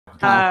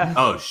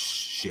Oh,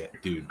 shit,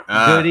 dude.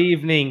 Good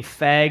evening,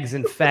 fags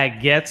and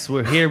faggots.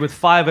 We're here with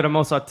 5 of the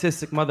most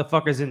autistic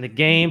motherfuckers in the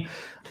game.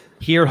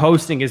 Here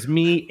hosting is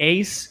me,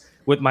 Ace,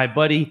 with my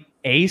buddy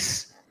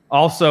Ace.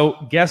 Also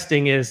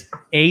guesting is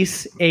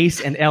Ace,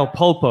 and El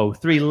Popo,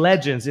 3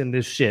 legends in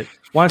this shit.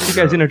 Why don't you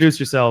guys introduce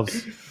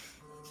yourselves?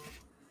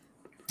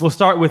 We'll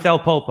start with El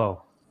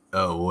Popo.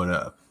 Oh, what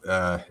up?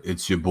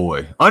 It's your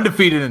boy.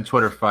 Undefeated in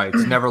Twitter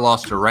fights. Never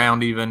lost a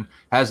round even.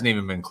 Hasn't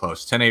even been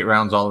close. 10-8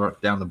 rounds all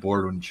down the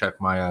board when you check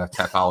my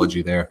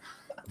Tapology there.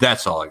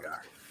 That's all I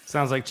got.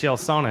 Sounds like Chael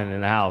Sonnen in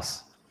the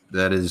house.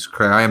 That is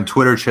correct. I am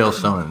Twitter Chael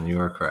Sonnen. You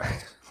are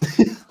correct.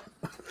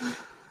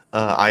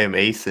 I am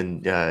Ace,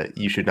 and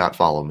you should not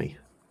follow me.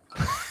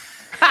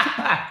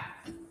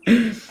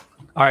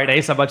 All right,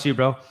 Ace, how about you,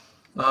 bro?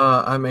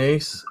 I'm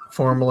Ace,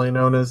 formerly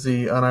known as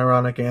the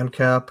Unironic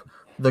ANCAP,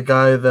 the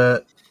guy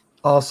that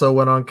also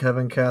went on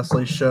Kevin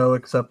Castley's show,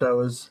 except I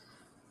was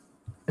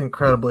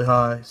incredibly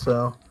high.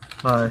 So,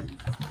 hi.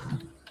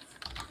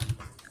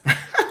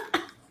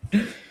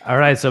 All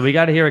right, so we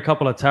got to hear a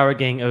couple of Tower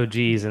Gang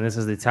OGs, and this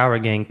is the Tower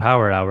Gang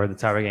Power Hour, the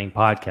Tower Gang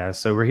podcast.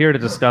 So we're here to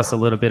discuss a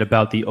little bit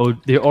about the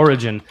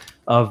origin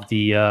of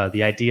the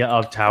idea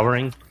of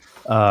towering.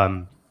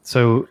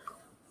 So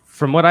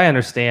from what I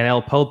understand,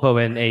 El Popo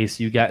and Ace,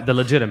 you got the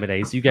legitimate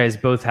Ace. You guys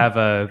both have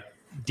a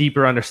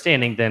deeper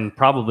understanding than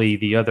probably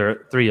the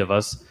other 3 of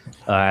us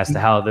as to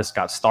how this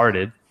got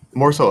started.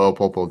 More so El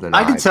Popo than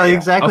I can tell you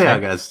exactly how I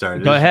got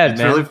started. Go ahead,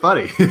 it's man. It's really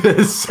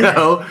funny.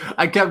 So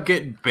I kept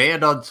getting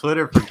banned on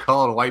Twitter for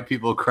calling white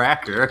people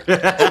cracker.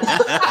 I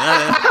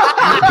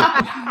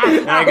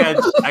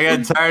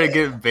got tired of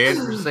getting banned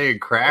for saying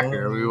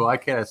cracker. I mean, why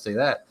can't I say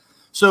that?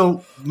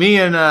 So me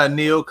and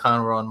Neil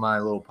Conn were on my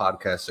little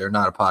podcast there,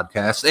 not a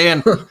podcast,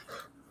 and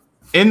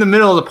in the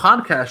middle of the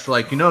podcast, we're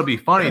like, it'd be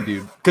funny,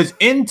 dude, because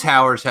in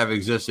towers have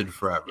existed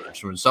forever.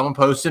 So when someone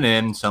posts an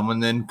in, someone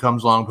then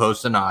comes along,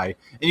 posts an I,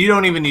 and you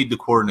don't even need to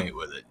coordinate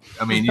with it.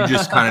 I mean, you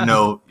just kind of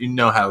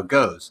know, how it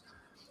goes.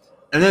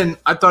 And then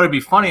I thought it'd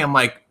be funny. I'm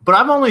like, but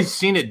I've only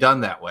seen it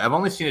done that way. I've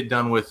only seen it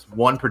done with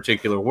one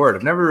particular word.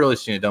 I've never really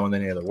seen it done with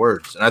any other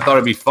words. And I thought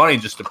it'd be funny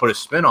just to put a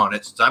spin on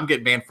it. Since I'm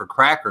getting banned for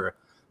cracker,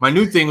 my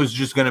new thing was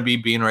just going to be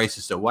being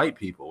racist at white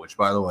people, which,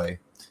 by the way,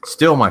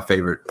 still my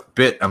favorite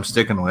bit I'm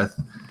sticking with.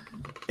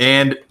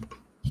 And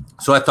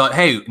so I thought,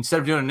 hey, instead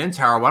of doing an in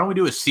tower, why don't we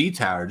do a C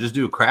tower? Just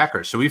do a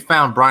cracker. So we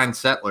found Brian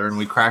Settler and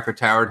we cracker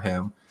towered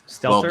him.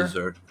 Stelter? Well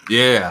deserved.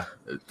 Yeah.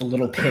 The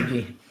little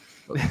piggy.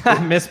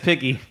 Miss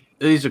Piggy.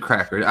 He's a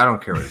cracker. I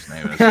don't care what his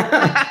name is.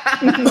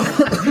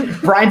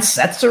 Brian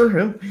Setzer?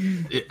 Who?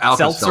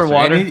 Seltzer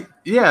water?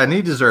 And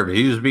he deserved it.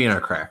 He was being a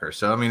cracker.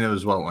 So, I mean, it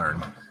was well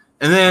earned.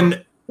 And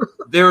then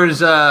there was,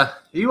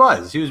 he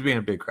was being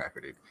a big cracker,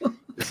 dude.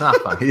 It's not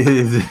funny.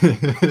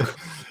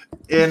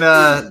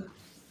 And,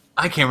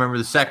 I can't remember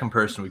the second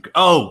person.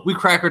 We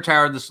cracker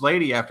towered this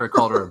lady after I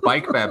called her a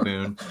bike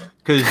baboon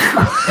because,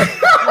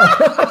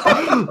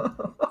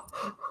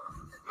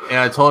 and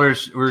I told her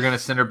we were going to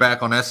send her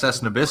back on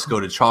SS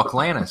Nabisco to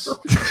Chalklannis,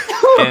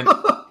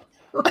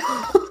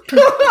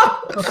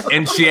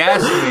 and she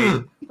asked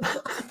me.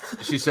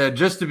 She said,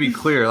 just to be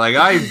clear, like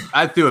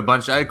I threw a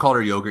bunch. I called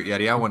her Yogurt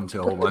Yeti. I went into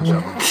a whole bunch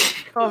of them.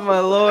 Oh my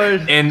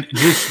lord! And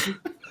just,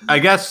 I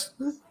guess.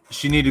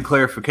 She needed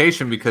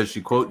clarification because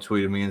she quote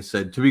tweeted me and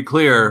said, to be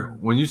clear,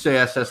 when you say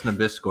SS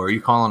Nabisco, are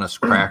you calling us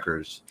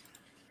crackers?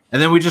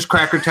 And then we just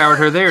cracker towered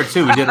her there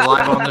too. We did it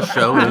live on the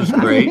show. It was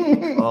great.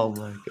 Oh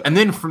my god. And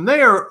then from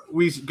there,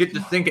 we get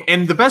to think,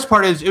 and the best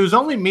part is it was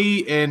only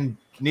me and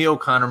Neil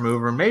Connor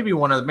Mover, maybe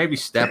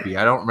Steppy.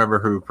 I don't remember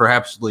who,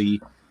 perhaps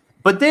Lee.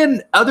 But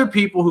then other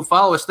people who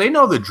follow us, they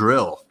know the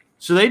drill.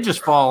 So they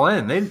just fall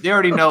in. They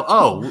already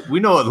know, we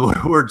know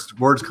what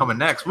words coming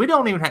next. We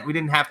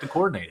didn't have to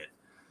coordinate it.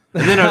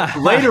 And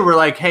then later we're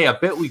like, hey, I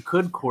bet we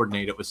could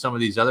coordinate it with some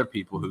of these other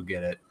people who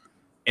get it,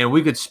 and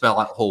we could spell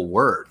out whole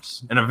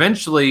words. And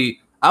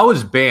eventually I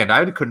was banned.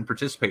 I couldn't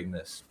participate in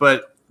this.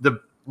 But the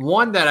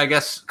one that I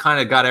guess kind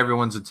of got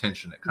everyone's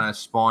attention, it kind of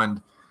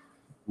spawned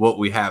what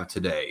we have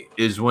today,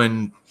 is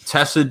when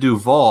Tessa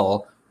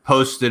Duvall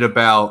posted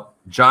about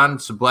John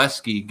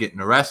Sobleski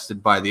getting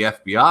arrested by the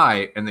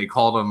FBI, and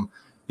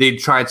they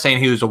tried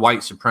saying he was a white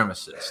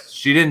supremacist.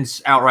 She didn't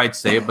outright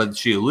say it, but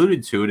she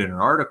alluded to it in an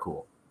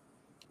article.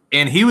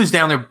 And he was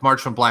down there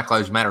marching on Black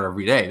Lives Matter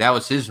every day. That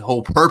was his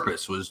whole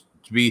purpose, was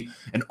to be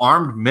an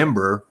armed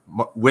member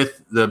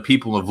with the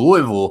people of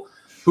Louisville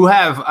who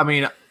have, I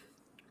mean,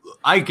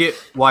 I get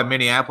why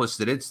Minneapolis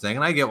did its thing,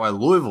 and I get why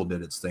Louisville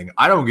did its thing.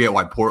 I don't get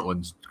why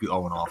Portland's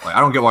going off. Like, I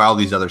don't get why all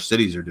these other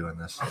cities are doing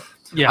this.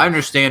 Yeah, I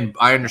understand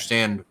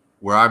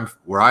where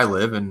I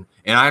live, and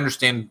I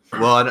understand.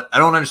 Well, I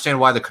don't understand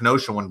why the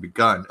Kenosha one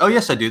begun. Oh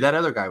yes, I do. That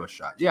other guy was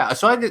shot. Yeah,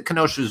 so I get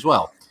Kenosha as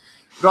well.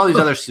 But all these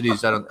other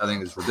cities, I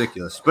think is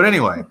ridiculous. But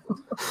anyway,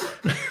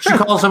 she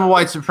calls him a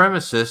white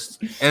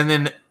supremacist, and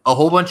then a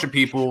whole bunch of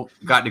people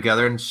got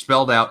together and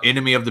spelled out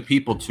 "Enemy of the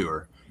People" to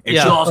her, and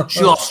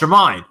she lost her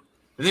mind.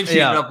 And then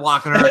she ended up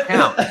blocking her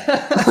account.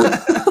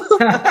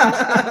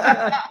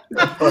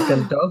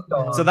 Fucking dunked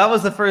on. So that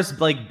was the first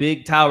like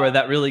big tower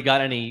that really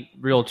got any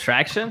real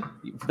traction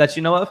that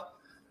you know of.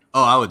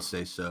 Oh, I would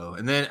say so.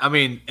 And then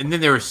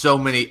there were so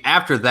many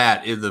after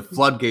that. If the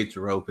floodgates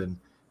were open,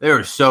 there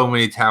were so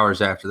many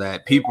towers after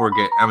that. People were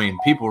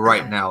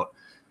writing out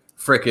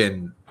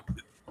freaking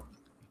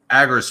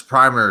Agris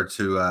Primer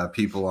to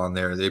people on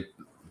there. They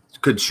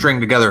could string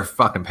together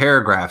fucking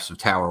paragraphs of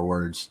tower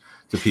words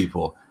to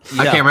people.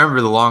 I can't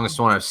remember the longest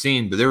one I've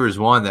seen, but there was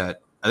one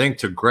that I think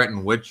to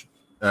Gretton Whitmer.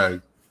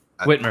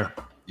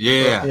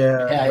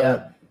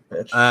 Yeah.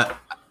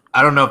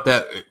 I don't know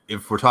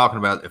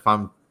if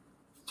I'm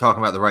talking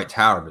about the right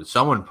tower, but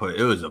someone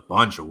it was a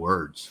bunch of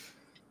words.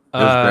 It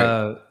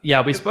was great.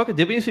 Yeah, we spoke.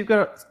 Did we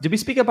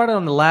speak about it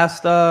on the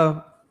last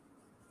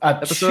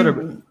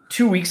episode?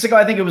 2 weeks ago,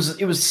 I think it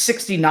was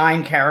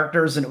 69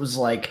 characters, and it was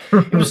like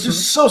it was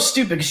just so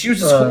stupid because she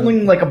was just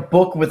holding like a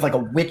book with like a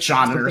witch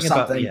on it or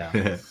something.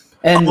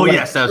 And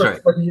yes, that's right.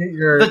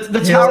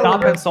 The tower.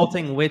 Stop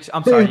insulting witch.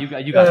 I'm sorry, you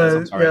guys.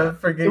 I'm sorry. Yeah,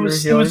 forget your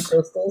healing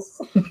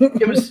crystals.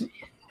 It was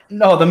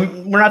no.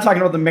 We're not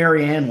talking about the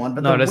Marianne one,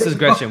 but this is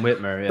Gretchen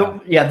Whitmer.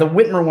 The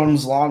Whitmer one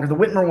was longer. The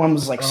Whitmer one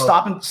was like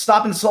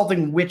stop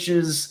insulting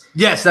witches.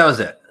 Yes, that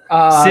was it.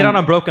 Sit on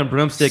a broken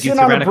broomstick, you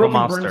tyrannical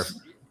monster.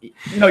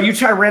 No, you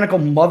tyrannical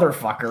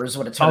motherfucker is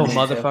what it turned into.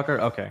 Motherfucker.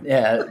 Okay.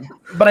 Yeah,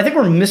 but I think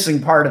we're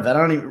missing part of it.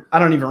 I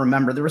don't even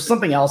remember. There was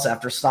something else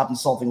after stop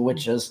insulting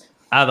witches.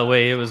 Out of the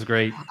way, it was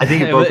great. I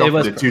think it broke up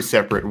into two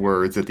separate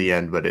words at the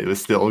end, but it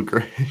was still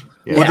great.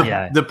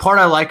 The part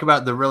I like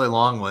about the really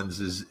long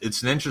ones is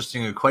it's an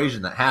interesting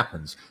equation that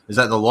happens. Is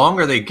that the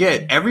longer they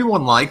get,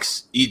 everyone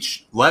likes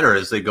each letter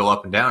as they go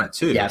up and down it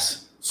too.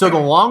 Yes. So the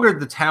longer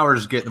the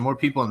towers get, the more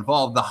people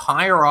involved, the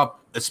higher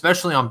up,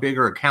 especially on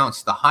bigger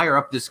accounts, the higher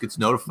up this gets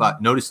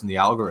noticed in the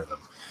algorithm.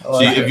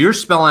 If you're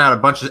spelling out a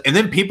bunch of, and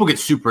then people get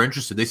super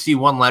interested. They see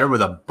one letter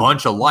with a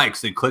bunch of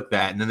likes, they click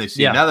that, and then they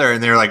see another,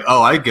 and they're like,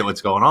 "Oh, I get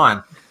what's going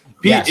on."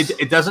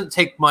 It doesn't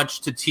take much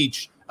to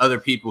teach other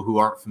people who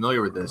aren't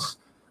familiar with this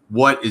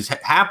what is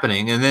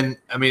happening, and then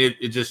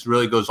it just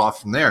really goes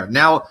off from there.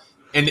 Now,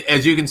 and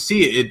as you can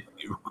see, it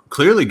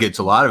clearly gets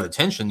a lot of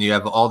attention. You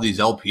have all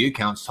these LP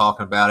accounts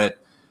talking about it.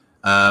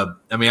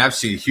 I've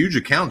seen huge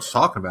accounts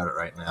talking about it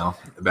right now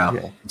about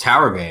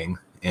Tower Gang,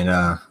 and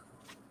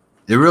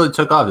it really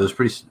took off. It was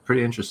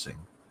pretty interesting.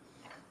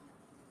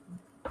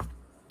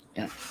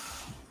 Yeah.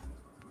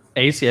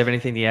 Ace, you have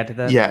anything to add to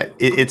that? Yeah,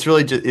 it's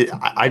really just.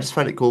 I just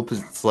find it cool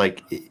because it's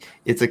like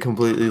it's a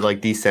completely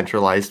like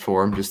decentralized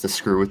forum just to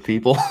screw with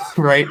people,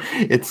 right?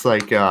 It's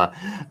like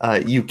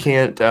you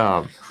can't.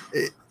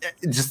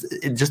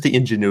 Just the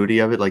ingenuity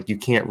of it, like you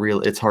can't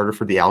really. It's harder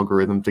for the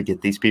algorithm to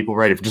get these people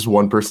right. If just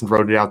one person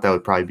wrote it out, that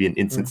would probably be an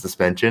instant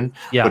suspension.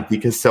 Yeah. But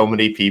because so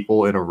many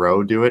people in a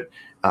row do it,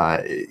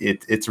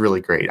 it's really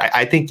great.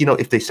 I think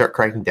if they start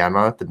cracking down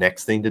on it, the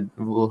next thing that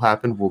will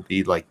happen will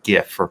be like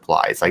GIF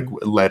replies, like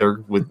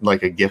letter with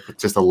like a GIF with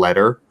just a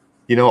letter,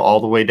 all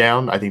the way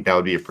down. I think that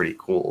would be a pretty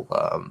cool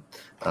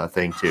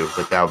thing too,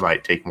 but that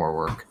might take more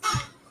work.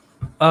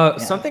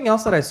 Something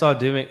else that I saw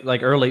doing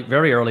like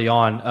very early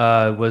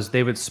on was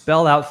they would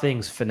spell out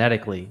things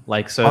phonetically.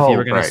 Like, so if you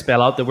were going to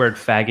spell out the word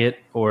faggot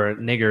or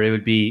nigger, it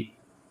would be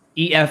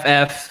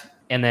EFF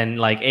and then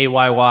like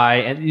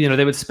AYY, and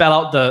they would spell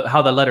out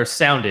how the letter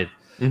sounded.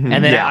 Mm-hmm.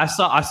 And then I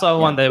saw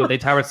one that they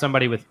towered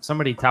somebody with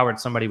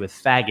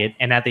faggot,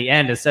 and at the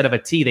end instead of a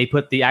T they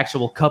put the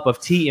actual cup of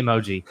tea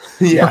emoji.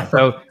 Yeah.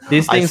 So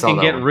these things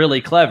can get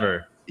really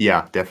clever.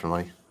 Yeah,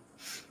 definitely.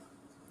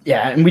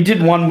 Yeah, and we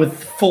did one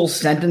with full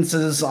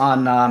sentences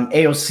on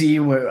AOC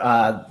where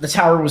the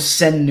tower was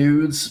send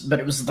nudes, but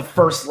it was the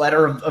first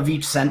letter of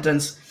each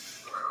sentence.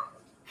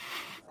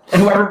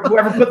 And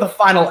whoever put the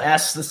final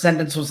S, the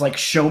sentence was like,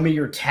 show me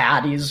your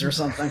tatties or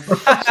something.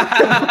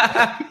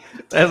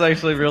 That's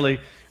actually really,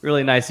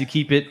 really nice. You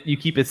keep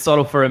it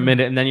subtle for a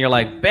minute, and then you're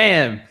like,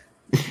 bam.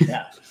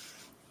 Yeah.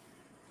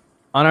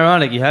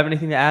 Unironic, you have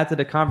anything to add to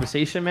the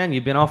conversation, man?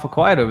 You've been awful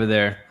quiet over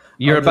there.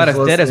 You're about as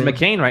dead as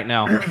McCain right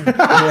now.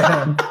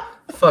 Yeah.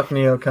 Fuck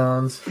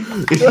neocons.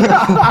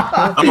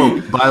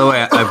 Oh, by the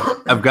way,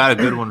 I've got a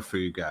good one for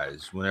you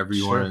guys. Whenever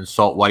you want to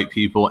insult white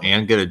people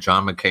and get a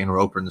John McCain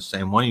roper in the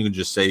same one, you can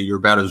just say you're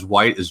about as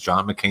white as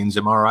John McCain's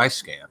MRI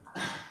scan.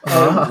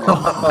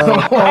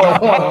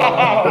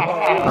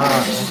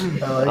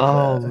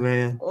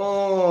 Man.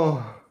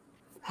 Oh.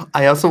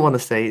 I also want to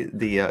say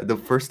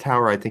the first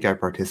tower I think I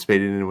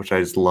participated in, which I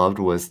just loved,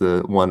 was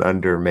the one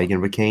under Meghan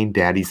McCain,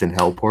 Daddy's in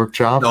Hell Pork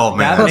Chop. Oh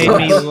man, that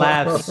made me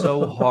laugh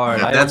so hard.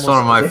 That's one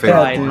of my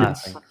favorite.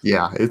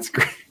 Yeah, it's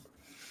great.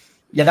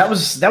 Yeah, that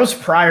was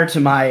prior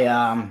to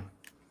my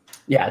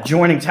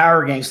joining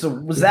Tower Gang. So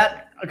was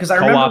that because I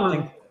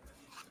remember?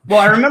 Well,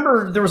 I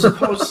remember there was a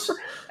post,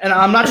 and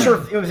I'm not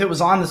sure if it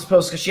was on this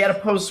post because she had a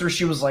post where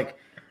she was like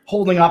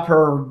holding up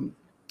her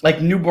like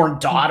newborn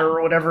daughter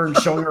or whatever and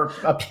showing her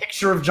a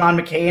picture of John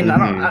McCain.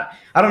 Mm-hmm.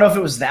 I don't know if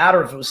it was that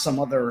or if it was some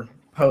other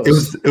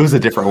post. It was a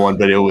different one,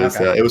 but it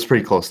was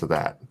pretty close to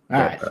that. All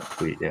right.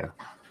 Tweet, yeah.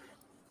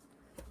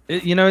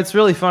 It's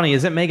really funny.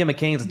 Isn't Meghan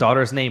McCain's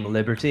daughter's name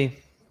Liberty?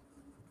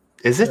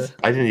 Is it?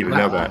 I didn't even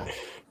know that.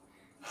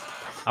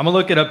 I'm gonna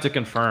look it up to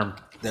confirm.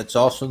 That's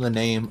also the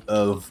name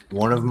of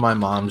one of my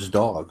mom's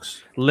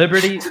dogs.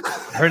 Liberty.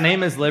 Her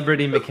name is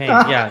Liberty McCain.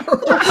 Yeah,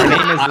 her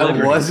name is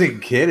Liberty. I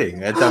wasn't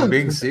kidding. I'm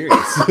being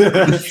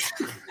serious.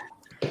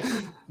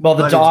 Well,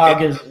 the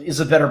dog is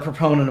a better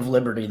proponent of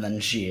liberty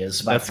than she is.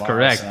 That's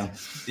correct. So.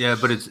 Yeah,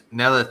 but it's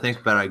now that I think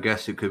about it, I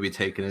guess it could be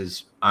taken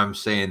as I'm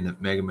saying that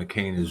Meghan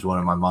McCain is one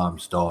of my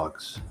mom's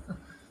dogs.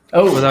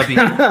 Oh, well,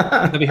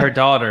 that'd be her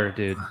daughter,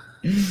 dude.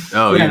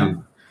 Oh, yeah.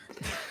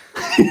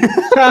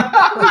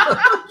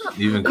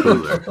 Even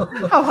cooler.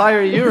 How high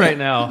are you right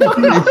now?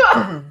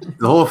 The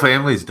whole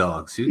family's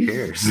dogs. Who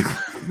cares?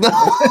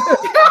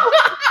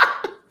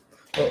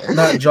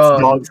 Not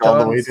John. Dogs all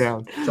the way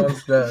down.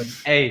 John's dead.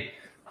 Hey,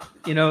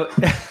 you know.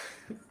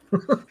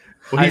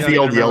 Well, he's the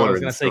old yeller. I was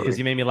gonna say because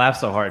you made me laugh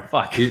so hard.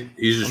 Fuck.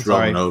 He's just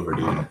rolling over,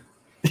 dude.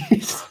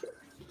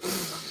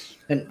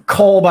 And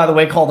Cole, by the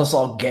way, called us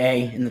all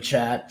gay in the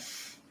chat.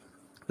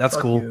 That's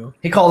Fuck cool. You.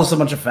 He called us a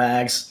bunch of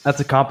fags.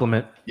 That's a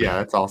compliment. Yeah,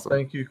 that's awesome.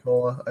 Thank you,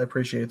 Cola. I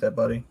appreciate that,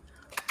 buddy.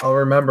 I'll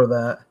remember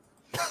that.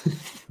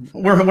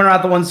 We're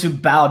not the ones who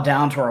bowed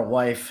down to our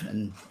wife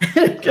and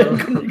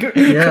come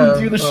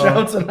do the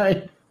show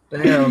tonight.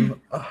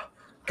 Damn.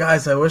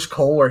 Guys, I wish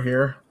Cole were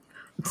here.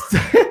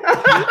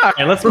 All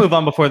right, let's move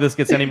on before this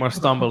gets any more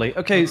stumbly.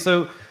 Okay,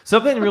 so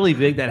something really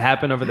big that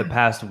happened over the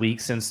past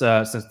week since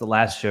the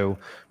last show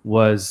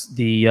was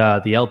the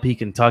LP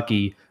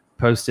Kentucky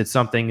posted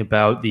something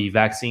about the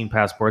vaccine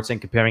passports and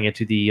comparing it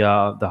to the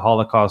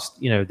Holocaust.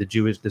 You know,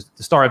 the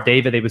Star of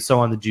David they would sew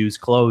on the Jews'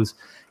 clothes.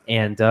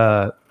 And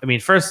I mean,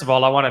 first of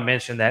all, I want to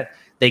mention that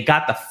they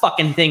got the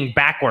fucking thing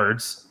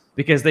backwards.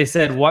 Because they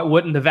said, what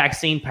wouldn't the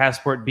vaccine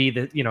passport be?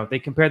 That, you know, they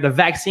compared the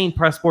vaccine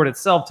passport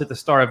itself to the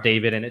Star of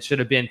David, and it should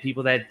have been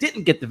people that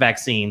didn't get the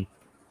vaccine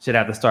should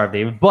have the Star of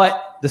David.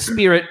 But the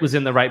spirit was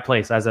in the right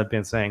place, as I've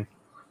been saying.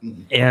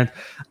 And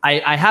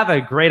I have a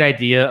great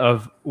idea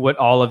of what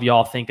all of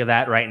y'all think of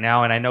that right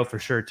now. And I know for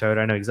sure, Toad,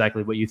 I know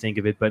exactly what you think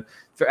of it. But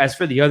as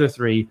for the other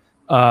three,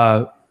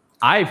 I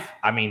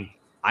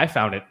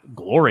found it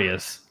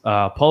glorious.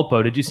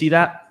 Pulpo, did you see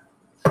that?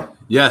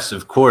 Yes,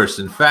 of course.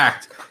 In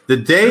fact,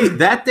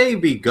 that day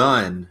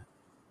begun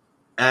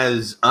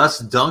as us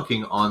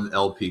dunking on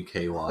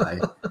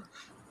LPKY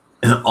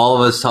and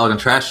all of us talking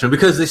trash to them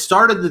because they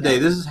started the day.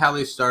 This is how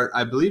they start.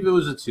 I believe it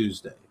was a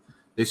Tuesday.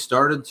 They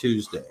started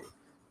Tuesday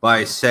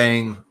by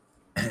saying,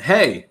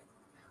 hey,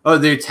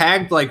 they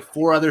tagged like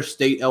 4 other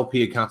state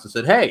LP accounts and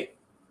said, hey,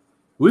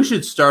 we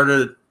should start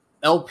an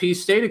LP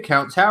state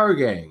account, Tower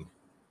Gang.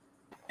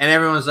 And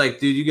everyone's like,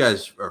 dude, you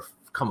guys are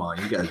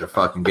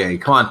fucking gay.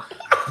 Come on.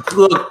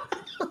 Look,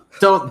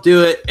 don't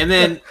do it. And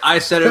then I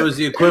said it was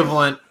the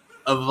equivalent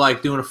of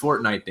like doing a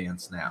Fortnite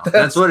dance now.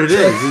 That's what it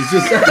is. It's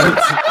just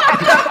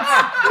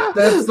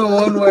that's the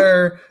one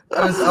where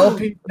as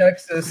LP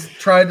Texas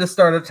tried to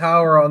start a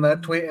tower on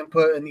that tweet and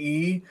put an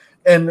E,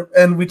 and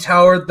we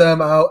towered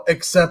them out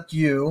except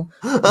you.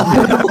 That's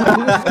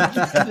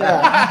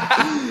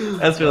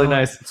really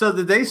nice. So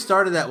the day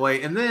started that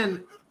way, and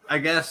then I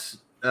guess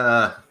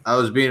I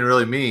was being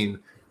really mean.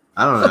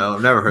 I don't know.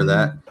 I've never heard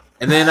that.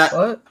 And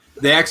then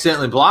they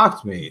accidentally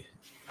blocked me.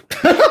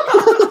 And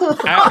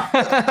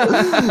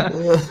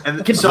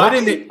so I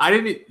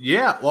didn't.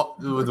 Yeah. Well,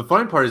 the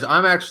funny part is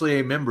I'm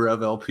actually a member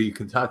of LP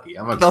Kentucky.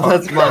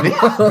 That's funny.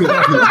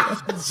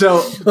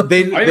 So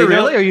they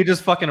really? Or are you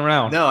just fucking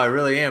around? No, I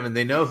really am, and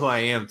they know who I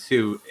am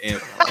too.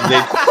 And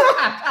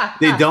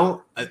they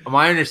don't.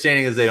 My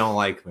understanding is they don't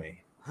like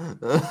me.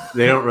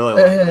 They don't really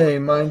like me. Hey,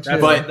 mine too.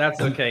 But that's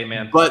okay,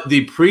 man. But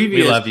the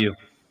previous, we love you.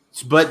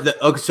 But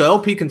so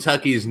LP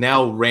Kentucky is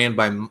now ran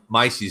by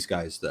Mises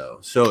guys, though.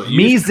 So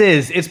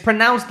Mises, it's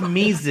pronounced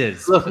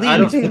Mises. Look,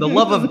 please, for the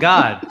love of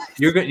God,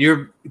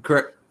 you're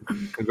correct.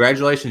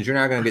 Congratulations, you're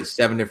now going to get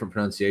 7 different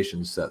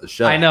pronunciations at the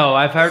show. I know,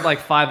 I've heard like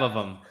 5 of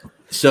them.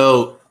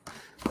 So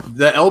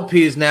the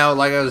LP is now,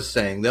 like I was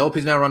saying, the LP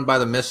is now run by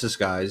the Mises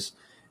guys,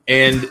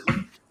 and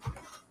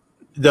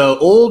the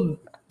old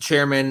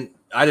chairman.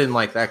 I didn't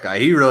like that guy.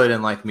 He really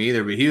didn't like me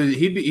either. But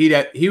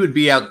he would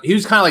be out. He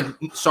was kind of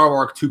like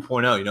Sarwark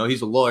 2.0. You know,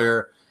 he's a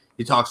lawyer.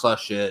 He talks a lot of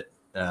shit.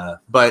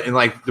 But in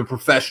like the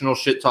professional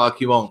shit talk,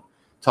 he won't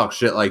talk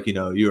shit like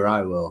you or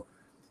I will.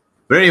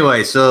 But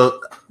anyway,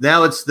 so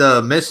now it's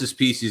the Mrs.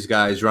 Pieces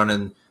guys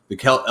running the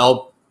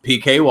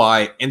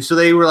LPKY, and so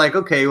they were like,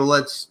 okay, well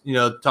let's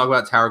talk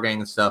about Tower Gang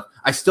and stuff.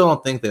 I still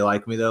don't think they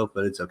like me though,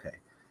 but it's okay.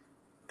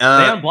 They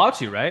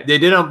unblocked you, right? They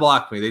did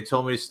unblock me. They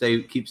told me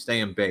to keep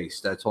staying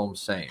based. I told them the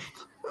same.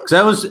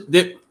 Because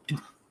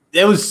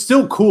that was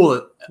still cool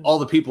that all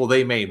the people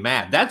they made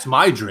mad. That's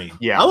my dream.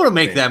 Yeah, I want to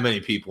make that many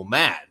people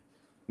mad.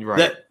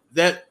 Right.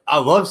 That I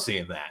love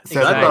seeing that.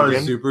 Exactly. I thought it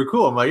was super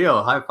cool. I'm like,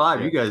 yo, high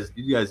five. Yeah.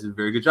 You guys did a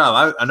very good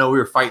job. I know we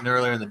were fighting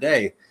earlier in the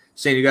day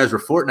saying you guys were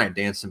Fortnite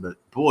dancing, but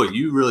boy,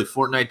 you really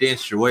Fortnite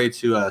danced your way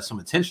to some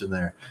attention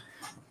there.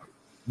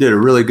 Did a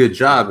really good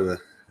job.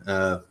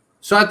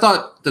 So I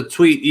thought the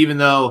tweet, even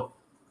though,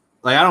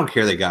 like, I don't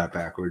care they got it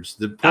backwards.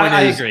 The point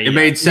is, agree, it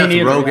made Seth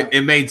Rogen.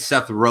 It made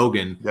Seth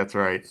Rogen. That's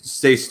right.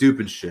 Say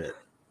stupid shit.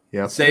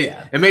 Yeah.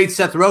 It made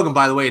Seth Rogen,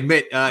 by the way,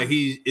 admit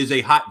he is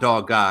a hot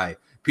dog guy.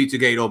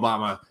 Pizzagate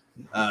Obama,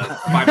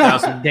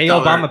 $5,000. Gay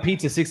Obama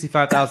pizza,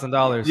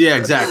 $65,000. Yeah,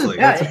 exactly.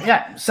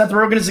 Yeah. Seth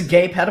Rogen is a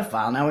gay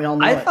pedophile. Now we all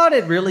know. I thought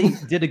it really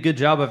did a good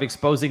job of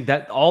exposing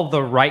that all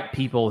the right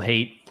people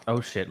hate.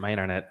 Oh shit, my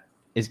internet.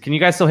 Can you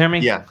guys still hear me?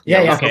 Yeah.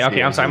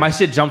 Okay. I'm sorry. My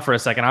shit jumped for a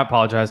second. I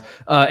apologize.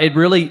 It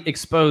really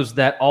exposed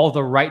that all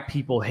the right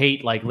people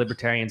hate like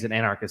libertarians and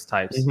anarchist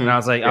types. Mm-hmm. And I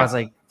was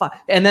like, fuck.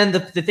 And then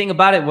the thing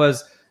about it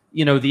was,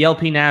 the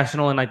LP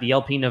National and like the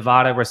LP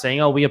Nevada were saying,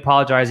 oh, we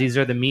apologize. These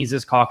are the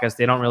Mises caucus.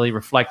 They don't really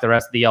reflect the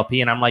rest of the LP.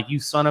 And I'm like, you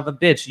son of a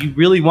bitch. You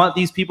really want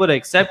these people to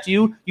accept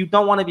you? You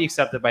don't want to be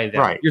accepted by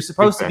them. Right. You're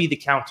supposed to be the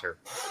counter.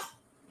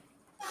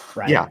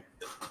 Right. Yeah.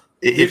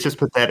 It's just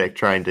pathetic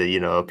trying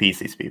to, appease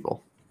these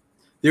people.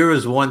 There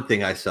was one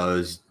thing I saw. It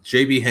was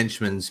JB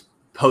Henchman's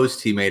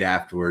post he made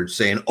afterwards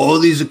saying, all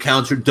these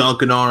accounts are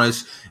dunking on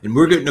us and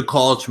we're getting the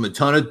calls from a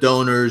ton of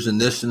donors and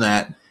this and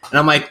that. And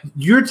I'm like,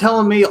 you're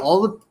telling me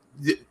all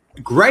the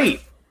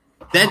great.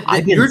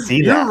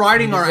 You're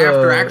writing our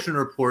after action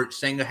report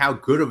saying how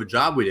good of a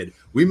job we did.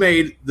 We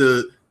made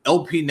the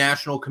LP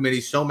National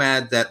Committee so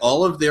mad that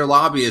all of their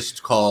lobbyists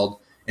called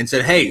and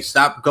said, hey,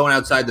 stop going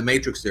outside the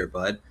matrix there,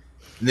 bud.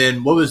 And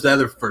then what was the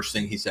other first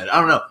thing he said? I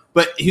don't know.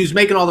 But he was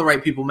making all the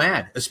right people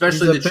mad,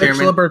 especially the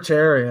chairman.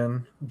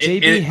 Libertarian.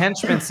 JB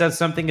Henchman said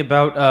something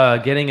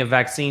about getting a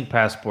vaccine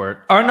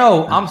passport. Or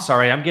no, I'm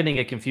sorry. I'm getting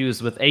it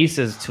confused with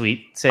Ace's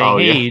tweet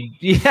saying,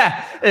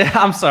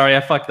 I'm sorry. I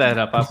fucked that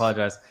up. I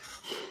apologize.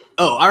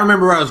 Oh, I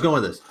remember where I was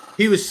going with this.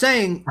 He was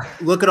saying,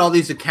 look at all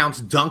these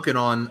accounts dunking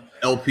on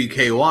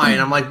LPKY.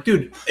 And I'm like,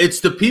 dude,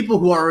 it's the people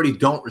who already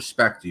don't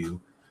respect you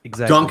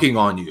dunking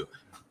on you.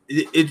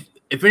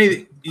 If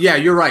anything, yeah,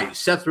 you're right.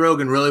 Seth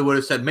Rogen really would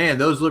have said, man,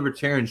 those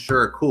libertarians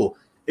sure are cool.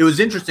 It was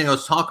interesting. I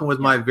was talking with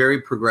my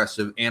very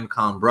progressive and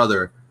calm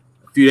brother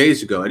a few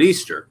days ago at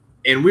Easter,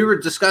 and we were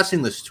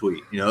discussing this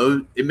tweet.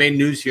 It made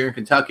news here in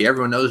Kentucky.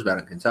 Everyone knows about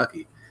it in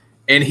Kentucky.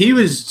 And he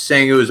was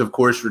saying it was, of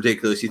course,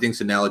 ridiculous. He thinks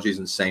the analogy is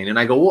insane. And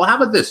I go, well, how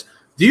about this?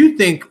 Do you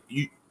think,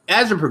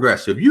 as a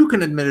progressive, you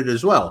can admit it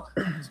as well,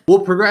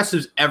 will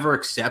progressives ever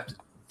accept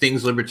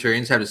things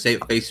libertarians have to say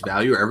at face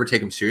value or ever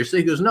take them seriously?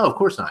 He goes, no, of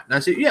course not. And I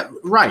said, yeah,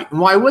 right.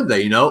 And why would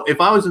they? If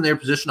I was in their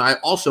position, I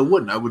also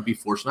wouldn't. I would be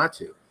forced not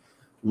to.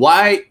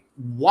 Why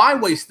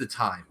waste the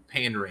time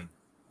pandering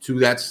to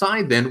that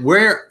side then,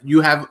 where you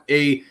have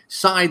a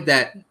side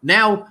that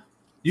now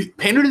you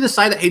pander to the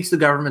side that hates the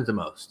government the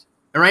most?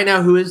 And right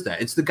now, who is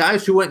that? It's the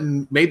guys who went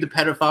and made the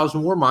pedophiles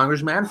and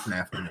warmongers mad for an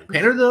afternoon.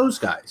 Pander to those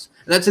guys.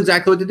 And that's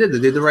exactly what they did. They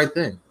did the right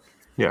thing.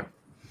 Yeah.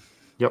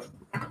 Yep.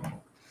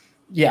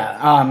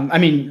 Yeah,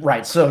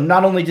 right. So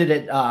not only did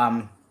it,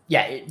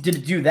 it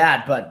did do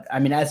that, but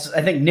as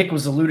I think Nick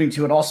was alluding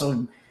to, it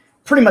also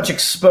pretty much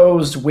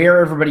exposed where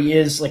everybody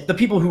is. Like the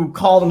people who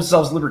call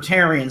themselves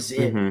libertarians,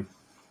 it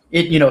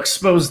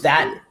exposed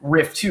that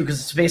rift too, because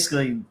it's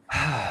basically,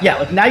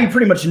 like now you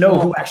pretty much know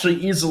who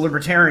actually is a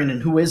libertarian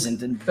and who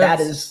isn't, and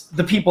that is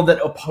the people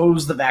that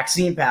oppose the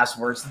vaccine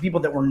passports, the people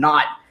that were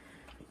not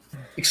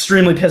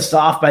extremely pissed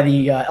off by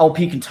the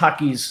LP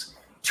Kentucky's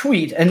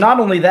tweet, and not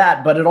only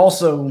that, but it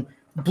also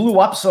blew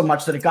up so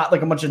much that it got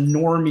like a bunch of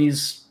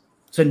normies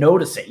to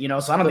notice it,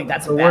 so I don't think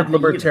that's the word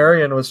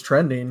libertarian was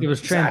trending. It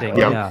was trending.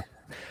 Exactly. Yeah.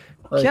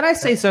 Can I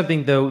say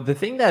something though? The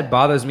thing that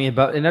bothers me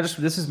about, and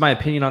this is my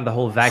opinion on the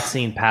whole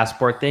vaccine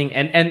passport thing,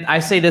 and I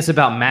say this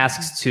about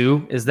masks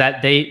too, is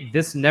that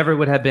this never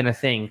would have been a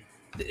thing.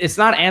 It's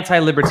not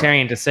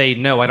anti-libertarian to say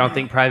no. I don't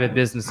think private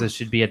businesses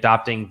should be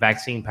adopting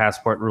vaccine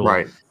passport rules.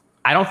 Right.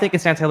 I don't think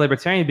it's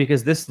anti-libertarian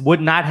because this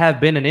would not have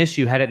been an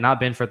issue had it not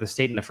been for the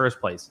state in the first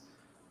place.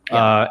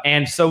 Yeah.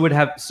 And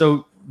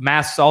so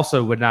masks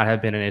also would not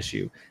have been an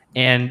issue.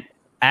 And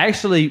I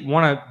actually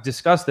want to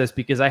discuss this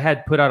because I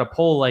had put out a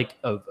poll like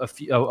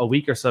a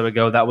week or so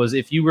ago that was,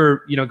 if you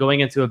were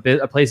going into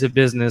a place of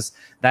business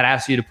that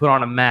asked you to put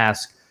on a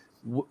mask,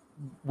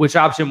 which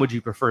option would you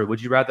prefer?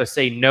 Would you rather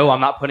say no,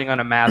 I'm not putting on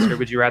a mask, or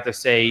would you rather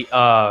say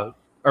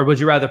or would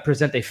you rather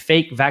present a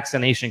fake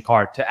vaccination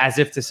card as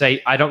if to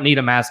say, I don't need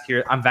a mask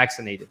here, I'm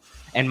vaccinated?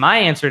 And my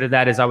answer to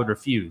that is I would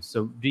refuse.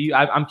 So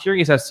I'm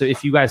curious as to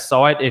if you guys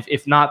saw it.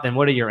 If not, then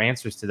what are your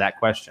answers to that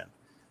question?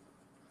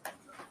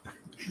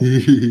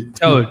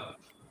 Toad.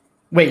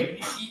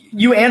 Wait,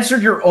 you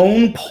answered your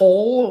own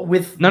poll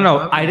with...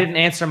 No, I didn't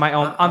answer my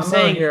own. I'm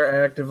saying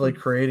you're actively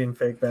creating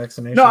fake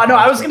vaccination. No,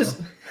 I was going to...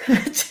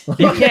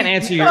 You can't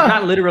answer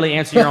not literally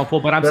answer your own poll,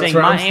 but I'm saying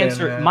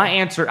my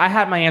answer, I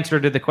had my answer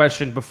to the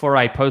question before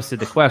I posted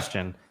the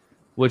question,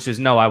 which is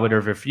no, I would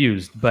have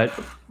refused. But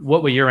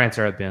what would your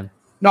answer have been?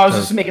 No, I was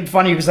just making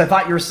fun of you because I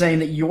thought you were saying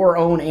that your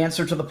own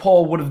answer to the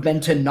poll would have been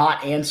to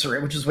not answer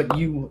it, which is what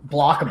you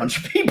block a bunch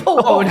of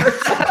people over.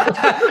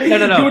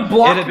 No. You would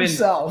block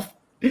yourself.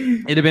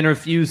 It'd have been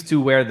refused to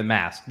wear the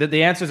mask.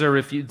 The answers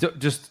are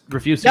just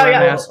refuse to wear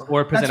a mask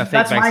or present a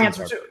fake vaccine card. That's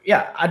my answer too.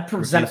 Yeah, I'd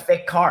present a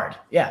fake card.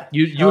 Yeah.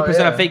 You would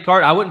present a fake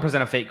card? I wouldn't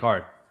present a fake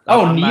card.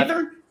 Oh,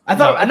 neither? I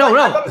thought no.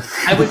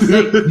 I would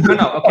say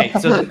no. Okay,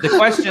 so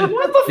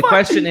the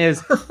question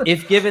is,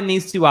 if given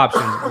these two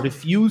options,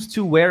 refuse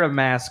to wear a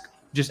mask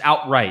just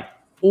outright,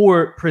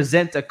 or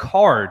present a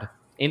card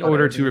in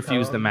order to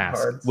refuse the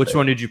mask, which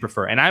one did you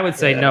prefer? And I would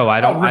say no. I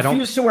don't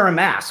refuse to wear a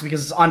mask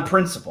because it's on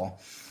principle.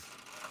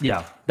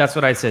 Yeah, that's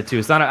what I said too.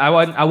 It's not.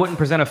 I wouldn't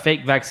present a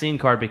fake vaccine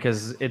card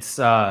because it's.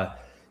 I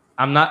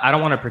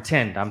don't want to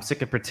pretend. I'm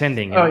sick of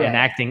pretending and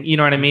acting. You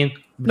know what I mean?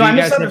 No, I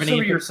misunderstood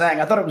what you were saying.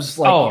 I thought it was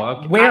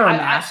like wear a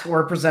mask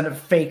or present a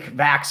fake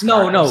vax.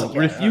 No.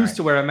 Refuse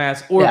to wear a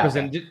mask or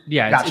present.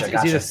 Yeah, gotcha.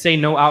 It's either say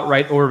no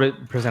outright or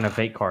present a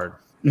fake card.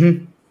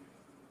 Mm-hmm.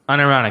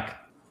 Unironic.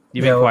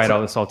 You've been quiet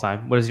all this whole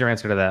time. What is your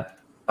answer to that?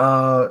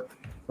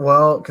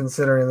 Well,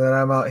 considering that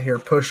I'm out here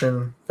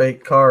pushing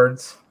fake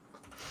cards,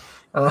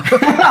 it's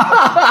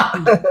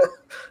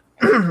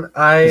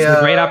a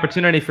great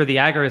opportunity for the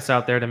agorists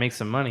out there to make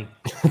some money.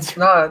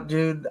 Nah,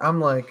 dude,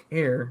 I'm like,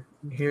 here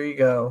you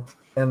go,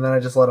 and then I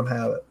just let them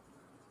have it.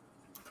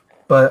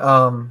 But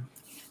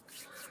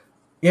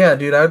yeah,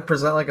 dude, I would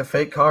present like a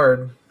fake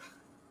card.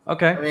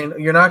 Okay. I mean,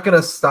 you're not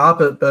gonna stop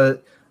it,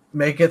 but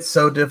make it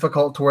so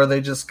difficult to where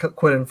they just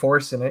quit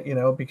enforcing it,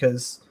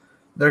 because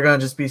they're going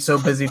to just be so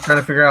busy trying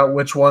to figure out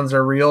which ones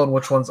are real and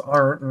which ones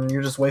aren't, and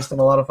you're just wasting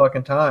a lot of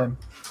fucking time.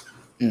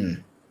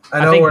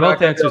 I think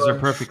both answers are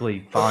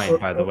perfectly fine,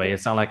 by the way.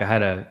 It's not like I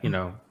had a,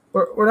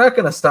 We're not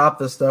going to stop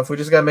this stuff. We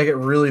just got to make it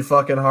really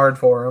fucking hard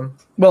for them.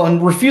 Well,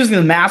 and refusing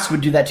the mask would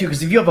do that too,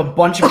 because if you have a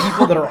bunch of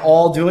people that are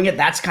all doing it,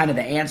 that's kind of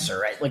the answer,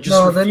 right? Like,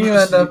 just then you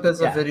end up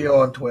as a video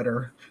on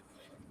Twitter.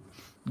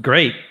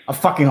 Great. A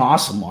fucking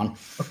awesome one.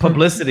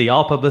 Publicity.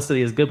 All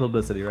publicity is good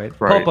publicity, right?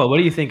 Popo, what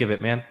do you think of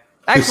it, man?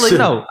 Actually,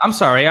 no. I'm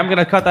sorry. I'm going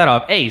to cut that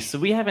off. Ace,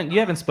 you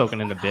haven't spoken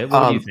in a bit.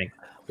 What do you think?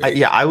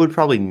 I would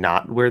probably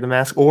not wear the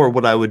mask, or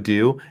what I would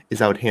do is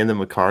I would hand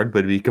them a card, but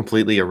it'd be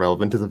completely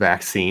irrelevant to the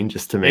vaccine,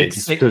 just to make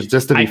just to be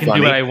funny. I can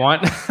do what I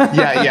want.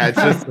 yeah, it's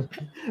just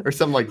or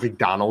some like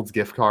McDonald's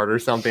gift card or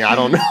something. I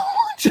don't know.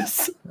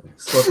 Just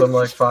slip them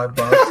like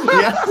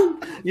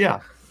 $5. Yeah.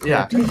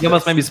 You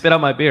almost made me spit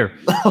out my beer.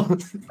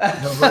 Nobody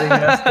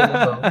has to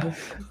know.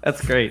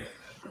 That's great.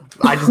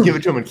 I just give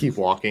it to them and keep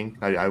walking.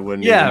 I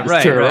wouldn't. Yeah,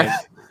 right.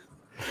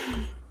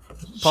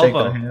 Shake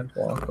their hand,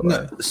 walk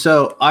away.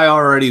 So I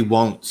already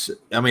won't.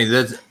 I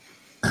mean,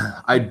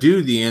 I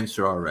do the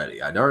answer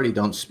already. I already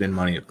don't spend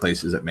money at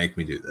places that make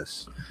me do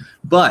this.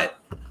 But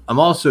I'm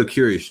also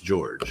curious,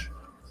 George,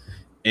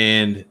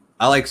 and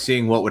I like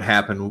seeing what would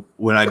happen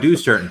when I do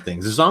certain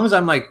things. As long as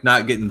I'm like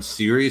not getting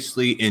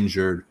seriously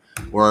injured,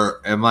 or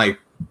I'm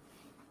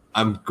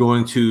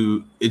going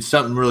to, it's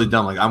something really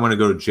dumb. Like I'm going to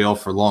go to jail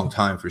for a long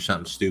time for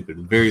something stupid,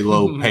 very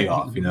low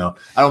payoff. I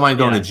don't mind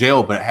going to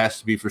jail, but it has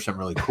to be for something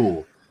really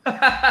cool. You're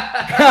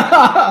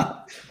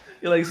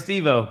like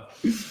Steve-O.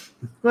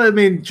 Well, I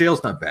mean,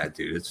 jail's not bad,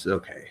 dude. It's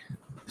okay.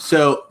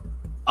 So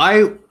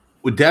I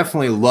would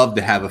definitely love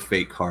to have a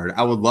fake card.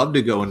 I would love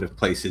to go into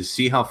places,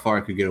 see how far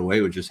I could get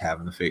away with just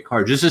having the fake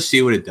card, just to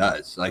see what it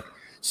does. Like,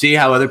 see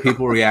how other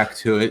people react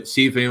to it,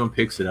 see if anyone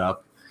picks it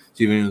up,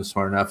 see if anyone's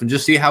smart enough, and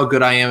just see how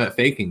good I am at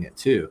faking it,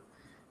 too.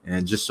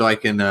 And just so I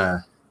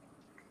can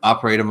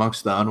operate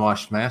amongst the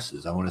unwashed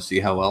masses. I want to see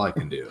how well I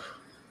can do.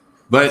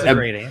 But that's a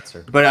great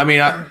answer. But I mean,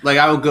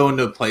 I would go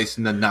into a place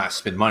and then not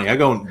spend money.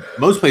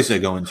 Most places I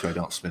go into, I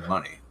don't spend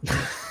money.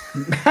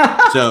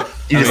 So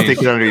you just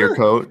stick it under your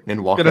coat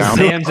and walk down.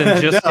 Sam's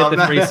and just get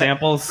the free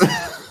samples.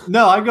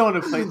 No, I go into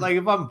places. Like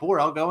if I'm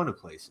bored, I'll go into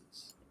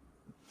places.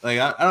 Like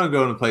I don't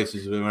go into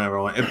places whenever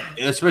I want,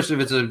 especially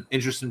if it's an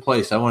interesting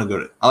place. I want to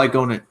go to. I like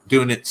going to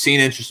doing it, seeing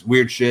interesting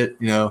weird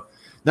shit. Not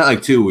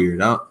like too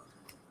weird.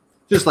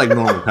 Just like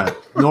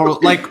normal.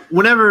 Like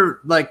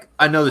whenever, like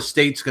I know the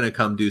state's gonna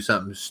come do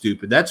something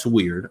stupid. That's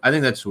weird. I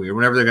think that's weird.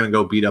 Whenever they're gonna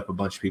go beat up a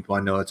bunch of people,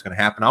 I know that's gonna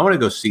happen. I want to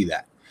go see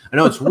that. I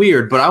know it's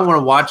weird, but I want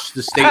to watch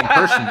the state in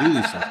person do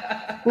these things.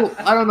 Well,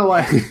 I don't know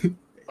why.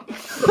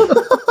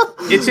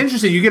 It's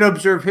interesting. You get to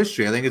observe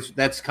history. I think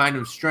that's kind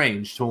of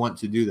strange to want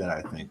to do that.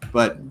 I think,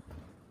 but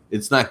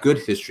it's not good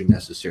history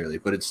necessarily.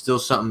 But it's still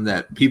something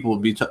that people will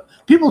be.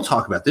 People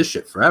talk about this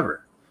shit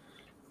forever.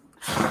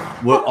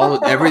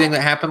 Everything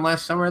that happened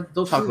last summer,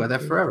 they'll talk about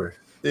that forever.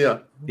 Yeah,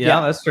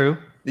 that's true.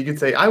 You can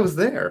say I was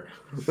there.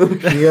 You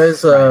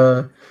guys,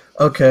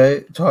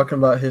 okay, talking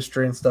about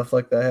history and stuff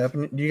like that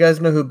happening. Do you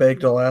guys know who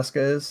Baked Alaska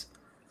is?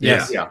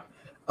 Yes. Yeah.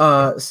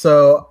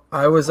 So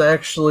I was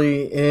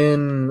actually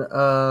in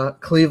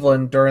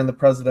Cleveland during the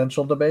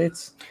presidential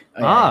debates.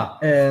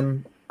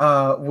 And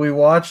we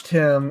watched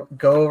him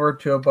go over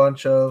to a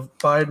bunch of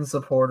Biden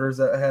supporters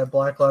that had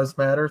Black Lives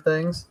Matter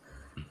things,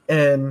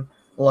 and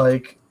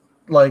like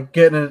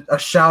getting a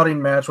shouting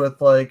match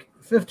with like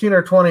 15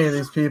 or 20 of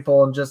these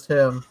people and just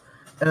him.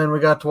 And then we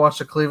got to watch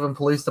the Cleveland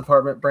Police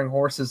Department bring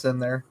horses in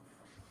there.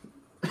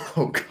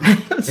 Oh,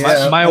 God.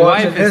 Yeah, my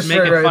wife is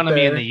making fun of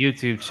me in the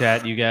YouTube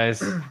chat, you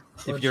guys,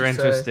 if you're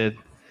interested.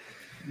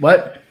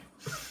 What?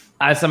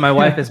 I said my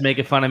wife is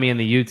making fun of me in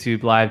the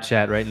YouTube live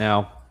chat right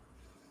now.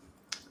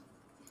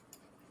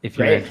 If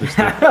you're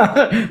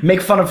interested.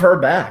 Make fun of her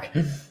back.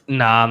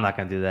 Nah, I'm not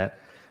going to do that.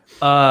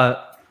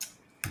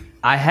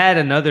 I had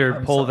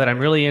another poll that I'm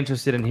really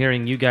interested in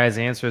hearing you guys'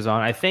 answers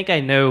on. I think I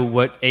know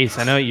what Ace.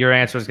 I know your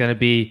answer is going to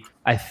be.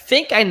 I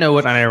think I know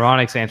what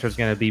Unironic's answer is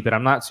going to be, but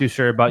I'm not too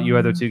sure about you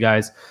other two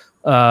guys.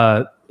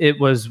 It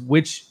was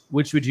which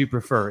would you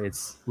prefer?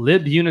 It's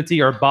lib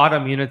unity or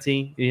bottom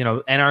unity,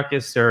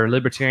 anarchist or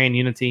libertarian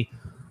unity,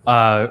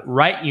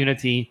 right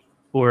unity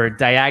or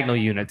diagonal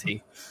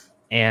unity.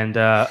 And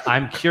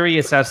I'm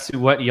curious as to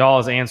what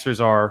y'all's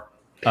answers are.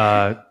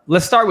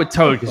 Let's start with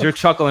Toad because you're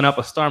chuckling up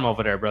a storm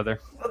over there, brother.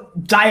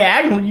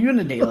 Diagonal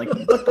unity, like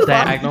what the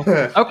diagonal.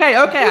 Okay.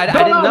 I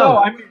didn't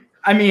know.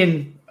 I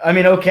mean,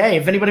 okay.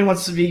 If anybody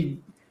wants to be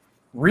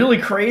really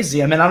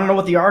crazy, I mean, I don't know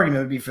what the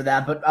argument would be for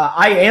that, but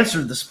I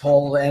answered this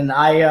poll and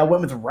I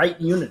went with right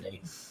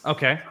unity.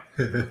 Okay.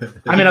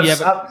 I mean,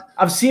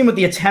 I've seen what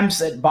the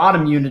attempts at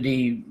bottom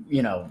unity,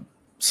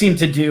 seem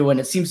to do, and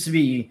it seems to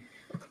be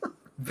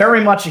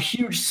very much a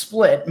huge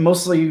split,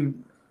 mostly,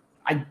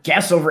 I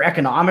guess, over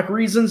economic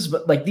reasons.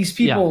 But like these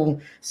people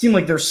seem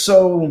like they're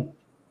so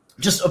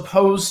just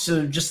opposed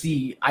to just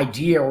the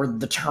idea or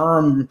the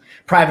term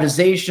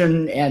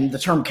privatization and the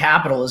term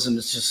capitalism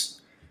is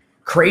just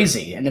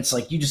crazy. And it's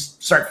like you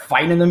just start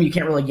fighting them. You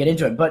can't really get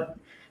into it. But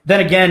then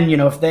again,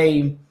 if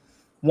they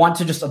want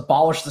to just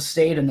abolish the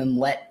state and then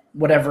let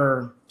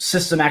whatever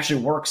system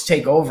actually works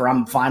take over,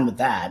 I'm fine with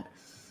that.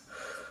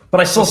 But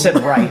I still said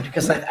right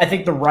because I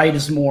think the right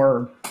is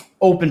more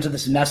open to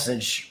this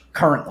message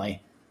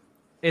currently.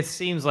 It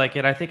seems like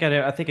it. I think I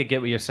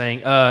get what you're saying.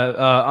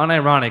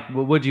 Unironic,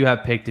 what would you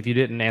have picked if you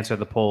didn't answer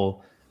the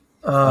poll?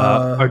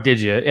 Or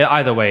did you?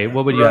 Either way,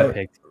 what would you have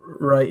picked?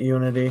 Right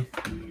unity.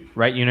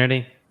 Right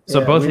unity?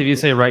 So both of you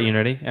say right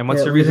unity. And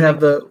what's the reason?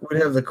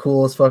 We'd have the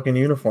coolest fucking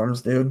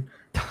uniforms, dude.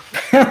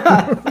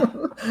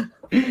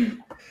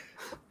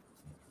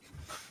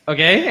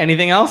 Okay.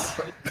 Anything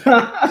else?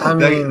 I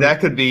mean, that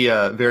could be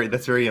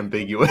that's very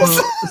ambiguous.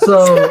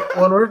 So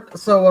when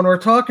we're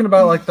talking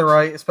about like the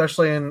right,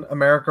 especially in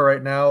America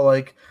right now,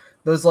 like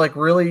those like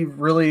really,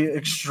 really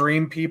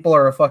extreme people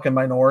are a fucking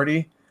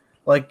minority.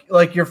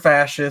 Like you're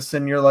fascists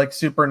and you're like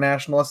super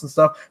nationalists and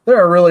stuff.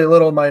 They're a really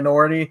little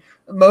minority.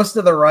 Most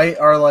of the right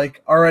are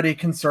like already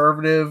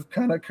conservative,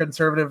 kind of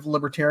conservative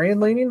libertarian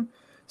leaning.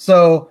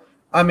 So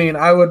I mean,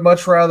 I would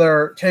much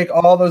rather take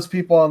all those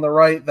people on the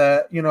right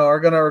that, are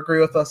going to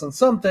agree with us on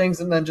some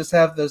things and then just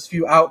have those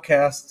few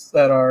outcasts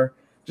that are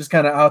just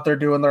kind of out there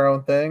doing their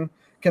own thing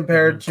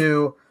compared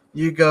to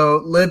you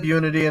go lib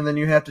unity and then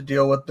you have to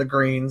deal with the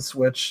Greens,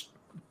 which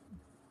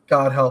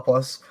God help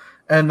us.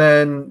 And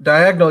then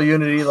diagonal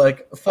unity,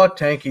 like, fuck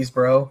tankies,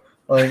 bro.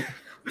 Like,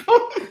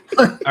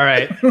 all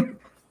right.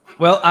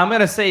 Well, I'm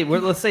going to say,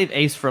 let's save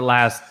Ace for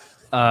last.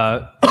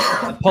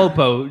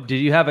 Popo, do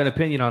you have an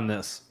opinion on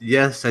this?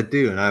 Yes, I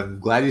do, and I'm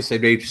glad you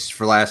said Ace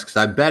for last because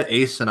I bet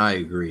Ace and I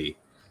agree.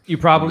 You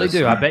probably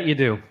do. I bet you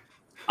do.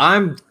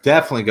 I'm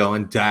definitely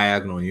going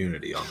diagonal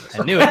unity on this.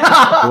 I knew it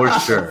for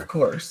sure. Of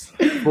course,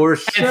 for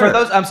sure.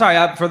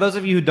 And for those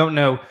of you who don't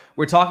know,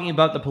 we're talking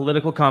about the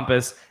political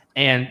compass,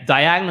 and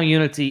diagonal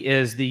unity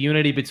is the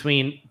unity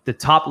between the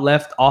top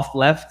left, off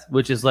left,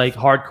 which is like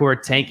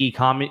hardcore tanky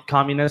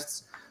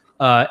communists,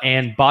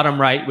 and bottom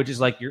right, which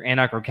is like your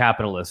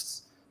anarcho-capitalists.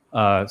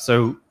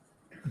 So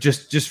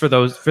just for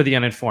the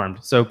uninformed.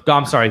 So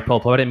I'm sorry,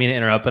 Popo, I didn't mean to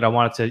interrupt, but I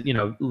wanted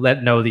to,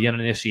 let know the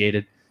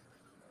uninitiated.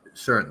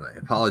 Certainly.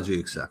 Apology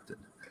accepted.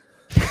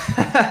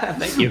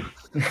 Thank you.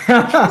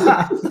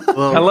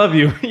 Well, I love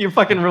you. You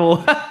fucking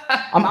rule.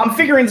 I'm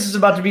figuring this is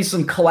about to be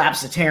some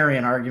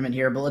collapsitarian argument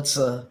here, but let's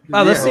see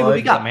what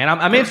we got, man.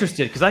 I'm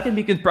interested because I can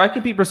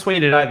be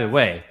persuaded either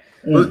way.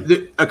 Well,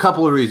 a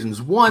couple of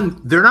reasons.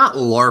 One, they're not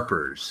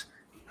LARPers.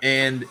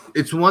 And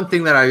it's one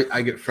thing that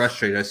I get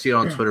frustrated. I see it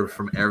on Twitter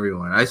from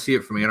everyone. I see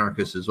it from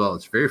anarchists as well.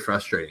 It's very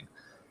frustrating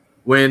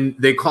when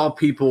they call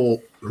people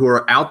who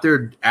are out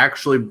there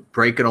actually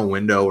breaking a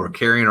window or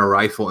carrying a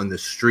rifle in the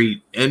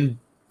street in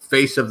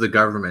face of the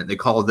government. They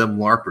call them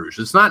LARPers.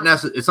 It's not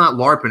It's not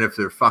LARPing if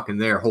they're fucking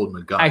there holding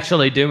a gun.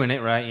 Actually doing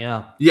it, right?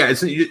 Yeah. Yeah.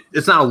 It's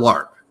not a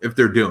LARP if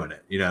they're doing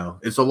it.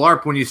 It's a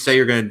LARP when you say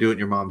you're going to do it in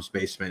your mom's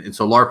basement. It's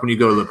a LARP when you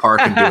go to the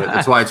park and do it.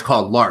 That's why it's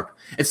called LARP.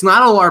 It's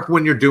not a LARP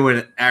when you're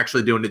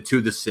actually doing it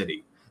to the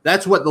city.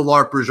 That's what the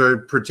LARPers are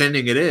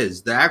pretending it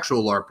is. The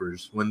actual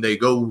LARPers, when they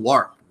go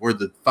LARP, where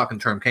the fucking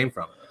term came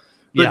from.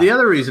 But the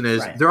other reason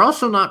is they're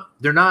also not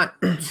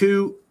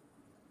too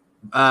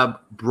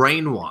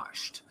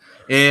brainwashed,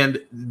 and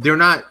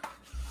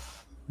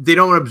they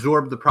don't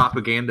absorb the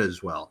propaganda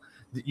as well.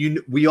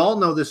 We all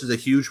know this is a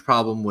huge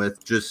problem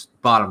with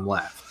just bottom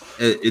left.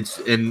 It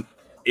can't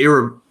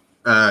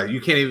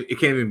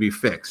even be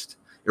fixed.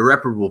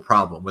 Irreparable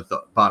problem with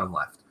the bottom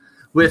left.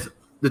 With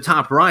the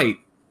top right,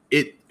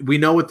 we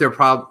know what their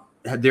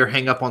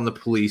hang up on the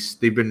police.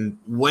 They've been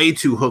way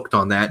too hooked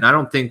on that, and I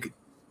don't think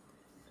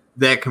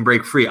that can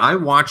break free. I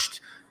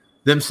watched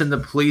them send the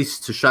police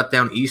to shut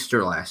down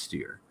Easter last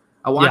year.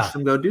 I watched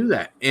them go do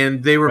that,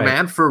 and they were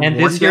mad for one day.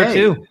 And this year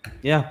too.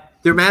 Yeah,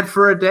 they're mad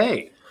for a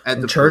day at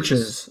the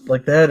churches. Police.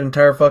 Like they had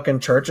entire fucking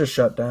churches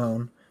shut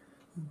down.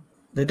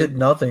 They did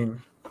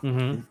nothing.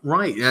 Mm-hmm.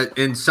 Right,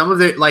 and some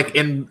of it,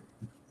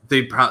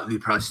 they probably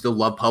still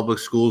love public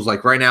schools.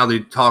 Like right now, they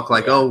talk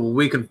like, oh,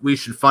 well, we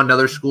should fund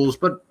other schools,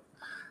 but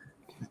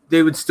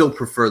they would still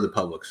prefer the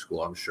public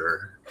school, I'm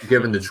sure,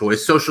 given the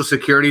choice. Social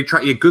Security,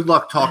 good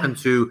luck talking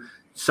to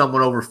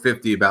someone over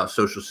 50 about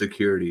Social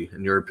Security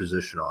and your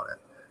position on it.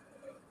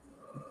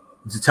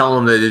 To tell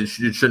them that it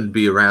shouldn't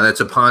be around. That's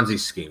a Ponzi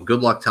scheme.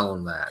 Good luck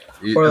telling them that.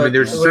 I mean,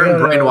 there's certain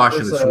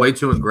brainwashing that's way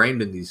too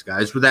ingrained in these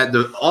guys. With that,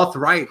 the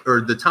alt-right or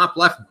the top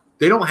left,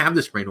 they don't have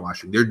this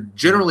brainwashing. They're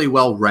generally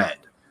well-read.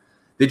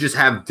 They just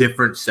have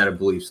different set of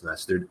beliefs than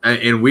us.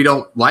 And we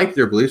don't like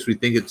their beliefs. We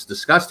think it's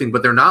disgusting,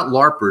 but they're not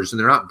LARPers and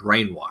they're not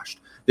brainwashed.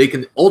 They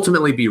can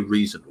ultimately be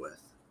reasoned with.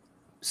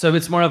 So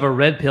it's more of a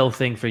red pill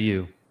thing for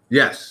you.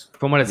 Yes.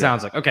 From what it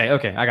sounds like. Okay,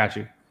 I got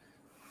you.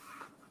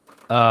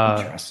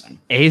 Interesting.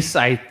 Ace,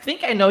 I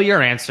think I know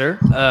your answer.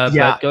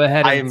 But go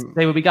ahead and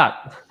say what we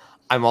got.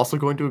 I'm also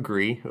going to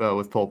agree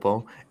with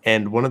Polpo,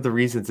 and one of the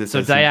reasons is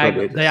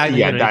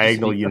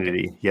diagonal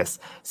unity. Okay. Yes,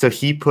 so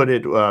he put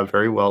it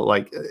very well.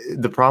 Like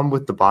the problem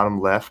with the bottom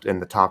left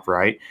and the top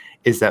right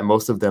is that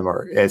most of them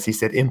are, as he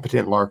said,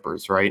 impotent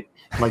LARPers, right?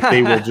 Like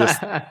they will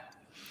just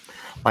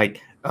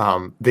like.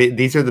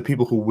 These are the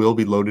people who will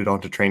be loaded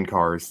onto train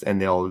cars,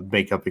 and they'll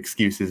make up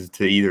excuses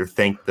to either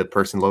thank the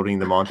person loading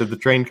them onto the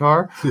train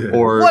car,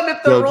 or what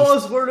if the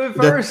roles were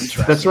reversed?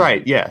 That's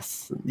right.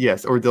 Yes,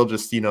 or they'll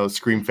just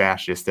scream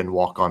fascist and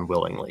walk on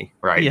willingly.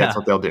 Right. Yeah. That's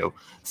what they'll do.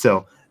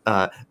 So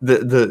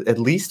the at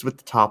least with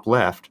the top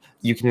left,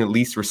 you can at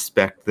least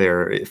respect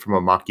their from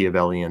a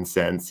Machiavellian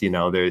sense.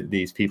 They're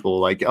these people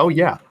like, oh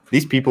yeah,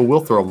 these people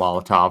will throw a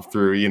Molotov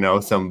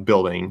through some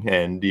building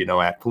and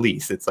at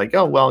police. It's like,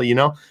 oh well,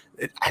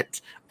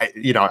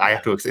 I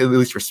have to at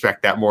least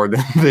respect that more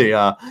than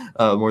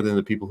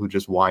the people who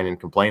just whine and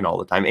complain all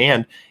the time.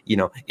 And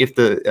if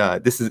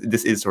this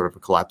is sort of a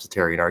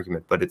collapsitarian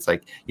argument, but it's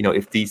like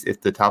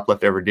if the top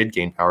left ever did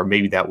gain power,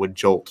 maybe that would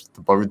jolt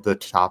the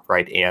top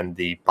right and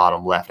the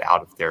bottom left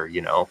out of their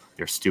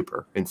their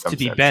stupor in some sense.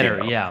 To be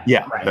better, yeah,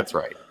 right. That's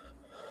right.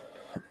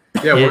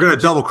 Yeah, we're gonna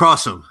double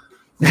cross them.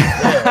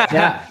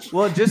 Yeah.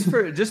 Well, just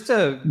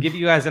to give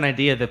you guys an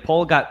idea, the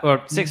poll got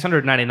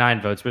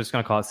 699 votes. We're just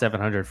going to call it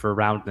 700 for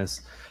roundness.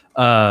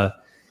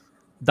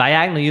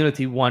 Diagonal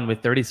Unity won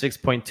with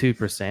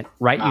 36.2%.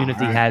 Right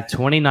Unity had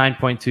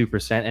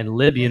 29.2%, and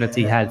Lib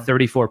Unity had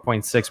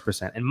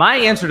 34.6%. And my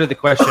answer to the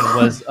question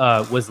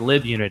was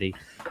Lib Unity,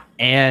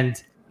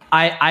 and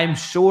I'm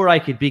sure I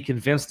could be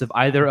convinced of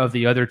either of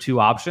the other two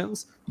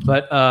options,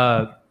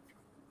 but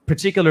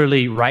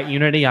particularly Right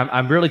Unity.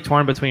 I'm really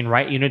torn between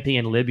Right Unity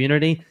and Lib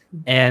Unity.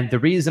 And the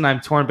reason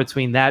I'm torn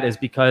between that is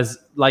because,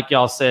 like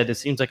y'all said, it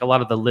seems like a lot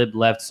of the Lib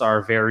lefts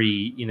are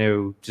very,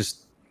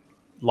 just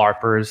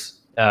LARPers,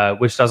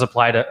 which does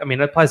apply to,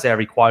 it applies to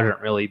every quadrant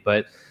really,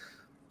 but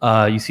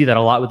you see that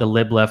a lot with the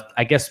Lib left.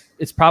 I guess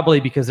it's probably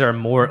because there are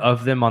more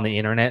of them on the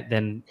internet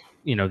than,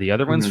 the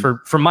other ones.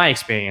 From my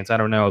experience, I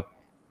don't know.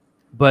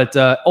 But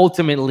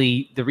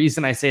ultimately, the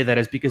reason I say that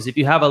is because if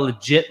you have a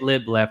legit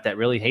Lib left that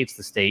really hates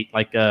the state,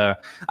 like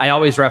I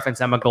always reference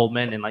Emma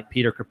Goldman and like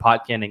Peter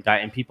Kropotkin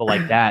and people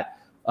like that,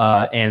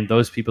 and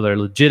those people are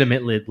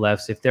legitimate Lib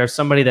lefts. If there's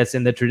somebody that's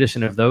in the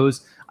tradition of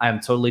those, I'm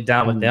totally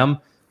down with them.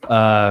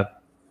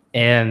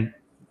 And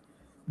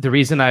the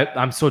reason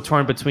I'm so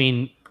torn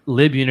between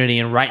Lib Unity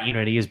and Right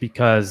Unity is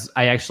because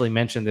I actually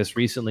mentioned this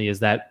recently, is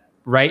that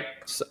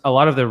a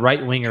lot of the right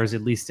wingers,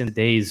 at least in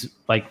today's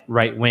like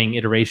right wing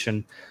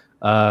iteration,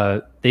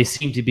 they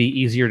seem to be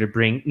easier to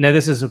bring. Now,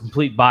 this is a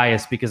complete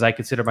bias because I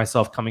consider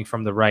myself coming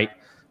from the right.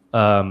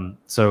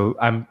 So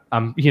I'm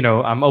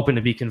open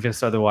to be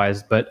convinced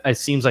otherwise, but it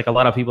seems like a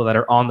lot of people that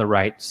are on the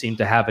right seem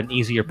to have an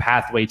easier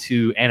pathway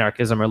to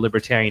anarchism or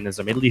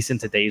libertarianism, at least in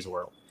today's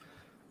world.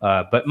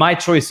 But my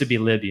choice would be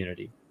Lib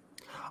Unity.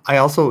 I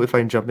also, if I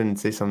can jump in and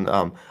say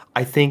something,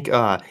 I think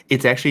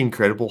it's actually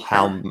incredible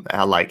how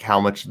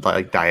much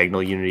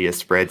Diagonal Unity has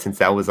spread since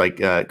that was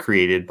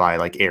created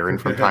by Aaron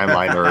from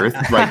Timeline Earth,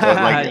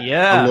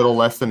 a little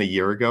less than a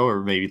year ago,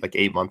 or maybe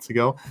 8 months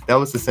ago. That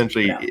was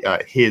essentially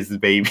his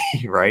baby,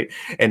 right?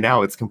 And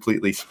now it's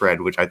completely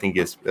spread, which I think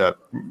is, whether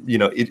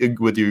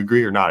you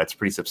agree or not, it's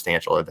pretty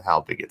substantial at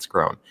how big it's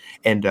grown.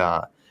 And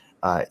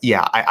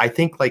I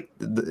think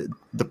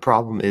the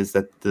problem is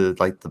that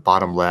the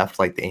bottom left,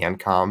 the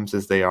ANCOMs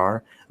as they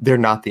are, they're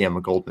not the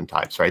Emma Goldman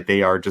types, right?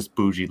 They are just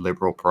bougie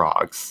liberal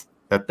progs.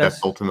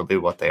 That's ultimately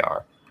what they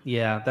are.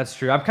 Yeah, that's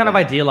true. I'm kind of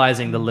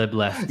idealizing the Lib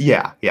left.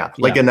 Yeah.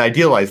 An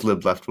idealized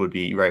Lib left would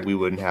be right. We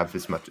wouldn't have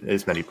as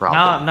many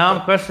problems. Now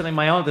I'm questioning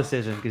my own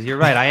decision because you're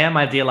right. I am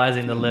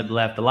idealizing the Lib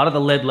left. A lot of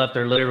the Lib left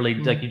are literally,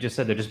 like you just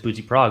said, they're just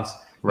bougie progs.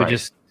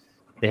 Right.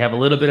 They have a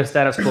little bit of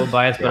status quo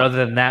bias, but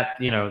other than that,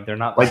 they're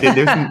not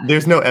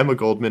there's no Emma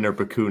Goldman or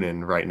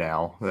Bakunin right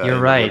now.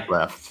 You're right.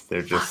 Left.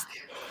 They're just.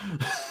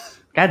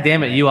 God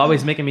damn it! You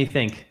always making me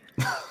think.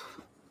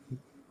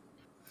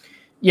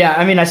 Yeah,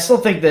 I still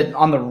think that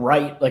on the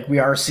right, we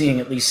are seeing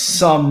at least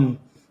some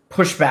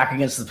pushback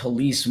against the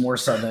police more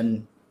so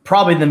than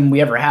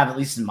we ever have, at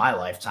least in my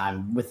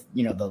lifetime, with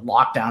the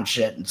lockdown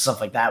shit and stuff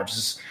like that, which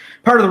is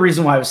part of the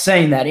reason why I was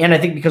saying that. And I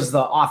think because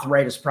the auth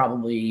right is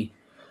probably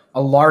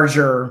a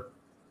larger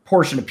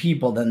portion of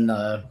people than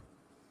the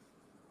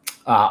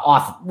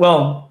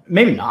well,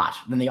 maybe not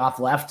than the off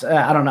left.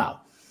 I don't know.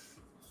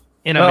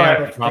 In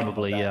America,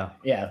 probably, yeah.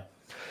 Yeah.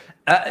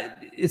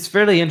 It's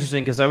fairly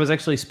interesting because I was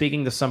actually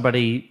speaking to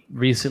somebody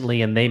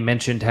recently, and they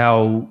mentioned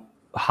how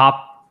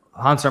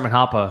Hans Hermann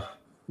Hoppe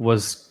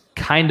was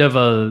kind of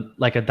a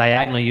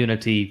diagonal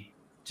unity,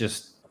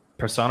 just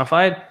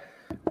personified.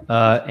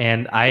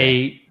 And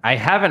I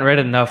haven't read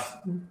enough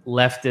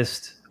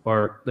leftist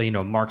or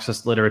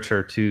Marxist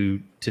literature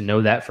to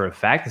know that for a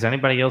fact. Does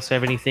anybody else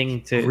have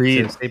anything to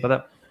say about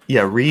that?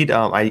 Yeah, read.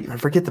 I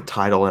forget the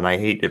title, and I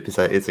hate it because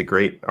it's a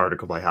great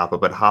article by Hoppe.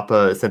 But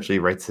Hoppe essentially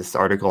writes this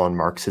article on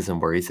Marxism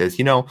where he says,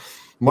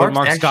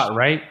 Marx got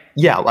right.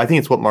 Yeah, I think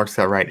it's what Marx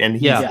got right, and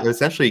he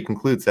essentially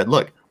concludes that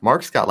look,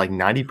 Marx got like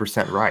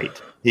 90%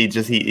 right. He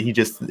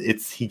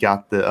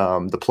got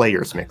the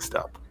players mixed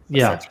up.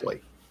 Yeah.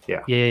 Essentially.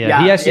 Yeah.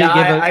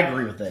 I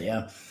agree with that.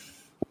 Yeah.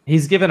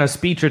 He's given a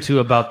speech or two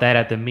about that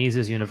at the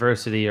Mises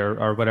University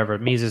or whatever.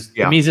 Mises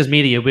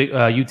Media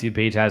YouTube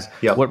page has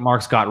what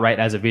Marx got right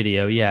as a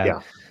video.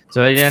 Yeah.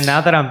 So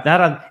now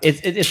that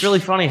it's really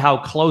funny how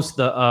close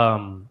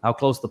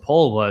the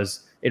poll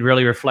was. It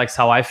really reflects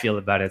how I feel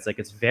about it. It's like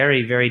it's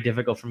very, very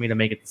difficult for me to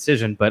make a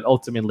decision, but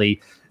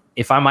ultimately,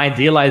 if I'm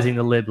idealizing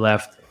the lib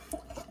left,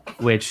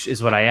 which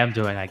is what I am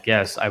doing, I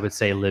guess I would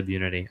say lib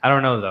unity. I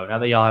don't know though. Now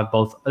that y'all have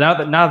both, now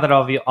that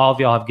all of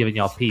y'all have given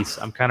y'all peace,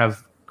 I'm kind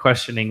of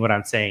questioning what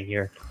I'm saying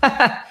here.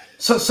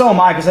 So am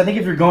I, because I think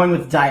if you're going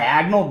with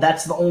diagonal,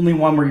 that's the only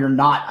one where you're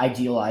not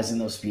idealizing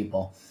those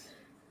people.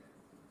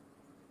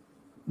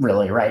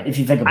 Really, right? If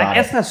you think about it. I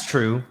guess that's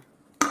true.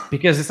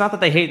 Because it's not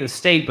that they hate the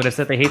state, but it's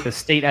that they hate the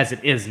state as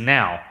it is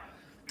now.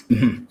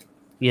 Mm-hmm.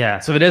 Yeah,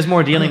 so it is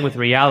more dealing with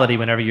reality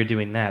whenever you're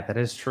doing that. That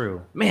is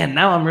true. Man,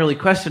 now I'm really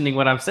questioning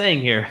what I'm saying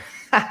here.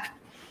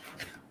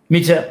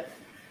 Me too.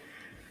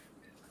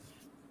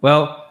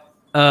 Well,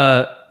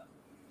 I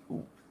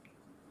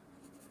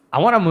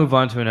want to move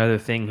on to another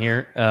thing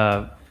here.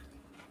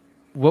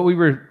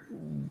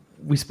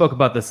 We spoke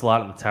about this a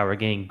lot in the Tower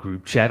Gang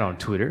group chat on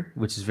Twitter,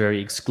 which is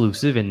very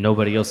exclusive, and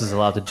nobody else is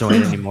allowed to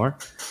join anymore.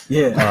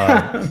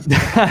 Yeah,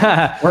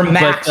 we're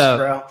maxed,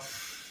 bro.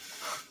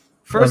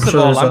 First of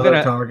all, I'm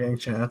gonna Tower Gang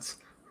chats.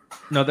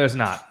 No, there's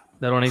not.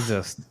 They don't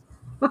exist.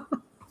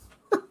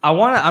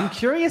 I'm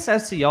curious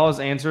as to y'all's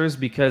answers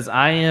because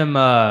I'm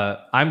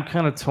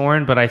kind of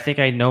torn, but I think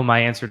I know my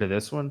answer to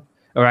this one.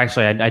 Or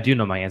actually, I do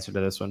know my answer to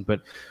this one,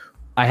 but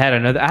I had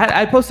another.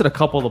 I posted a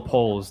couple of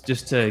polls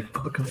just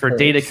for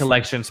data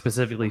collection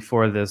specifically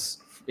for this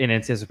in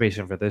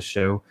anticipation for this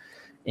show,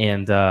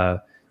 and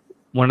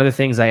one of the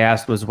things I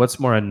asked was, "What's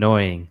more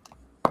annoying,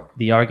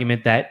 the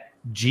argument that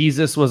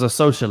Jesus was a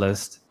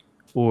socialist,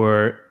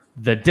 or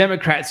the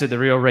Democrats are the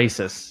real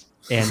racists?"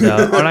 And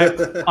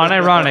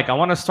unironic, I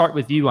want to start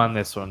with you on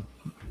this one.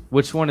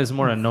 Which one is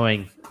more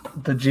annoying?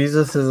 The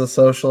Jesus is a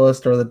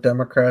socialist, or the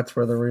Democrats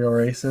were the real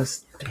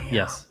racists? Damn.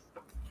 Yes.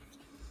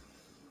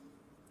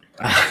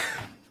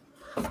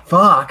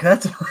 Fuck,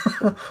 that's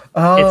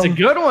it's a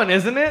good one,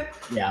 isn't it?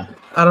 Yeah.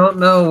 I don't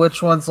know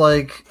which one's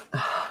like.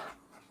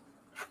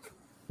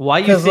 Why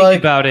you think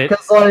about it?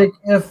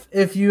 Because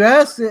if you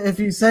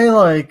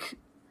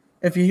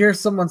hear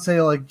someone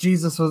say like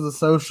Jesus was a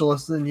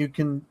socialist, then you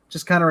can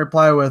just kind of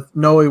reply with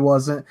no, he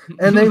wasn't,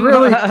 and they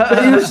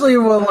usually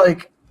will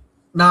like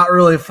not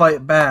really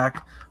fight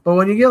back. But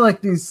when you get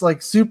like these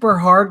like super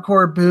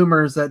hardcore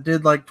boomers that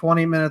did like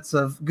 20 minutes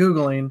of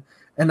Googling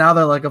and now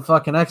they're like a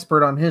fucking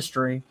expert on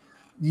history,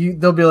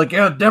 they'll be like,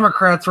 yeah,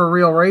 Democrats were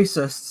real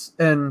racists.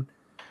 And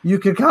you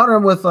could counter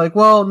them with like,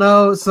 well,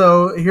 no,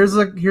 so here's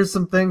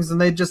some things,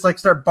 and they just like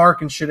start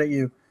barking shit at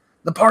you.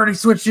 The party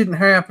switch didn't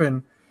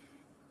happen.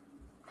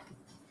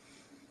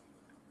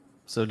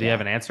 So do you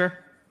have an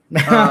answer?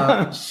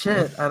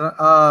 Shit. I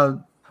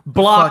don't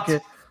blocked. Fuck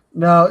it.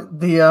 No,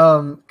 the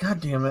God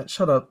damn it,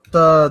 shut up.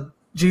 The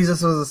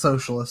Jesus was a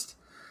socialist.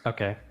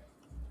 Okay.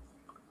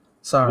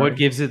 Sorry. What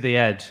gives it the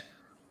edge?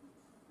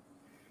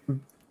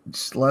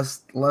 Just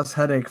less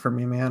headache for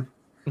me, man.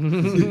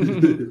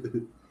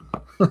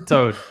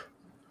 Toad.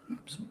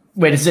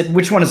 Wait,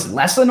 which one is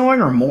less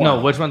annoying or more? No,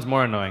 which one's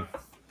more annoying?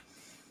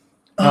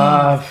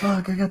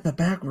 Fuck, I got that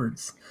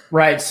backwards.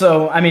 Right,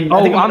 so I mean,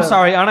 I'm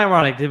sorry,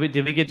 unironic.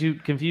 Did we get you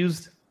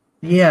confused?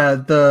 Yeah,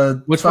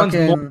 which one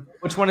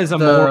is a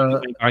more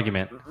annoying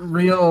argument?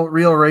 Real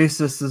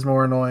racist is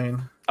more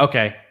annoying.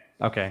 Okay,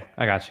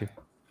 I got you.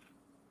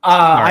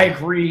 I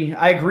agree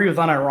with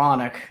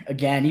unironic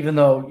again, even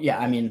though, yeah,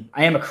 I mean,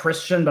 I am a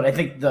Christian, but I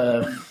think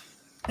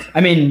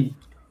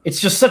it's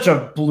just such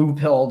a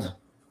blue-pilled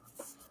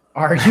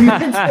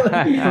argument.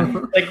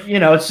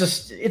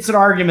 It's an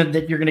argument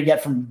that you're going to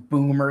get from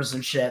boomers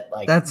and shit.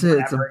 Like that's it.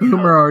 It's a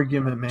boomer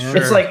argument, man. Sure.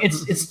 It's like,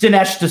 it's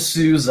Dinesh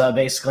D'Souza,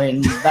 basically,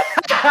 and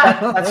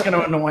that's going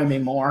to annoy me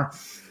more.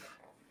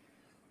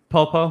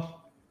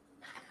 Popo?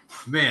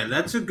 Man,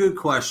 that's a good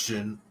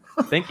question.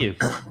 Thank you.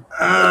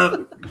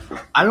 I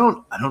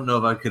don't know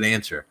if I could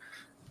answer.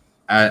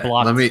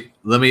 Let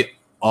me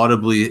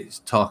audibly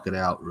talk it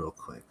out real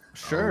quick.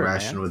 Sure. I'll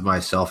ration with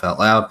myself out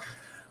loud.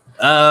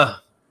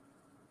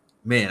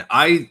 Man,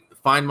 I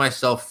find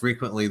myself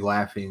frequently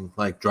laughing,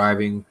 like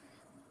driving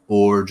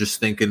or just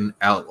thinking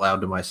out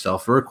loud to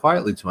myself or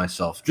quietly to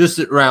myself, just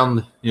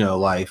around,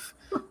 life.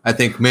 I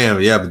think,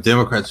 man, yeah, but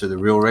Democrats are the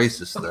real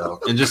racists, though,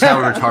 and just how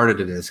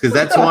retarded it is. Because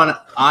that's one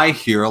I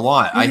hear a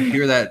lot. I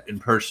hear that in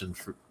person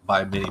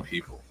by many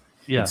people.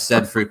 Yeah. It's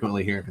said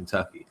frequently here in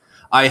Kentucky.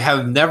 I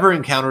have never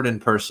encountered in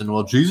person,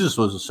 well, Jesus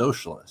was a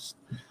socialist.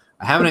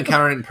 I haven't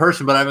encountered it in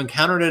person, but I've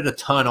encountered it a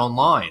ton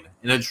online,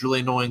 and it's really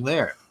annoying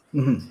there.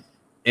 Mm-hmm.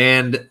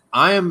 And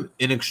I am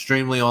an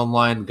extremely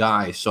online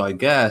guy, so I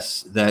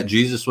guess that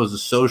Jesus was a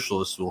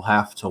socialist will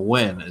have to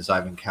win as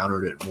I've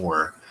encountered it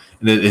more.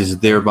 And it is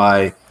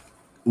thereby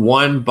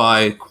won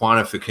by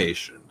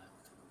quantification.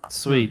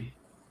 Sweet.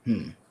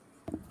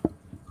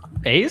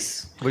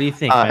 Ace? What do you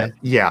think, man?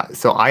 Yeah,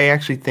 so I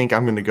actually think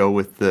I'm going to go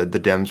with the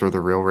Dems were the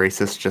real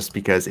racists just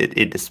because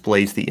it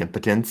displays the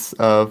impotence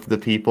of the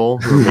people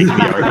who are making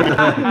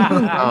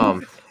the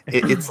argument.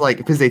 It's like,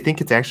 because they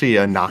think it's actually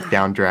a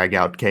knockdown, drag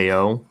out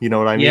KO. You know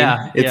what I mean?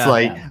 Yeah. It's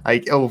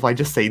if I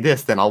just say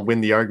this, then I'll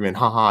win the argument.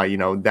 Haha,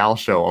 thou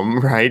show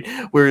them, right?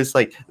 Whereas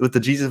like with the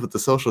Jesus with the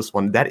socialist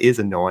one, that is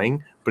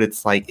annoying. But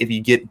it's like if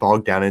you get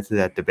bogged down into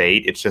that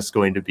debate, it's just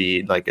going to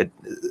be like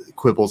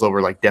quibbles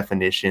over like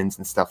definitions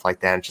and stuff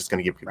like that. It's just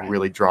going to get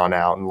really drawn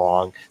out and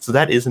long. So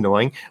that is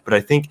annoying. But I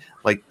think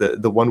like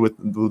the one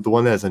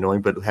that is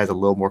annoying but has a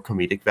little more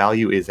comedic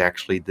value is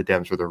actually the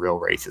Dems were the real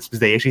racists, because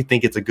they actually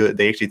think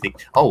they actually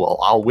think, oh well,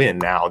 I'll win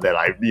now that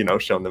I've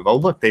shown them. Oh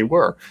look, they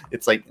were.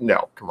 It's like,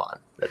 no, come on,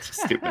 that's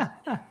just stupid.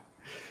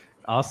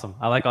 Awesome.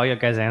 I like all your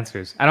guys'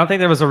 answers. I don't think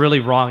there was a really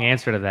wrong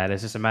answer to that.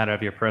 It's just a matter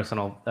of your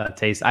personal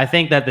taste. I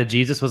think that the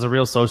Jesus was a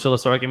real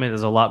socialist argument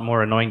is a lot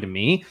more annoying to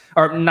me,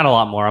 or not a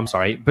lot more, I'm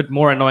sorry, but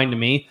more annoying to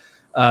me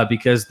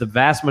because the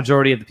vast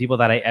majority of the people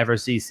that I ever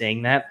see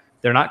saying that,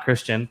 they're not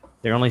Christian.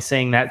 They're only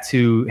saying that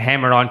to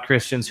hammer on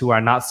Christians who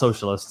are not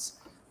socialists.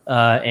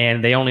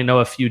 And they only know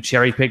a few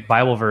cherry-picked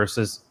Bible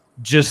verses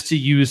just to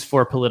use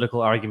for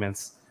political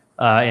arguments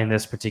in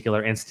this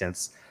particular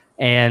instance.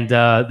 And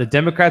the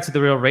Democrats are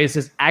the real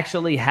racists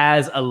actually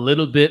has a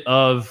little bit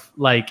of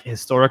like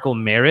historical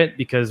merit,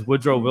 because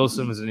Woodrow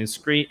Wilson was an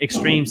extreme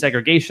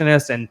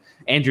segregationist, and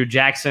Andrew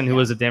Jackson, who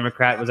was a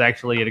Democrat, was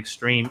actually an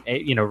extreme,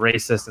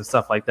 racist and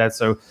stuff like that.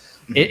 So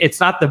it's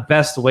not the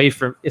best way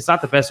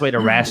to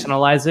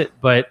rationalize it.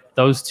 But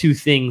those two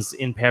things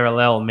in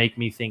parallel make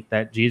me think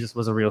that Jesus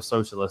was a real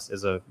socialist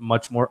is a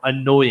much more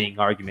annoying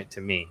argument to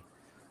me.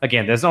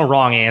 Again, there's no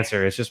wrong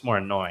answer. It's just more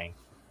annoying.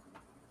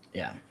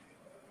 Yeah.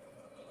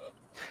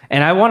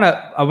 And I want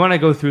to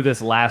go through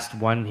this last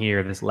one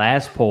here, this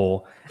last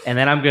poll, and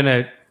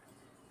then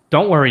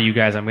don't worry, you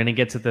guys, I'm gonna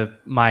get to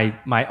my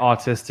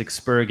autistic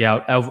spurg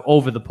out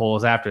over the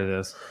polls after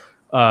this.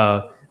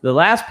 The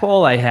last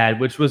poll I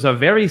had, which was a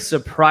very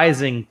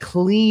surprising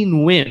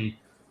clean win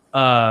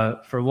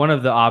for one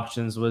of the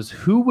options, was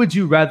who would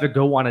you rather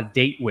go on a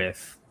date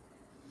with?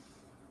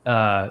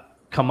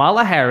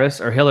 Kamala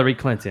Harris or Hillary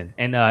Clinton?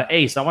 And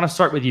Ace, I want to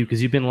start with you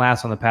because you've been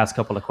last on the past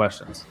couple of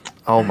questions.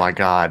 Oh my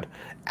God.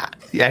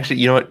 Actually,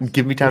 you know what?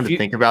 Give me time to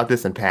think about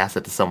this and pass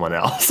it to someone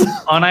else.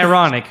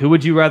 Unironic, who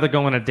would you rather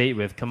go on a date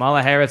with,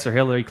 Kamala Harris or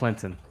Hillary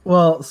Clinton?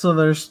 Well, so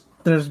there's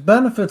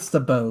benefits to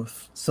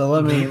both. So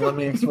let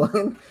me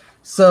explain.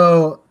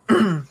 So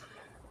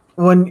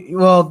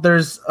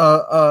there's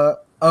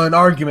an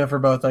argument for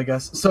both, I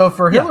guess. So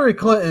for Hillary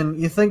Clinton,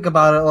 you think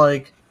about it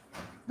like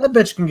that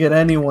bitch can get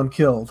anyone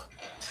killed.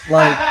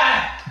 Like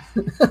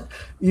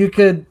you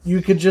could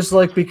just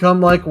like become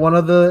like one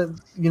of the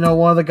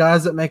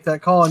guys that make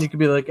that call, and you could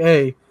be like,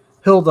 hey,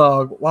 Hill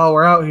Dog, while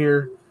we're out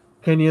here,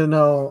 can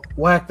you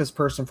whack this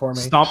person for me?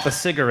 Stomp the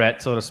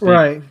cigarette, so to speak.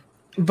 Right.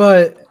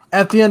 But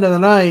at the end of the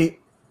night,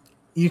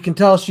 you can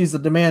tell she's a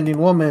demanding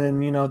woman,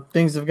 and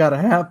things have got to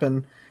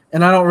happen.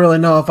 And I don't really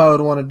know if I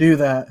would want to do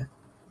that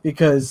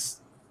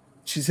because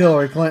she's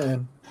Hillary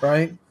Clinton,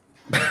 right?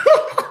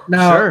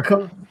 Now, sure.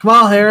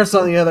 Kamala Harris,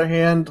 on the other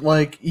hand,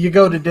 like you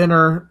go to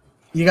dinner,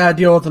 you got to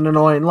deal with an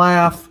annoying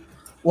laugh,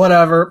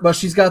 whatever, but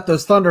she's got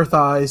those thunder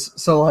thighs,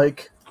 so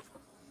like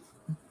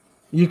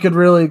you could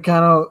really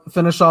kind of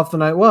finish off the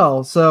night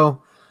well.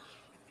 So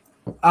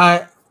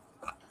I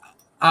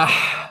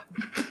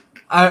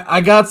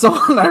got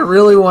someone I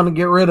really want to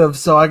get rid of,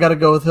 so I got to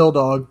go with Hill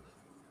Dog.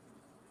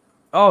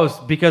 Oh, it's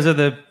because of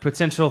the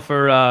potential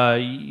for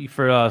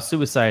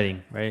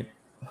suiciding, right?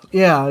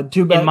 Yeah,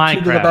 to the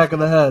back of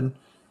the head.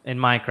 In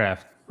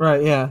Minecraft.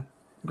 Right, yeah.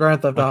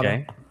 Grand Theft Auto.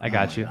 Okay, I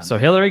got you. So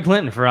Hillary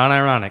Clinton for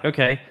unironic.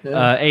 Okay.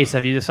 Yeah. Ace,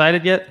 have you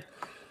decided yet?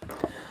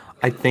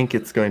 I think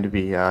it's going to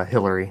be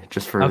Hillary,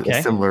 just for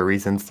similar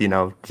reasons. Things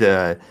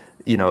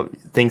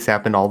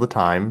happen all the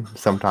time.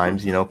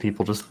 Sometimes,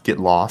 people just get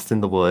lost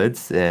in the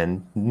woods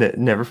and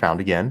never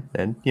found again.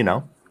 And,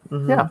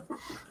 Mm-hmm. Yeah.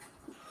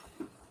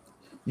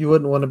 You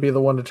wouldn't want to be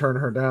the one to turn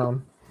her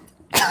down.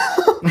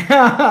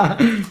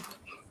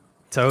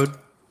 Toad?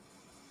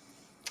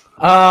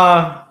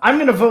 I'm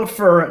going to vote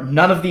for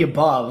none of the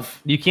above.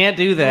 You can't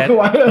do that.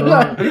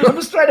 I'm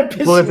just trying to piss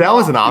you off. Well, if that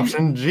was an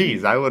option,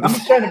 geez, I would. I'm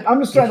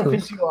just trying to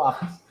piss you off.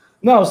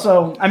 No,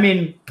 so I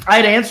mean, I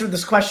had answered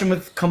this question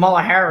with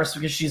Kamala Harris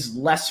because she's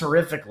less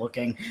horrific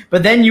looking,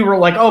 but then you were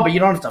like, "Oh, but you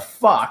don't have to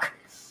fuck."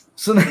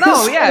 So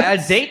no, yeah,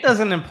 a date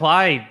doesn't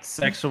imply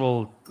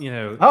sexual,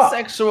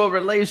 sexual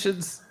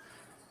relations.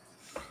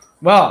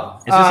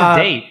 Well, it's just a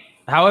date.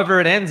 However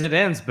it ends, it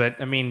ends. But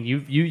I mean,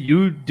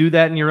 you do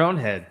that in your own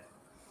head.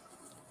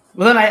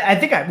 Well, then I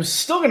think I was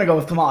still going to go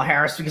with Kamala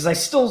Harris because I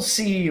still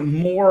see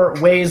more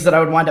ways that I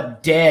would wind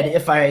up dead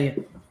if I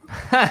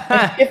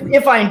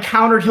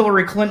encountered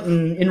Hillary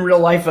Clinton in real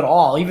life at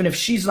all, even if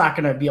she's not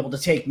going to be able to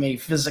take me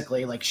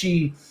physically. Like,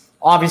 she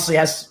obviously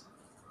has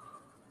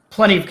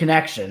plenty of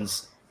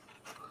connections.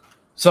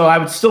 So I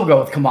would still go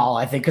with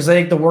Kamala, I think, because I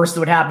think the worst that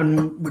would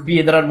happen would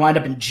be that I'd wind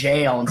up in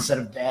jail instead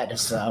of dead.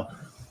 So,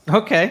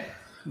 okay,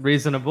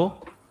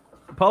 reasonable.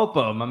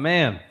 Popo, my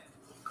man.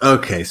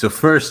 Okay, so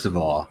first of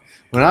all,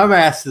 when I'm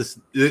asked this,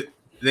 the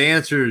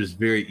answer is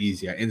very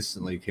easy. I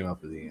instantly came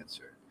up with the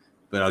answer,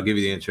 but I'll give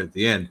you the answer at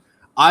the end.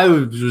 I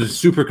was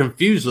super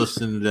confused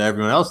listening to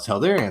everyone else tell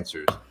their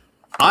answers.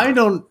 I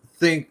don't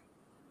think,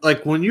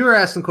 like, when you were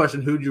asking the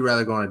question, who'd you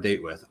rather go on a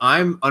date with?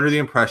 I'm under the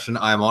impression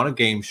I'm on a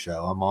game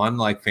show. I'm on,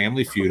 like,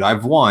 Family Feud.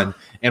 I've won.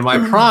 And my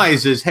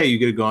prize is, hey, you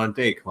get to go on a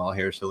date. Kamala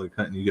Harris, Hillary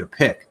Clinton, you get to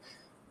pick.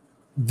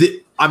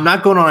 I'm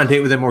not going on a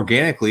date with them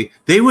organically.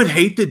 They would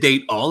hate to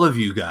date all of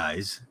you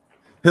guys.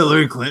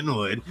 Hillary Clinton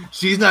would.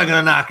 She's not going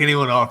to knock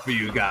anyone off for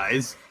you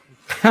guys.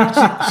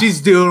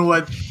 She's doing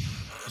what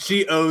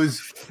she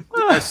owes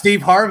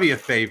Steve Harvey a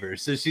favor.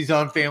 So she's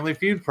on Family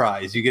Feud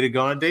prize. You get to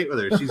go on a date with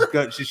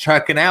her. She's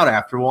checking out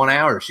after 1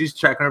 hour. She's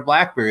checking her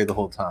BlackBerry the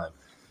whole time.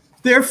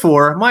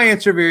 Therefore, my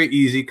answer very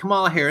easy.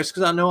 Kamala Harris,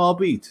 because I know I'll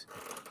beat.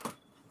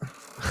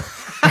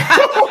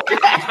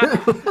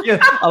 Yeah,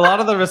 a lot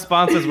of the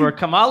responses were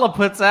Kamala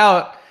puts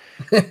out.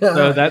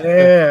 So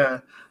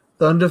that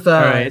thunder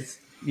thighs.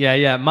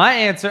 Yeah. My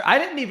answer, I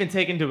didn't even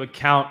take into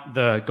account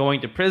the going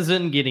to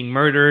prison, getting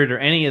murdered, or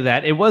any of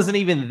that. It wasn't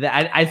even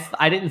that.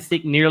 I didn't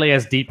think nearly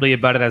as deeply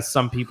about it as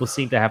some people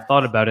seem to have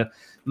thought about it.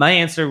 My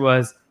answer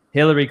was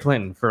Hillary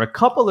Clinton for a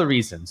couple of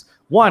reasons.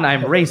 One,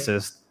 I'm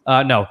racist.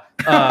 No.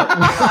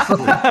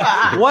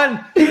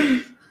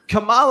 One,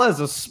 Kamala is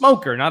a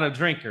smoker, not a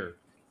drinker.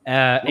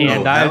 And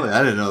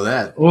I didn't know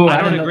that. Ooh, I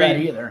don't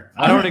agree either.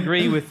 I don't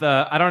agree with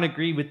the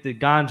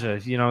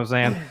ganja. You know what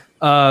I'm saying?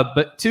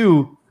 But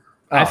two,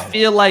 I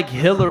feel like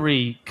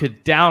Hillary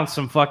could down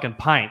some fucking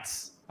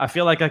pints. I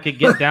feel like I could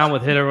get down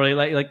with Hillary,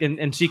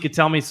 and she could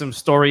tell me some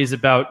stories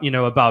about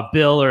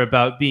Bill or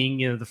about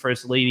being the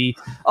first lady.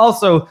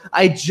 Also,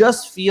 I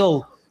just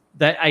feel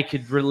that I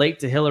could relate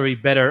to Hillary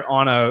better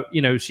on a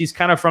she's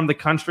kind of from the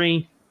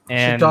country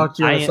and she talked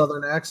to you in a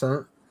southern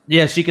accent.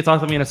 Yeah, she could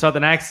talk to me in a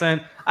southern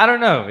accent. I don't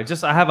know.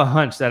 I have a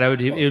hunch that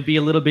it would be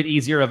a little bit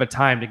easier of a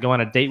time to go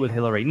on a date with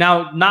Hillary.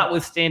 Now,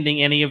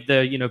 notwithstanding any of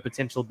the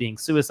potential being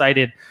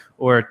suicided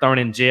or thrown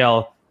in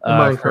jail.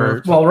 Right,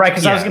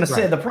 because I was going to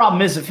say the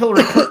problem is if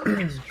Hillary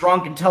is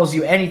drunk and tells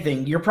you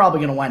anything, you're probably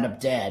going to wind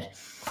up dead.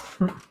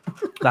 The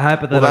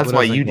hypothetical. Well, that's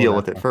why you deal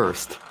with it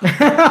first.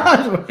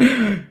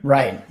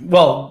 Right.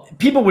 Well,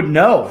 people would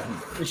know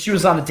she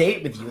was on a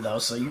date with you, though.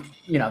 So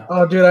you know.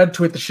 Oh, dude, I'd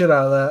tweet the shit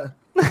out of that.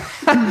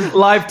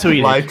 Live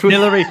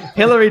tweeting.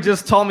 Hillary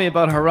just told me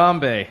about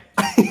Harambe.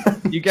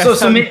 You guys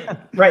so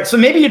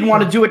maybe you'd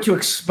want to do it to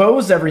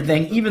expose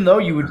everything, even though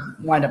you would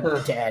wind up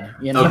dead.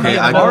 Okay,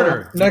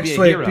 next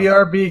week,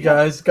 BRB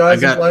guys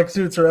in black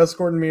suits are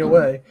escorting me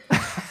away.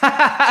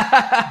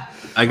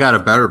 I got a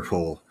better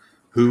poll.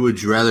 Who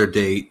would you rather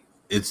date?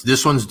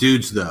 This one's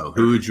dudes though.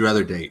 Who would you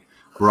rather date?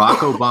 Barack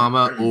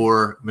Obama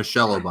or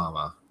Michelle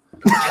Obama?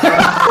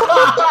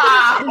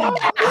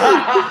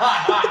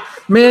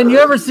 Man, you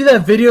ever see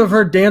that video of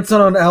her dancing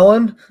on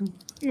Ellen?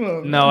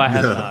 No, I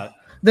have not.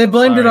 They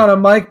blamed it on a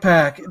mic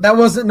pack. That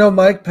wasn't no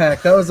mic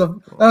pack. That was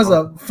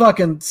a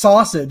fucking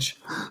sausage.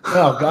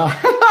 Oh god.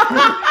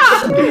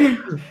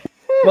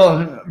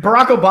 Well,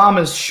 Barack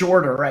Obama is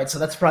shorter, right? So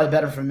that's probably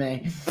better for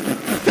me.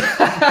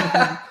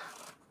 I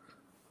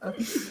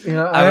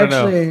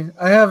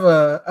have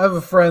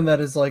a friend that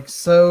is like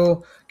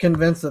so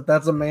convinced that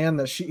that's a man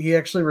that he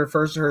actually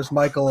refers to her as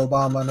Michael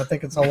Obama, and I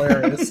think it's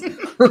hilarious.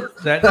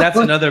 That's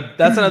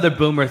another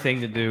boomer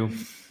thing to do,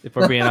 if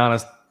we're being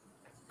honest.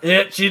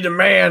 Yeah, she's a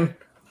man.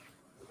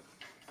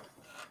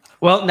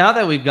 Well, now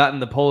that we've gotten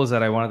the polls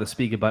that I wanted to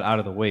speak about out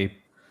of the way,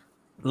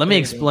 let me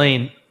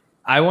explain.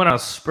 I went on a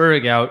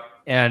Spurg out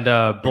and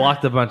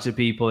blocked a bunch of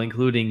people,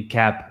 including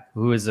Cap,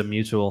 who is a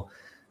mutual.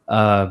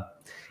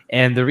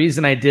 And the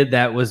reason I did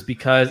that was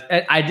because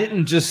I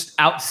didn't just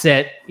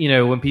outset,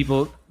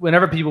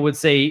 whenever people would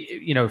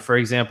say, for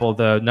example,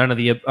 the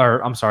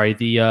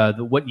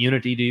what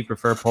unity do you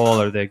prefer poll,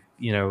 or the,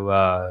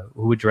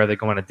 who would you rather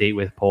go on a date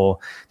with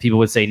poll, people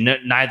would say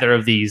neither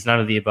of these,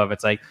 none of the above.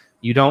 It's like,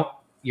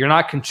 you're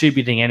not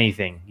contributing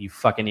anything, you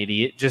fucking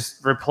idiot.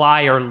 Just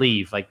reply or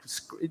leave. Like,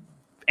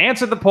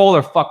 answer the poll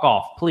or fuck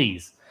off,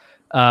 please.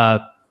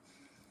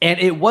 And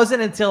it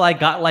wasn't until I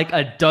got like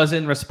a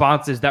dozen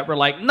responses that were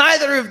like,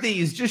 neither of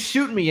these, just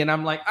shoot me. And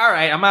I'm like, all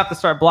right, I'm going to have to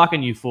start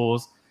blocking you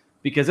fools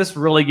because it's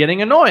really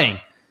getting annoying.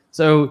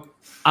 So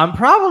I'm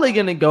probably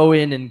going to go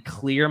in and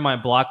clear my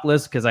block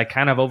list because I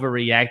kind of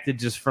overreacted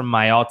just from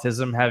my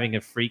autism having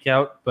a freak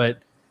out. But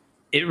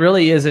it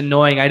really is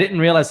annoying. I didn't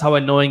realize how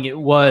annoying it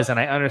was, and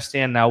I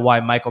understand now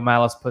why Michael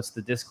Malice puts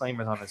the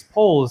disclaimers on his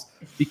polls,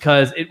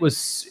 because it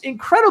was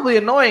incredibly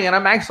annoying. And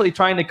I'm actually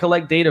trying to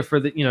collect data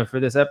for for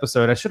this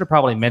episode. I should have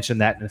probably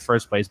mentioned that in the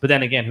first place. But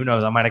then again, who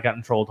knows? I might have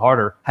gotten trolled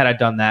harder had I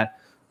done that.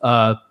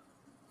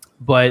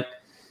 But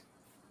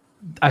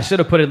I should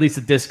have put at least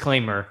a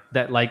disclaimer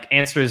that like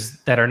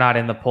answers that are not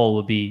in the poll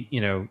will be,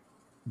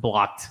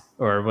 blocked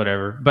or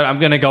whatever. But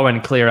I'm gonna go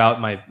and clear out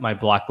my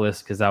block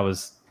list because that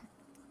was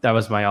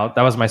my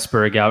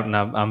Spurg out, and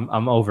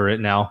I'm over it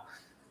now.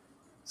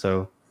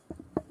 So,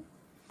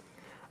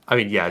 I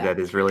mean, yeah, that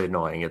is really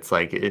annoying. It's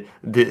like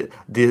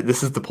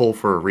this is the poll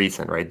for a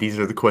reason, right? These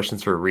are the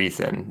questions for a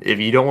reason. If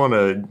you don't want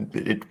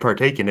to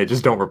partake in it,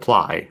 just don't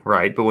reply,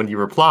 right? But when you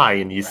reply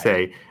and you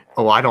say,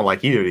 "Oh, I don't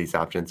like either of these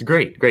options,"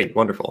 great,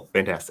 wonderful,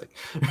 fantastic.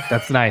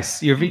 That's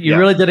nice. You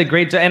really did a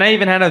great job. And I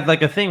even had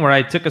a thing where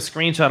I took a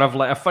screenshot of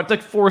I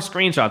took 4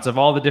 screenshots of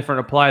all the different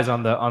replies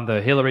on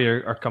the Hillary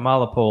or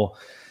Kamala poll.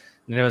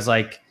 And it was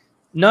like,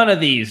 none of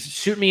these.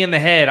 Shoot me in the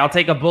head. I'll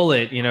take a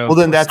bullet. Well,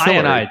 then that's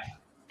cyanide.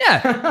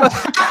 Yeah,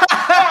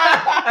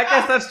 I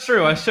guess that's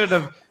true. I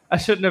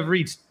shouldn't have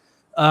reached.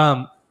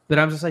 But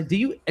I'm just like,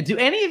 do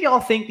any of y'all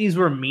think these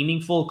were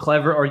meaningful,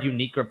 clever, or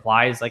unique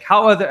replies? Like,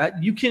 how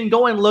you can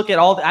go and look at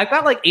I've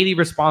got like 80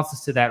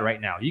 responses to that right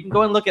now. You can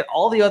go and look at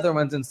all the other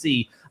ones and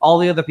see all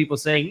the other people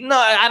saying, no,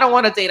 I don't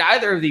want to date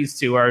either of these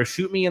two, or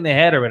shoot me in the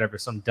head or whatever,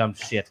 some dumb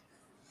shit.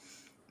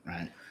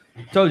 Right.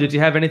 So, did you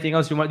have anything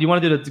else you want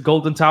to do the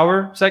Golden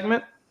Tower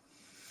segment?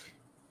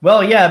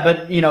 Well, yeah,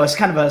 but it's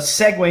kind of a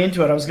segue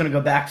into it. I was going to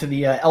go back to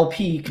the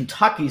LP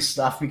Kentucky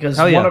stuff because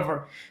we had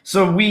a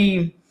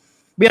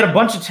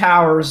bunch of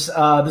towers.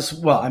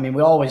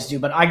 We always do,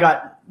 but I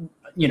got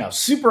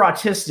super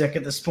autistic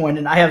at this point,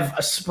 and I have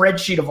a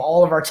spreadsheet of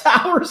all of our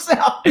towers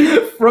now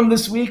from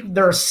this week.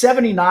 There are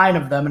 79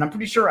 of them, and I'm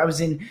pretty sure I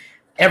was in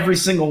every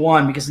single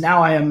one because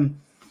now I am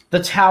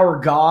the Tower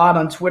God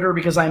on Twitter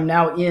because I'm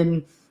now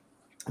in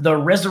the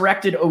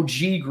Resurrected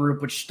OG group,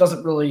 which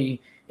doesn't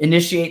really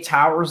initiate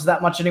towers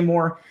that much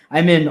anymore.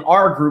 I'm in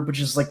our group,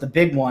 which is like the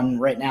big one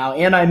right now,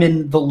 and I'm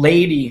in the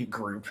lady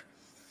group.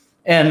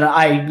 And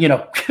I,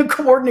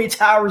 coordinate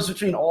towers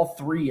between all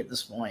 3 at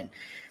this point.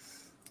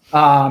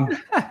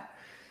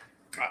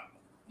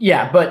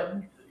 Yeah, but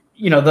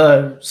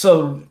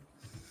so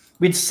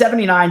we had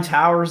 79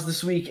 towers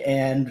this week,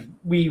 and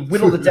we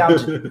whittled it down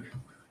to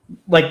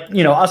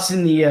us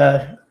in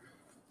the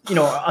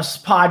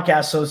us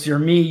podcast hosts here,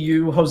 me,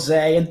 you,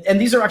 Jose,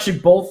 and these are actually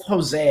both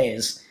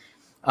Jose's.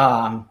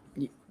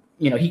 He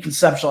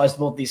conceptualized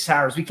both these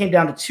towers. We came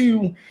down to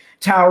 2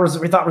 towers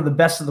that we thought were the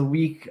best of the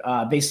week,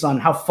 based on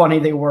how funny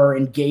they were,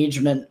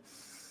 engagement,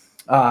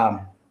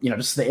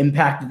 just the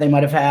impact that they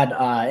might have had,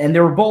 and they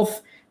were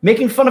both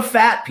making fun of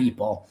fat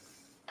people.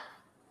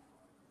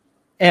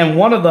 And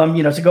one of them,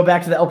 to go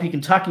back to the LP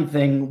Kentucky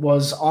thing,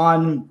 was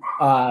on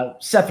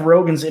Seth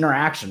Rogen's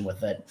interaction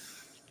with it.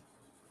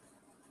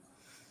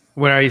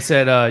 Where he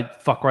said,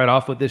 fuck right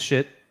off with this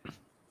shit.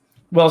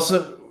 Well,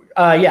 so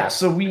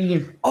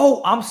we...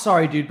 Oh, I'm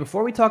sorry, dude.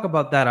 Before we talk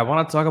about that, I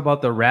want to talk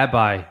about the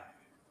rabbi.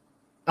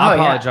 I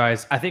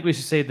apologize. Yeah. I think we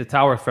should save the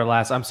tower for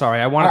last. I'm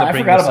sorry. I wanted to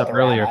bring this up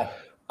earlier.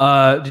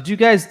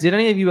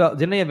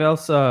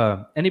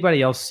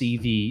 Anybody else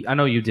see I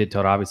know you did,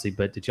 Todd, obviously,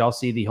 but did y'all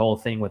see the whole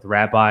thing with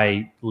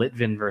Rabbi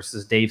Litvin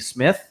versus Dave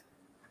Smith?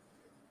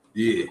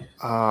 Yeah.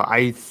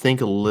 I think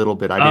a little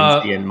bit.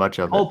 I didn't see much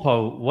of it.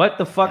 Opo, what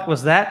the fuck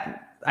was that?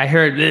 I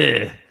heard,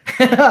 yeah.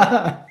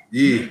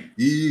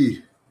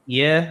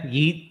 Yeah,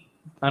 yeet.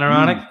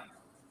 Unironic?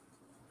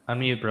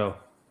 Unmute, bro.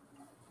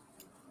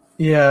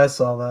 Yeah, I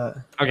saw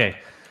that. Okay.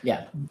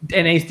 Yeah.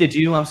 And Ace, did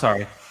you? I'm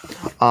sorry.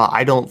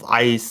 I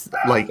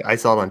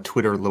saw it on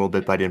Twitter a little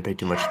bit, but I didn't pay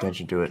too much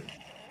attention to it.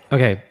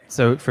 Okay,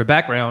 so for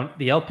background,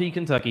 the LP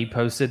Kentucky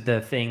posted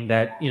the thing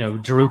that,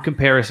 drew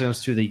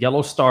comparisons to the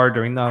Yellow Star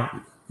during the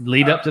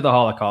lead up to the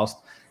Holocaust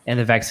and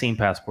the vaccine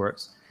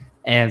passports.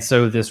 And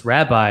so this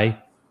rabbi,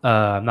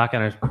 I'm not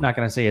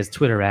gonna say his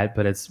Twitter ad,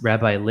 but it's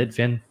Rabbi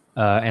Litvin.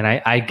 And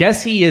I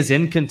guess he is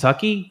in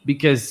Kentucky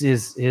because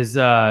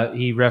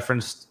he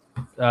referenced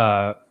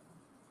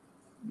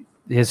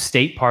his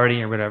state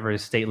party or whatever,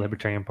 his state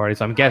libertarian party.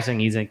 So I'm guessing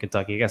he's in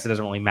Kentucky. I guess it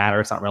doesn't really matter.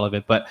 It's not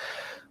relevant. But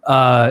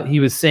he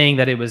was saying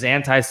that it was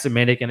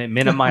anti-Semitic and it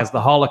minimized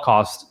the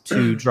Holocaust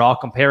to draw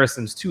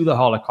comparisons to the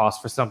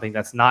Holocaust for something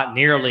that's not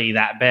nearly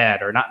that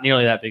bad or not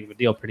nearly that big of a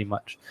deal, pretty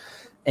much.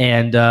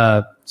 And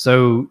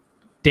so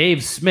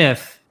Dave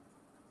Smith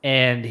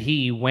and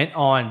he went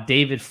on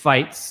David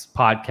Fight's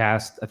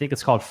podcast. I think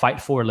it's called Fight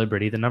for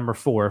Liberty, the number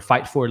 4,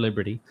 Fight for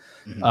Liberty.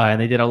 Mm-hmm.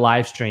 And they did a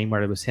live stream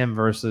where it was him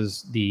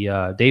versus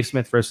the Dave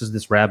Smith versus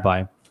this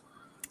rabbi.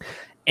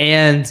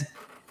 And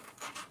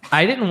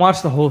I didn't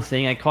watch the whole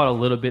thing. I caught a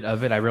little bit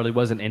of it. I really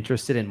wasn't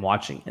interested in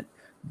watching it.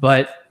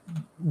 But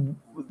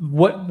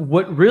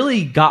what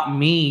really got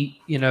me,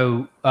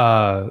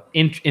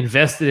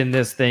 invested in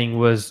this thing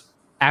was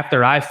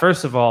after I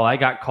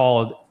got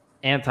called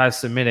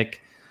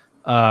anti-Semitic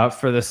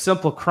for the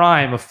simple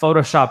crime of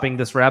photoshopping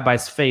this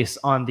rabbi's face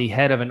on the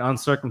head of an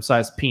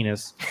uncircumcised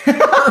penis,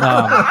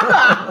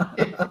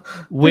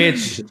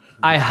 which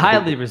I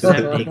highly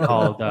resent being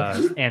called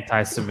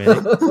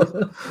anti-Semitic.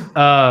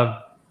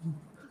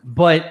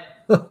 But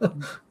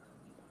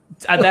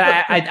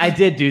I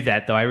did do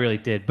that, though. I really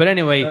did. But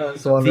anyway,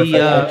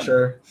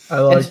 sure. I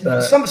like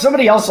that.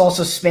 Somebody else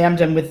also spammed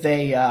him with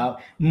a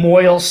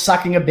Moyle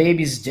sucking a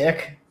baby's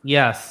dick.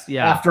 Yes,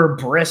 yeah. After a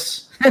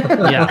bris.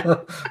 Yeah.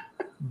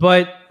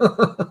 But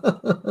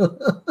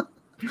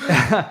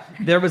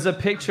there was a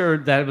picture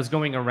that was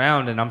going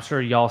around, and I'm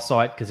sure y'all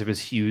saw it because it was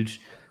huge,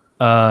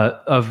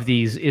 of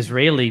these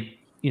Israeli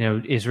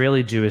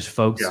Jewish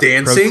folks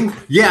dancing.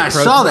 I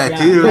saw that,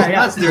 dude.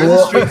 They're in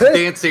the streets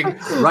dancing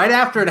right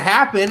after it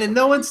happened, and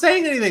no one's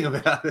saying anything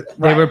about it.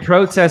 They were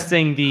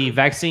protesting the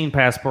vaccine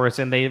passports,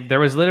 and there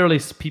was literally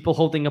people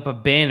holding up a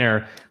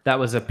banner that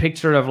was a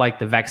picture of like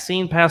the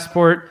vaccine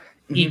passport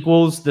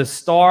equals the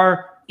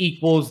star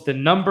equals the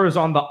numbers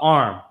on the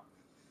arm.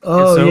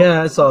 Oh,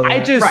 so I saw that.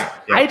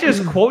 I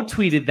just quote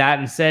tweeted that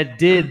and said,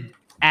 "Did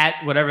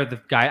at whatever the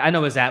guy, I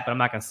know his at, but I'm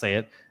not gonna say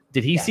it.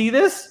 Did he see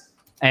this?"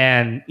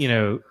 And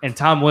and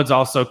Tom Woods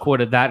also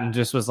quoted that and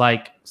just was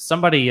like,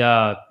 somebody,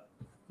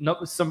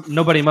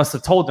 nobody must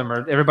have told them,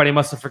 or everybody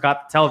must have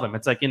forgot to tell them.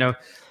 It's like,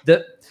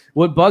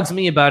 what bugs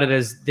me about it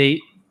is the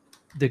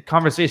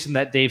conversation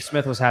that Dave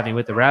Smith was having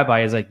with the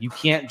rabbi is like, you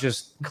can't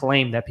just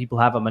claim that people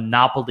have a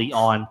monopoly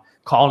on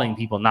calling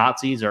people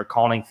Nazis or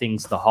calling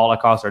things the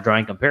Holocaust or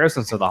drawing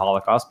comparisons to the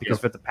Holocaust, because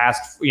for the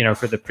past,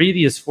 for the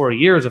previous 4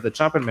 years of the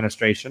Trump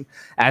administration,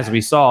 as we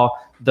saw,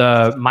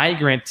 the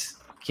migrant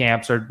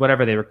camps or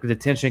whatever they were,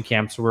 detention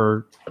camps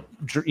were,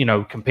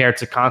 compared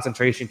to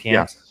concentration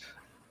camps. Yeah.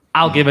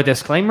 I'll give a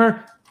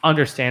disclaimer,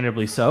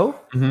 understandably so.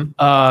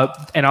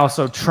 And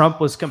also Trump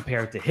was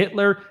compared to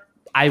Hitler.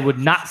 I would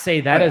not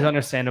say that is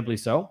understandably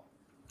so.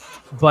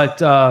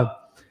 But,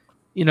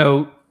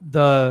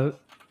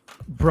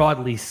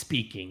 broadly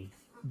speaking,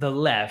 the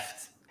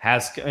left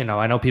has, I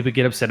know people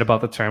get upset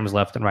about the terms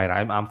left and right.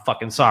 I'm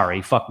fucking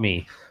sorry. Fuck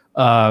me.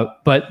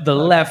 But the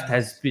left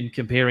has been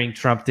comparing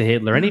Trump to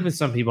Hitler, and even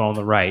some people on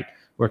the right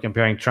were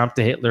comparing Trump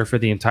to Hitler for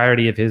the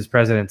entirety of his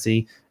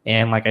presidency.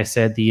 And like I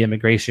said, the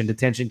immigration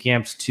detention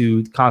camps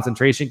to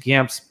concentration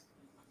camps.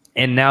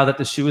 And now that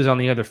the shoe is on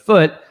the other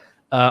foot,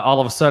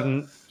 all of a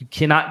sudden you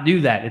cannot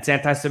do that. It's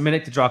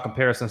anti-Semitic to draw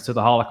comparisons to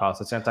the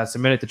Holocaust. It's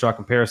anti-Semitic to draw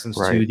comparisons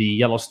to the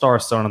yellow star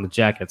sewn on the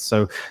jackets.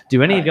 So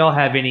do any of y'all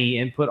have any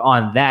input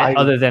on that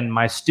other than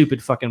my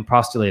stupid fucking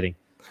postulating?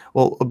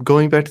 Well,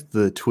 going back to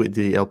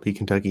the LP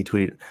Kentucky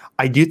tweet,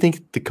 I do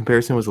think the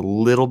comparison was a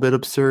little bit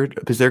absurd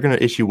because they're going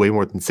to issue way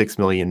more than 6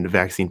 million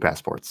vaccine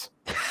passports.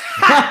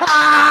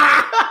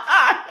 I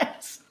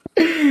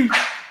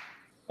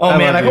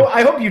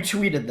hope you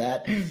tweeted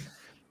that.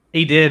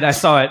 He did. I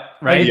saw it.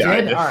 Right? Yeah,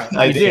 he did. All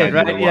right. He did.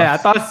 Right? Yeah, I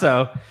thought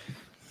so.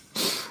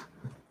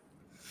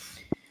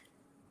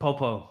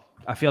 Popo,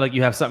 I feel like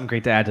you have something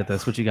great to add to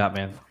this. What you got,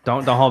 man?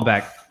 Don't hold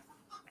back.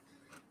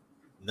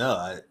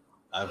 No,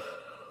 I've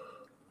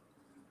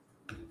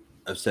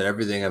said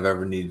everything I've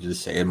ever needed to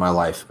say in my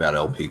life about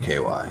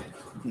LPKY.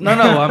 No,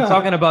 I'm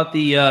talking about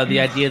the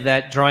idea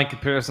that drawing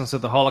comparisons to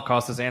the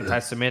Holocaust is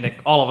anti-Semitic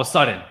all of a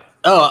sudden.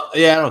 Oh,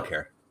 yeah, I don't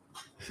care.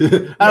 I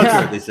don't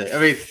care what they say. I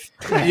mean,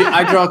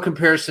 I draw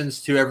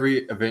comparisons to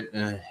every event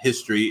in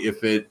history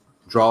if it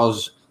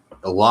draws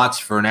lots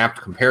for an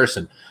apt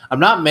comparison. I'm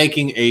not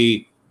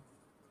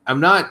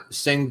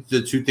saying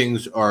the two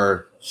things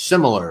are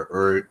similar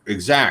or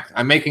exact.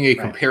 I'm making a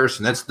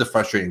comparison. That's the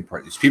frustrating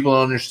part. These people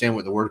don't understand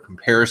what the word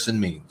comparison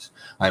means.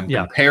 I'm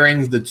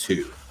comparing the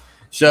two.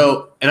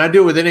 So, and I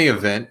do it with any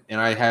event,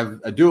 and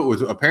I do it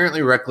with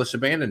apparently reckless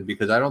abandon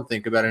because I don't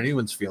think about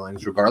anyone's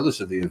feelings regardless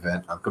of the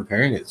event I'm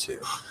comparing it to.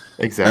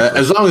 Exactly.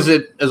 As long as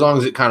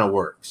it kind of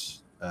works.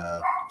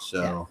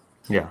 So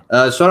I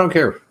don't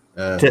care.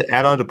 To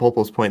add on to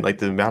Popo's point, like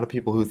the amount of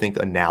people who think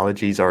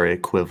analogies are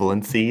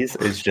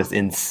equivalencies is just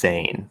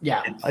insane.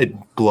 Yeah. It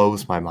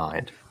blows my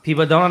mind.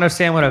 People don't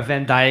understand what a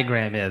Venn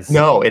diagram is.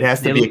 No, it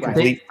has to be a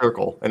complete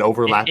circle, an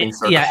overlapping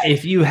circle. Yeah,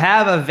 if you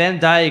have a Venn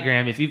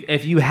diagram, if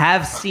you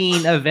have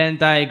seen a Venn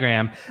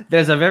diagram,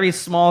 there's a very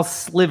small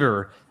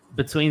sliver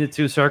between the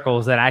two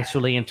circles that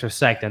actually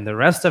intersect, and the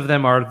rest of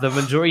them are the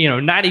majority.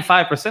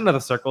 95% of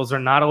the circles are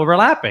not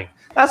overlapping.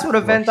 That's what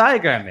a Venn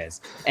diagram is.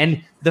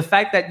 And the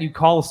fact that you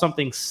call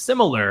something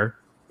similar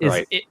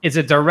is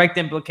a direct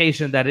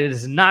implication that it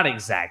is not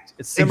exact.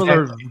 It's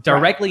similar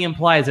directly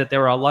implies that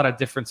there are a lot of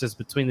differences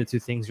between the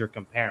two things you're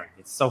comparing.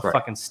 It's so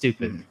fucking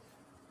stupid. Mm-hmm.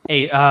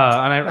 Hey, and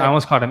I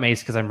almost called him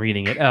Ace because I'm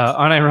reading it.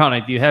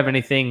 Unironic, do you have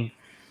anything?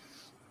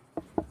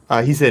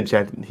 He said in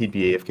chat he'd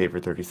be AFK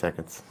for 30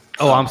 seconds.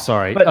 Oh, I'm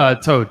sorry.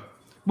 Toad.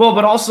 Well,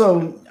 but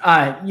also,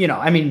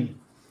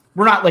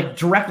 we're not like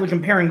directly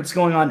comparing what's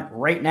going on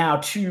right now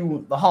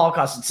to the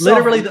Holocaust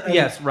itself. Literally,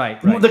 yes,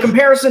 right. The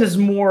comparison is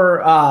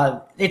more,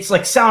 it's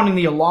like sounding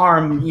the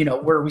alarm,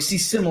 where we see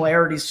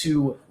similarities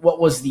to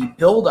what was the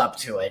build up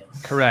to it.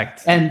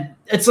 Correct. And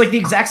it's like the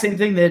exact same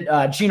thing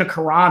that Gina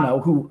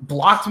Carano, who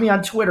blocked me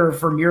on Twitter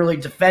for merely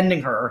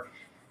defending her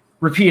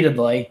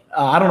repeatedly.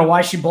 I don't know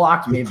why she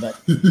blocked me, but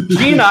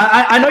Gina,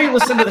 I know you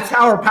listen to the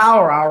Tower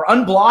Power Hour.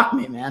 Unblock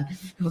me, man.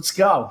 Let's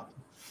go.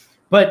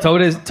 But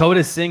Toad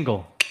is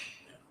single.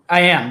 I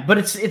am, but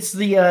it's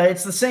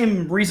the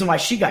same reason why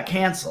she got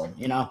canceled.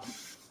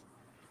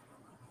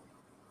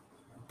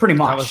 Pretty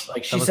much.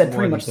 She said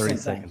pretty much the same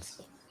thing.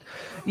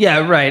 Yeah,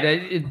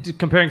 right.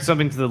 Comparing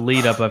something to the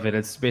lead up of it,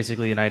 it's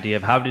basically an idea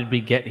of how did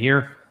we get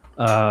here.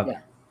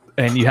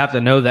 And you have to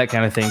know that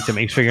kind of thing to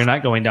make sure you're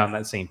not going down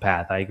that same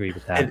path. I agree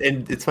with that.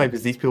 And it's funny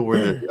because these people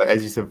were,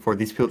 as you said before,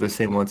 these people are the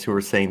same ones who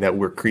were saying that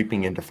we're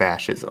creeping into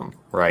fascism,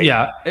 right?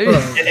 Yeah.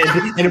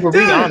 And if we're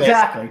being honest,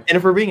 exactly. And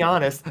if we're being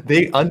honest,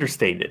 they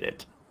understated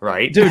it,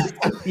 right? Dude,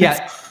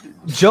 yeah.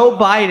 Joe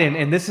Biden,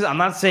 and I'm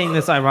not saying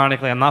this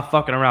ironically, I'm not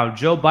fucking around.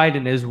 Joe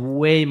Biden is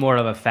way more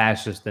of a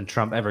fascist than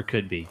Trump ever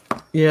could be.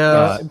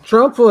 Yeah,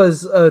 Trump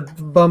was a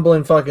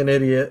bumbling fucking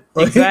idiot.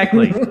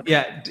 Exactly.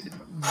 Yeah.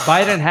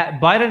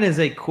 Biden is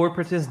a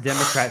corporatist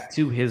Democrat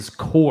to his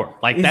core.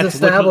 Like He's that's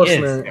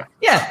establishment. what he is.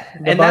 Yeah,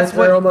 and that's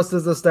what almost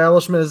as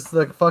establishment as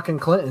the fucking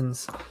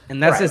Clintons.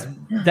 And that's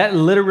that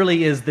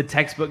literally is the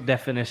textbook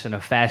definition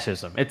of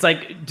fascism. It's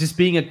like just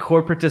being a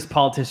corporatist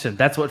politician.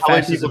 That's what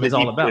fascism is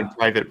all about. In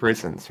private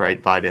prisons, right?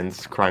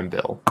 Biden's crime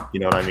bill. You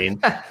know what I mean?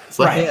 It's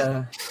like,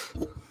 yeah.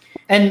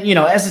 And,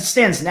 as it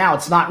stands now,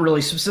 it's not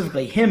really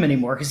specifically him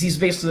anymore because he's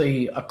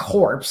basically a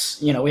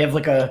corpse. We have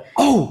like a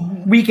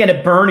Weekend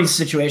at Bernie's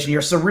situation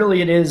here. So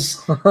really it is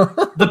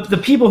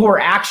the people who are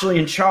actually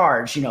in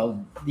charge,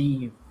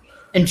 the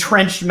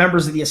entrenched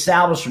members of the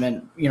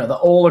establishment, the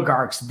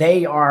oligarchs,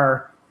 they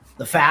are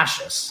the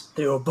fascists.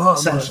 The Obama.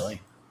 Essentially.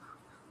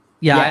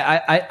 Yeah.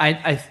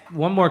 I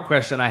one more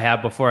question I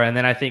have before, and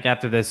then I think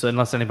after this,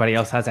 unless anybody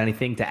else has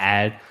anything to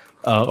add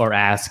or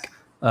ask,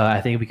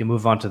 I think we can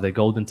move on to the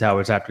Golden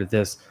Towers after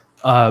this.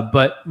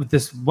 But with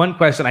this one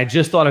question, I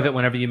just thought of it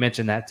whenever you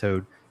mentioned that,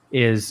 Toad,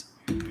 is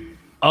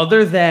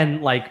other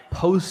than like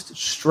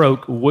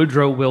post-stroke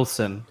Woodrow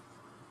Wilson,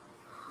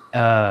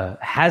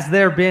 has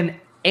there been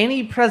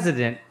any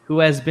president who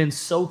has been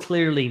so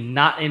clearly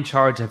not in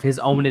charge of his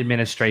own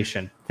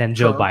administration than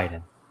Joe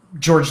Biden?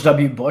 George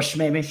W. Bush,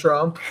 maybe.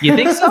 Trump. You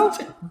think so?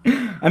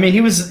 I mean,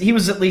 he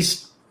was at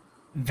least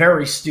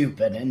very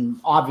stupid and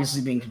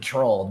obviously being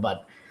controlled,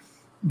 but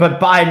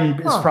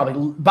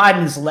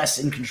Biden is less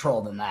in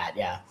control than that.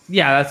 Yeah.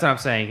 Yeah, that's what I'm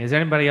saying. Does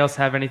anybody else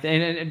have anything?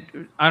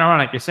 And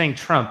ironic, you're saying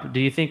Trump. Do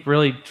you think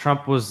really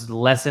Trump was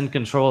less in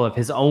control of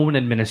his own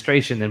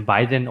administration than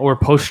Biden or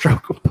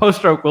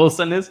post-stroke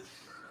Wilson was?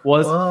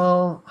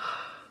 Well,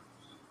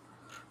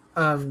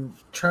 I'm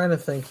trying to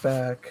think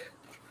back.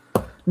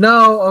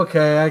 No,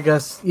 okay, I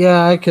guess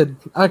I could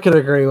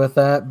agree with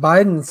that.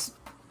 Biden's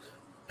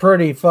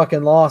pretty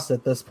fucking lost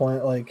at this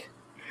point. Like,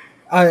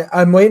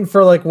 I'm waiting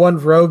for like one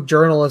rogue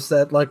journalist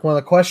at like one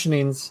of the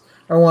questionings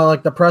or one of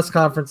like the press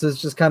conferences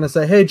just kind of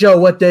say, "Hey Joe,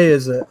 what day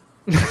is it?"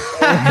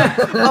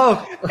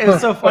 Oh,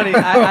 it's so funny.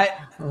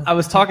 I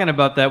was talking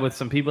about that with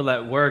some people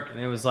at work, and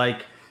it was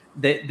like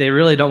they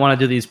really don't want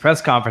to do these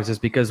press conferences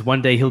because one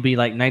day he'll be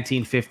like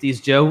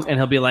 1950s Joe, and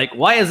he'll be like,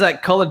 "Why is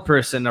that colored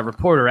person, a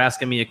reporter,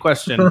 asking me a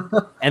question?"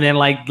 And then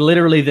like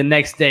literally the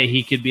next day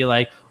he could be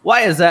like,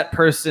 "Why is that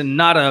person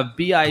not a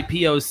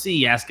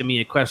BIPOC asking me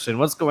a question?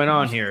 What's going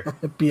on here?"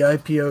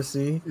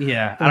 BIPOC?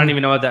 Yeah, I don't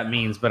even know what that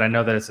means, but I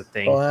know that it's a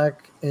thing.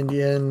 Black,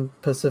 Indian,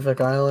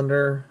 Pacific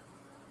Islander.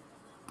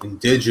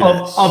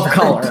 Indigenous. Of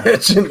color.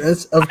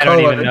 Indigenous of I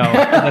color. don't even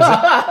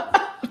know.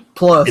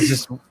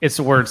 Plus. It's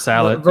a word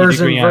salad.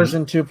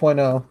 Version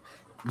 2.0.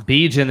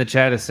 Beej in the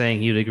chat is saying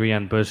he'd agree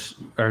on Bush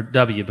or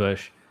W.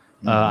 Bush.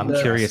 I'm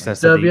curious as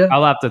to W?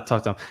 I'll have to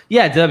talk to him.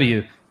 Yeah,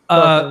 W.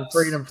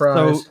 Freedom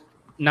Prize. So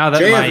now that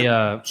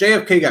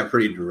JFK got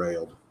pretty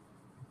derailed.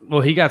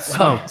 Well, he got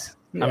smoked.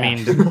 Yeah. I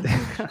mean,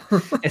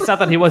 it's not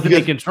that he wasn't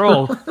in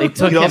control. They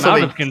took him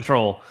out of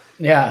control.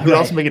 Yeah. You could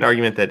also make an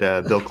argument that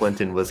Bill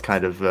Clinton was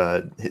kind of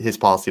his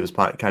policy was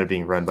kind of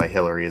being run by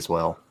Hillary as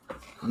well.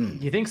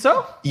 You think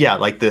so? Yeah,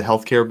 like the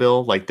healthcare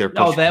bill, like they're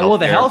pushing the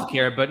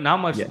healthcare, but not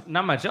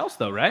much else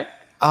though, right?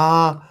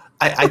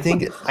 I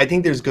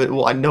think there's good.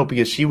 Well, I know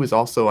because she was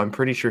also. I'm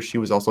pretty sure she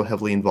was also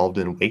heavily involved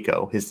in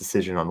Waco. His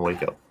decision on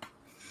Waco.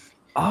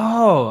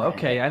 Oh,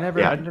 okay. I never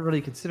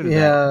really considered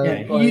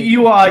that. Yeah.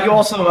 You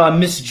also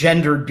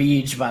misgendered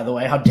Beej, by the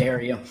way. How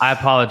dare you? I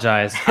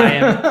apologize.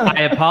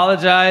 I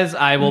apologize.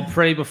 I will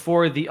pray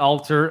before the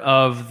altar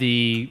of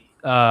the.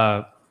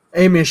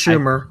 Amy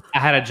Schumer. I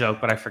had a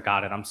joke, but I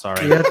forgot it. I'm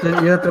sorry. You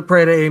have to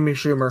pray to Amy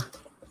Schumer.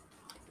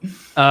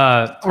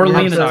 Now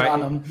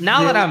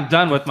that I'm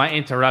done with my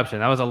interruption,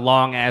 that was a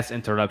long ass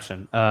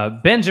interruption.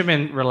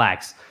 Benjamin,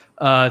 relax.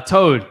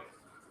 Toad,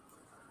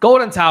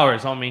 Golden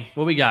Towers, homie.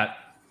 What we got?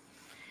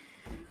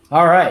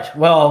 All right.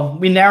 Well,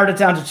 we narrowed it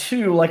down to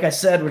 2, like I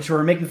said, which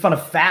were making fun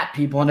of fat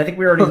people, and I think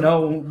we already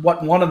know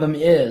what one of them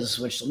is.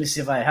 Which let me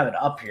see if I have it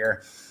up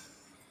here.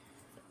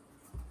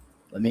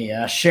 Let me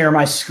share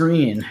my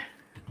screen,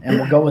 and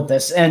we'll go with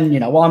this. And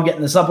while I'm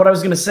getting this up, what I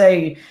was going to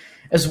say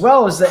as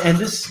well is that, and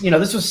this,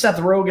 this was Seth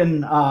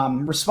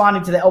Rogen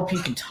responding to the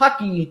LP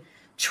Kentucky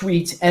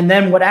tweet, and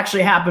then what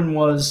actually happened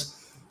was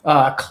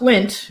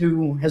Clint,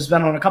 who has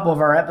been on a couple of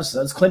our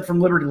episodes, Clint from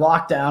Liberty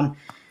Lockdown,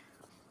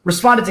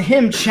 responded to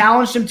him,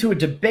 challenged him to a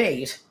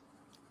debate,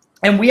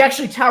 and we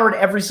actually towered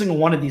every single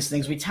one of these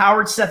things. We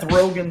towered Seth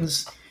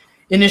Rogen's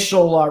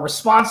initial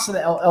response to the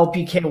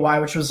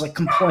LPKY, which was like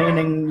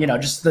complaining,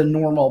 just the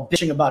normal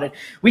bitching about it.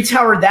 We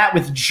towered that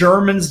with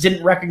Germans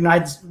didn't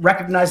recognize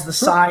the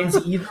signs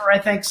either, I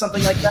think,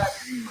 something like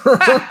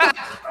that.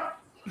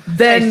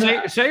 Then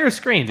hey, share your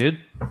screen, dude.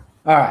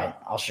 All right,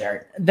 I'll share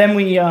it. Then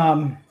we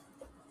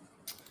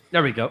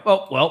there we go.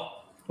 Oh,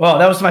 well,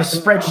 that was my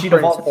spreadsheet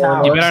of all the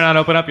towers. You better not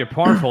open up your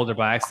porn folder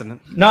by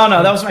accident. No,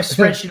 that was my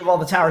spreadsheet of all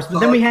the towers. But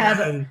then we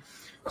had,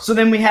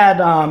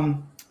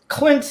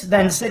 Clint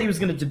then said he was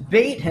going to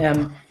debate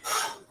him,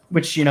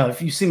 which,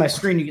 if you see my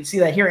screen, you can see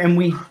that here. And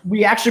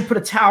we actually put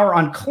a tower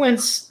on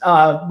Clint's,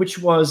 which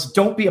was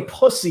 "Don't be a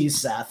pussy,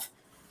 Seth."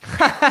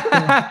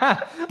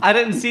 I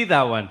didn't see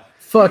that one.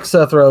 Fuck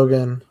Seth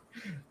Rogen.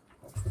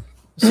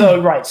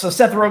 So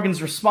Seth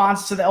Rogen's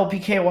response to the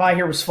LPKY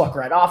here was "fuck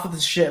right off with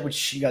this shit,"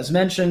 which you guys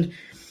mentioned.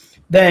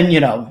 Then,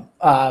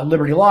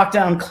 Liberty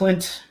Lockdown,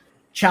 Clint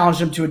challenged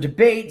him to a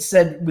debate,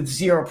 said with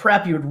zero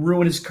prep he would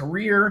ruin his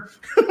career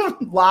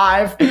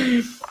live.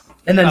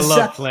 And then I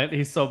love Clint.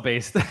 He's so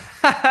based.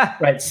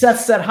 Right.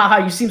 Seth said,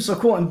 haha, you seem so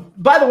cool. And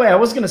by the way, I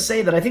was going to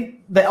say that I think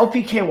the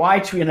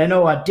LPKY tweet, and I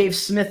know Dave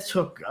Smith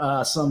took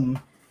some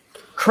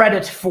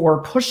credit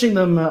for pushing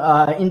them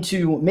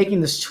into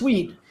making this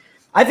tweet.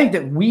 I think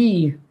that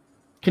we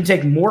can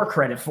take more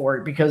credit for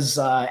it because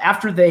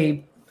after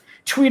they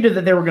tweeted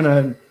that they were going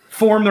to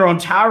form their own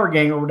tower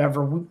gang or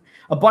whatever,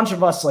 a bunch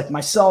of us, like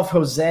myself,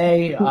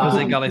 Jose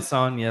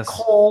Galison, yes,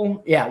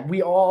 Cole,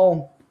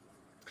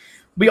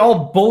 we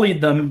all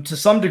bullied them to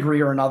some degree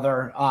or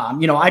another.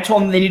 I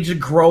told them they needed to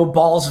grow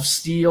balls of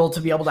steel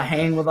to be able to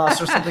hang with us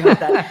or something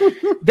like that.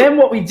 Then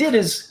what we did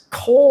is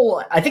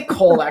I think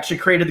Cole actually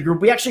created the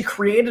group. We actually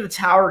created a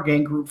tower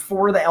gang group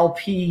for the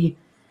LP,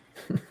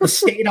 the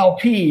state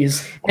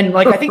LPs, and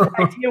I think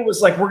the idea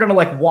was we're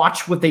gonna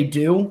watch what they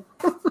do.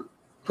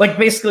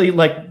 Basically,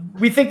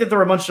 we think that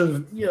they're a bunch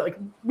of,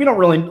 we don't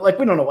really,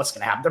 we don't know what's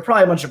going to happen. They're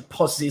probably a bunch of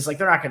pussies.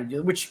 They're not going to do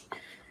it, which,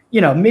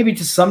 maybe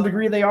to some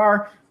degree they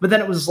are. But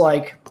then it was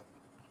are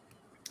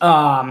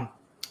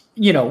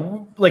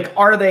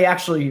they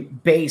actually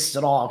based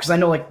at all? Because I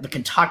know the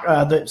Kentucky,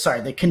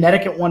 the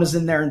Connecticut one is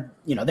in there,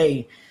 and,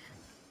 they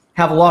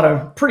have a lot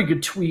of pretty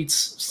good tweets,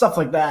 stuff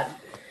like that.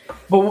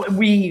 But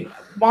we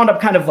wound up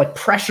kind of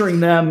pressuring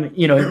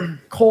them.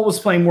 Cole was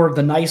playing more of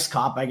the nice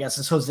cop, I guess,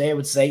 as Jose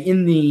would say,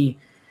 in the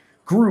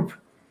group,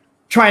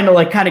 trying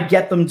to kind of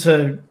get them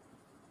to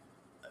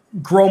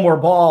grow more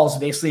balls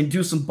basically and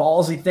do some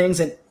ballsy things.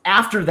 And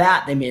after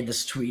that, they made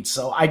this tweet.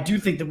 So I do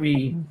think that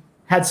we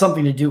had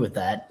something to do with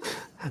that.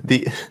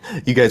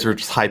 You guys were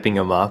just hyping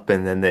them up,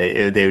 and then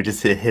they would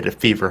just hit a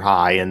fever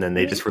high, and then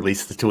they just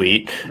released the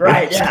tweet.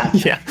 Right? Yeah.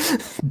 Yeah.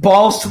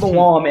 Balls to the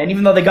wall, man.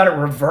 Even though they got it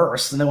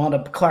reversed, and they wound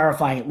up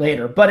clarifying it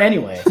later. But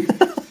anyway,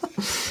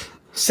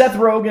 Seth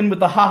Rogen with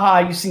the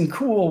haha, you seem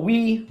cool.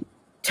 We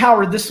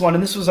towered this one,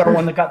 and this was our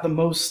one that got the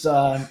most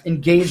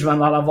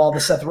engagement out of all the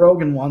Seth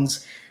Rogen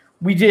ones.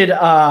 We did,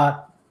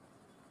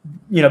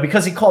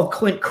 because he called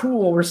Clint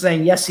cool, we're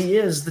saying, yes, he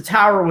is. The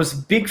tower was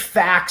big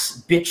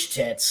facts, bitch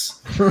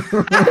tits.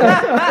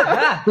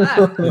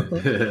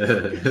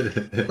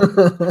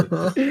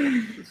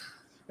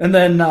 And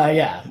then,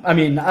 I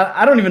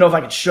don't even know if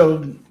I could show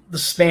the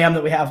spam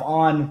that we have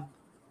on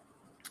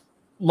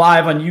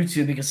live on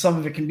YouTube because some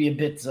of it can be a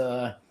bit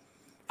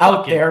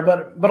out there,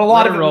 but a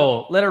lot of it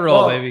roll. Let it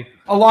roll, baby.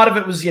 A lot of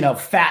it was,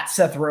 fat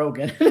Seth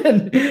Rogen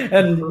and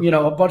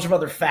a bunch of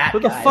other fat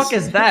guys. Who the fuck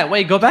is that?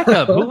 Wait, go back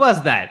up. Who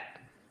was that?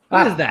 Who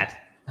is that?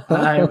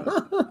 I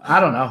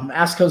don't know.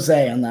 Ask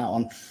Jose on that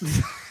one.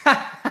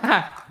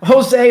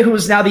 Jose, who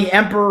is now the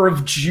emperor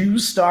of Jew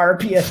Star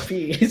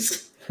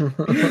PFPs.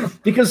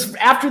 Because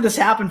after this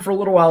happened for a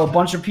little while, a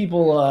bunch of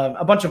people,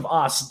 a bunch of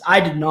us, I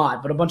did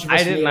not, but a bunch of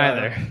us. I didn't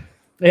either.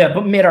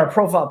 But made our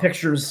profile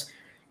pictures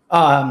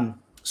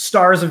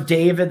Stars of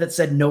David that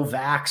said no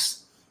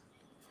vax,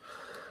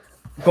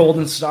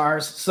 golden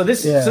stars. So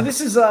this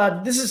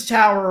is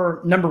tower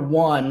number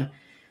 1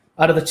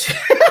 out of the two.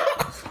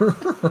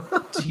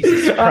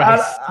 Jesus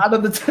Christ. Out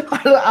of the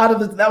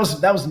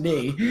that was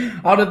me.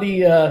 Out of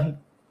the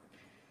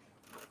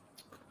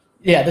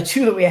the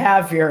 2 that we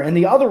have here, and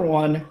the other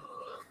one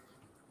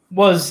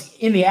was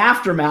in the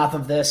aftermath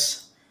of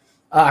this.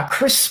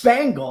 Chris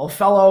Spangle,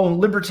 fellow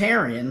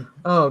libertarian.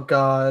 Oh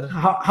God.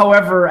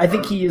 However, I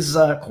think he is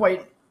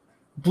quite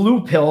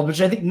blue-pilled, which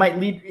I think might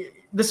lead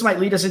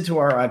us into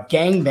our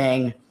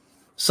gangbang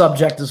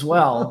subject as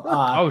well.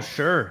 Oh,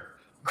 sure.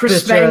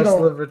 Chris bitch Spangle,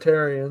 ass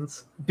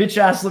libertarians. Bitch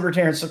ass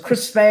libertarians. So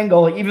Chris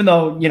Spangle, even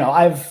though,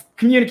 I've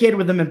communicated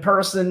with him in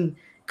person,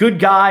 good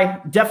guy,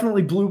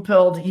 definitely blue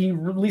pilled. He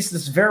released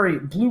this very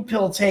blue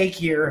pill take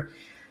here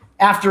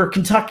after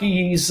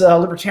Kentucky's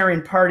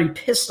Libertarian Party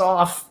pissed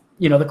off,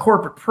 the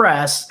corporate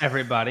press.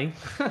 Everybody.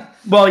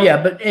 Well,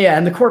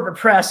 and the corporate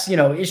press,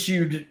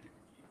 issued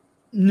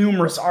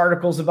numerous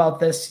articles about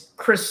this.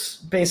 Chris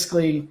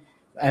basically,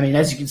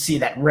 as you can see,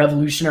 that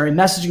revolutionary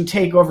messaging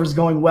takeover is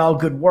going well.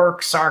 Good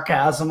work,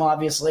 sarcasm,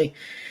 obviously.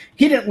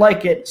 He didn't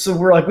like it, so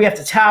we're like, we have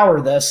to tower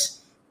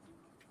this.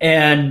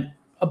 And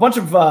a bunch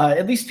of,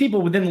 at least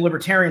people within the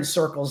libertarian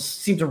circles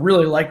seem to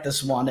really like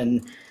this one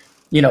and,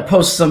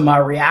 post some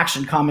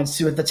reaction comments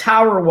to it. The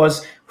tower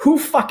was, who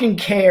fucking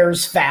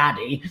cares,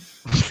 fatty?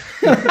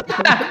 God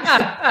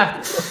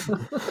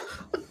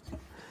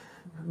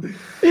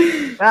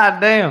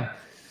damn.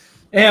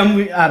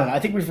 And I don't know. I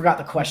think we forgot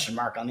the question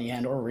mark on the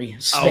end, or we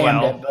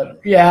spammed it.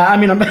 But yeah,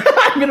 I'm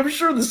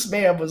sure the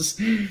spam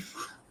was.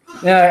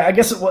 I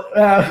guess it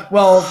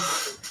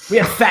was. We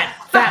had fat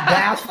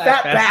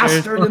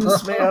bastard in the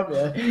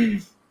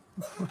spam.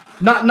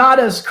 Yeah. Not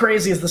as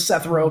crazy as the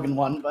Seth Rogen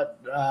one, but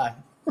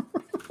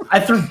I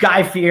threw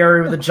Guy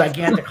Fieri with a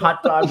gigantic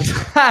hot dog.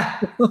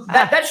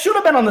 That should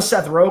have been on the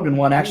Seth Rogen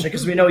one, actually,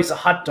 because we know he's a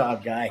hot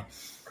dog guy.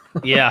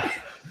 Yeah.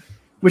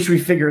 Which we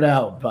figured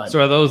out, but so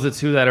are those the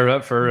two that are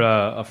up for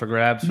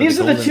grabs? These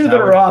are the two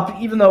that are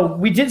up. Even though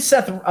we did a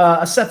Seth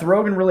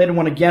Rogen related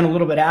one again a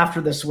little bit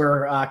after this,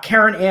 where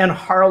Karen Ann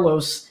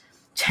Harlos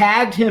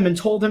tagged him and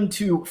told him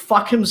to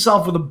fuck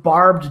himself with a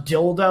barbed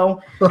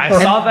dildo. I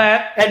saw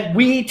that, and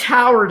we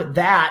towered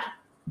that,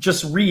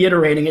 just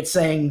reiterating it,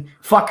 saying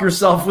 "fuck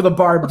yourself with a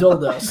barbed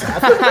dildo."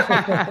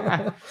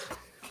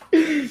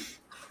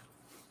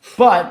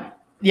 But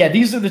yeah,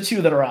 these are the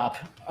two that are up.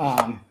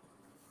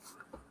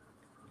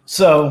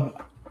 So,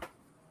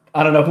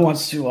 I don't know who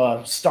wants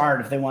to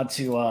start. If they want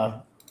to, I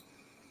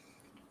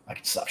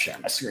can stop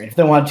sharing my screen. If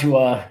they want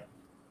to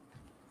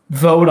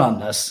vote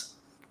on this,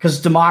 because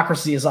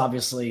democracy is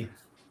obviously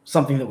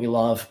something that we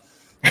love.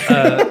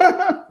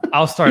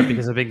 I'll start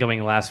because I've been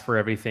going last for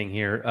everything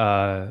here.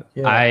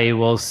 I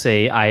will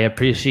say I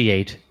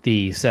appreciate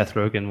the Seth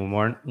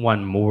Rogen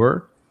one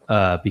more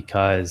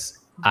because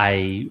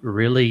I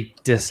really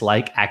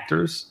dislike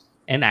actors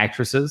and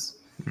actresses.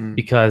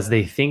 Because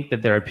they think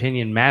that their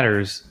opinion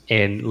matters,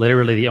 and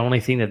literally the only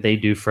thing that they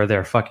do for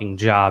their fucking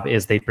job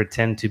is they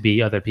pretend to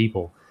be other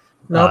people.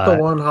 Not the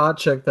one hot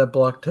chick that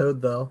blocked Toad,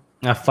 though.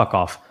 Fuck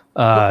off.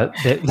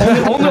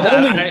 Only one?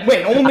 I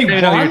don't even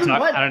know what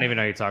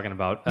you're talking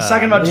about. He's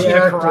talking about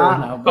Gina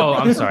Carano. Oh,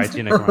 I'm sorry,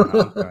 Gina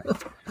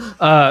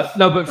Carano.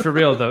 No, but for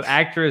real though,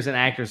 actors and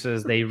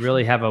actresses, they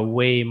really have a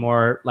way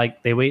more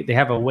they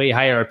have a way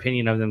higher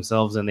opinion of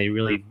themselves than they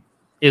really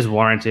is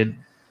warranted.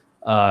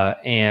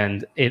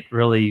 And it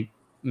really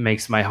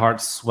makes my heart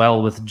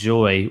swell with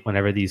joy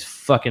whenever these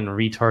fucking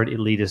retard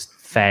elitist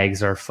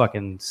fags are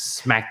fucking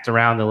smacked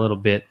around a little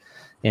bit.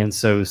 And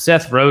so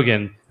Seth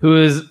Rogen, who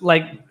is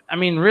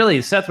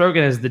really Seth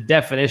Rogen is the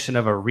definition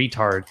of a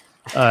retard.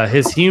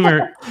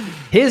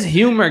 His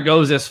humor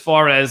goes as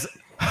far as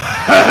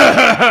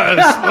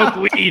smoke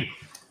weed.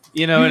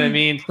 You know what I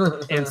mean?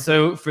 And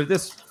so for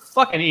this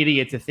fucking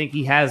idiot to think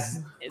he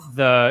has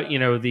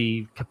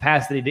the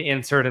capacity to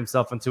insert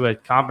himself into a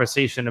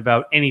conversation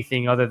about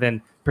anything other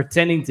than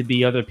pretending to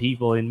be other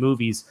people in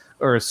movies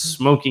or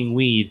smoking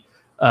weed.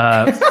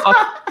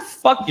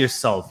 Fuck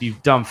yourself, you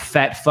dumb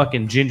fat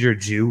fucking ginger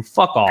Jew.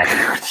 Fuck off.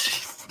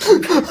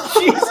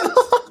 Jesus.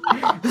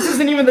 This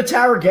isn't even the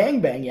Tower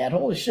gangbang yet.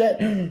 Holy shit.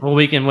 Well,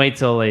 we can wait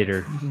till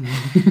later.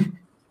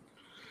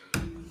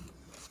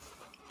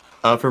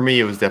 For me,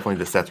 it was definitely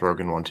the Seth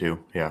Rogen one too.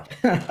 Yeah.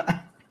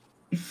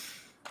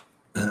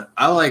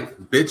 I like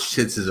bitch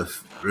tits is a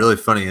really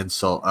funny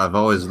insult. I've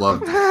always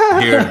loved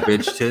hearing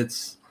bitch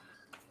tits.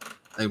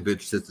 I think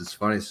bitch tits is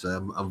funny,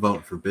 so I'm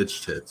voting for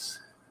bitch tits.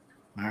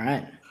 All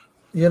right.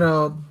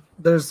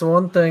 There's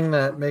one thing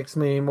that makes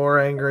me more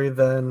angry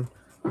than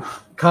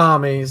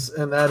commies,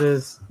 and that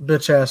is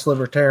bitch-ass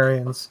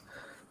libertarians.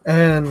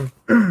 And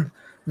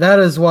that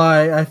is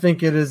why I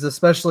think it is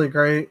especially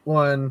great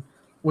when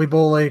we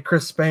bully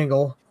Chris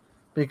Spangle,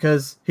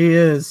 because he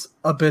is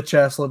a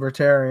bitch-ass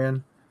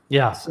libertarian.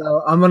 Yeah.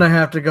 So I'm going to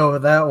have to go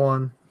with that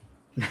one.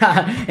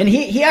 And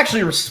he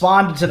actually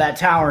responded to that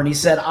tower, and he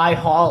said, I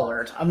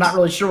hollered. I'm not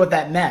really sure what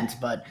that meant,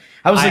 but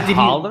I was like, did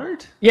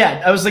hollered?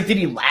 Yeah, I was like, did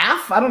he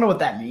laugh? I don't know what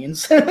that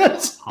means.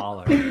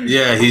 Holler.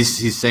 Yeah,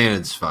 he's saying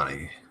it's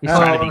funny. He's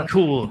trying to be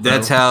cool.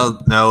 That's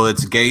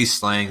it's gay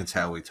slang. It's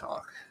how we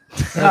talk.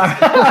 he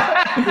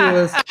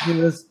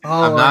was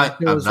hollering.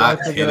 He was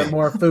like to get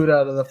more food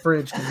out of the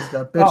fridge because he's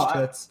got bitch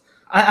tits.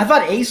 I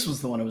thought Ace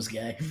was the one who was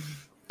gay.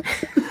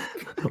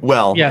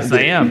 Well, yes,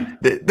 I am.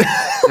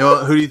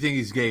 Who do you think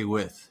he's gay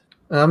with?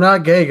 I'm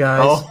not gay,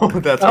 guys. Oh,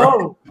 that's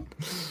right.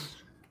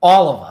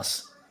 All of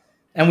us,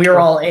 and we are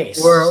all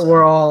Ace.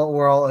 We're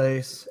all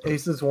Ace.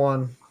 Ace is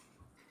one.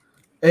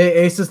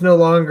 Ace is no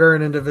longer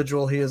an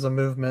individual; he is a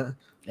movement.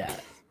 Yeah.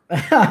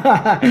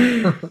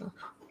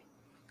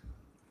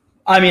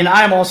 I mean,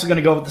 I'm also going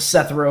to go with the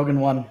Seth Rogen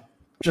one,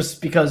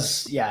 just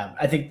because, yeah,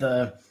 I think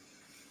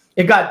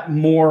it got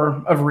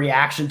more of a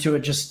reaction to it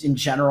just in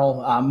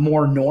general.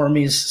 More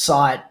normies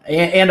saw it,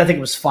 and I think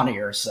it was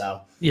funnier.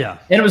 So yeah,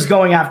 and it was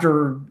going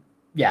after,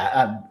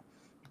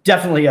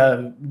 definitely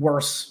a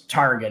worse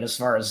target as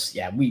far as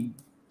we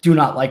do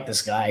not like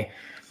this guy.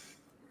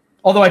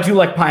 Although I do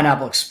like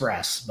Pineapple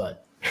Express,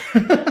 but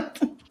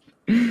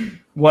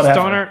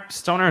whatever.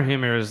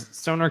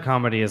 Stoner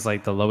comedy is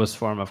like the lowest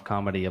form of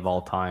comedy of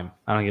all time.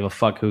 I don't give a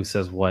fuck who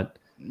says what.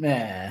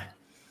 How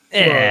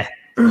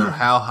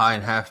High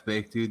and Half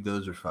Baked, dude,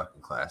 those are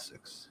fucking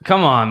classics.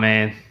 Come on,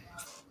 man.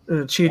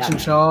 Cheech and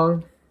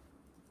Chong.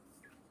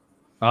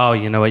 Oh,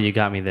 you know what? You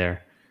got me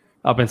there.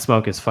 Up in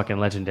Smoke is fucking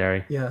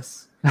legendary.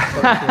 Yes. Wait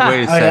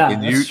a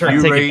second. You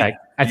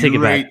take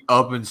it back.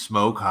 Up in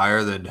Smoke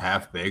higher than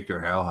Half Baked or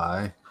How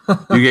High?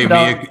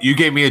 You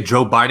gave me a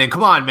Joe Biden.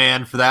 Come on,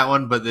 man, for that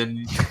one. But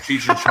then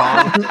Cheech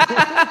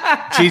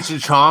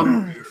and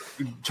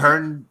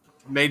Chong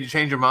made you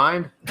change your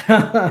mind.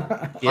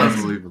 Yes.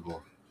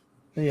 Unbelievable.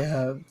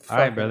 Yeah. All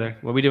right, brother.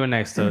 What are we doing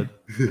next, Toad?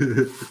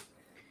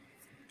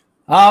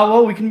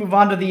 Well, we can move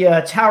on to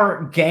the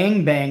Tower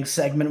Gangbang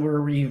segment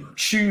where we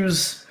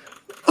choose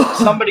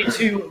somebody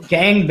to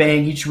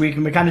gangbang each week,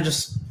 and we kind of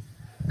just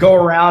go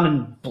around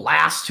and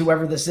blast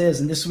whoever this is.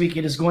 And this week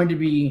it is going to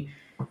be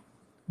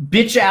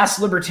bitch-ass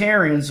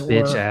libertarians.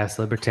 Bitch-ass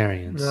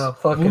libertarians. No,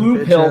 fucking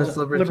blue-pilled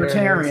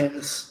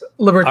libertarians.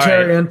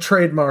 Libertarian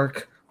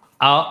trademark.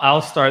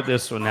 I'll start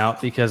this one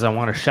out because I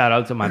want to shout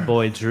out to my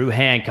boy Drew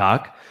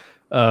Hancock,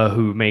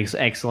 who makes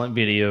excellent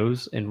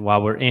videos. And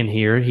while we're in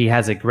here, he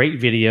has a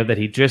great video that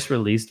he just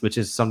released, which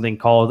is something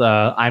called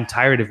I'm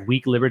Tired of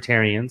Weak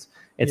Libertarians.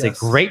 It's a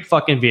great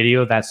fucking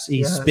video that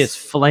he spits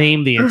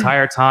flame the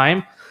entire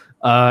time.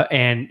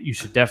 And you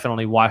should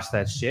definitely watch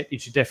that shit. You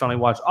should definitely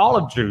watch all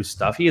of Drew's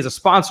stuff. He is a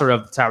sponsor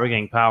of the Tower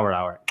Gang Power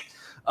Hour.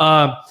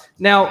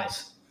 Now,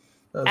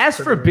 as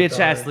for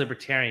bitch-ass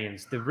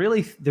libertarians, the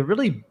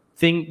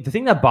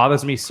thing that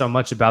bothers me so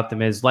much about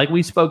them is, like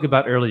we spoke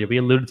about earlier, we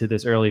alluded to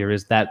this earlier,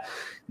 is that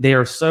they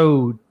are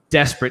so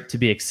desperate to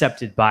be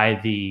accepted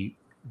by the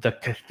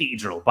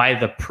cathedral, by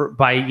the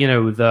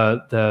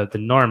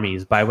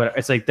normies, by whatever.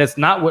 It's like that's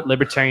not what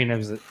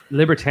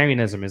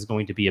libertarianism is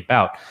going to be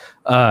about.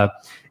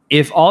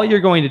 If all you're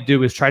going to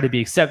do is try to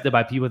be accepted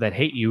by people that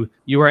hate you,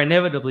 you are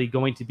inevitably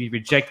going to be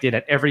rejected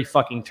at every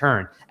fucking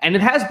turn. And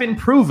it has been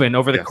proven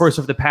over the course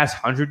of the past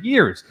 100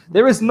 years.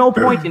 There is no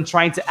point in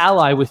trying to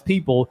ally with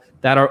people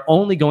that are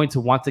only going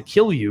to want to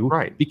kill you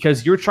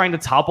because you're trying to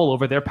topple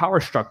over their power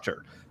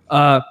structure.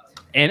 And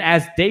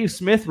as Dave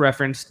Smith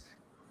referenced,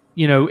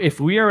 if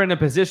we are in a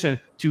position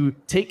to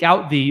take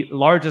out the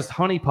largest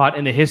honeypot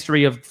in the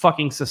history of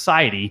fucking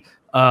society,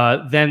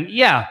 then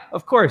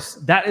of course,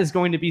 that is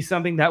going to be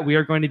something that we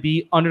are going to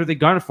be under the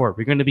gun for.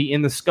 We're going to be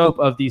in the scope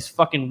of these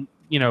fucking,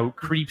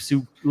 creeps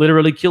who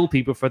literally kill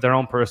people for their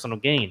own personal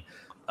gain.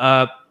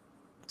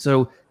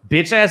 So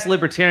bitch-ass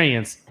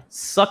libertarians,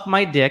 suck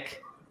my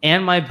dick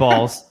and my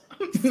balls.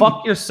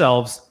 Fuck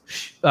yourselves.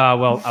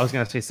 Well, I was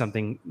going to say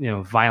something,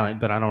 violent,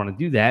 but I don't want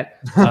to do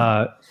that.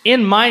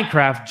 In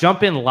Minecraft,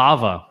 jump in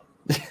lava.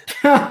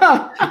 If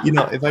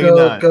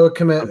I go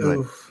commit.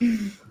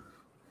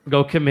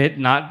 Go commit,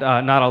 not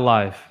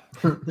alive.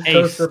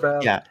 Ace.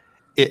 Yeah.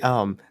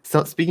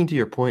 So speaking to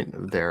your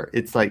point there,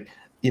 it's like,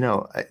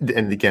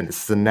 and again,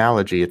 this is an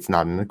analogy, it's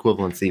not an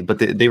equivalency, but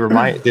they're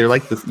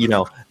like this,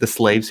 the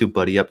slaves who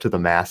buddy up to the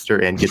master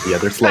and get the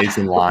other slaves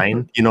in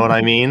line. You know what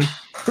I mean?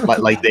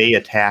 Like they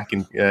attack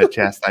and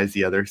chastise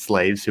the other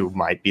slaves who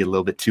might be a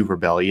little bit too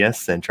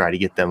rebellious and try to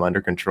get them under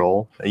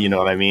control. You know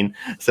what I mean?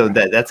 So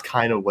that's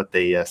kind of what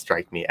they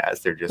strike me as.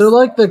 They're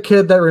like the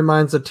kid that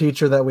reminds the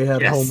teacher that we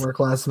had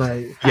homework last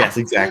night. Yes,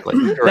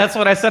 exactly. That's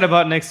what I said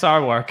about Nick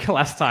Sarwark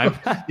last time.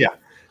 Yeah,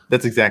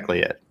 that's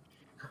exactly it.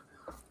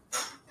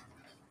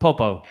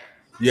 Popo.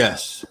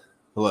 Yes.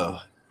 Hello.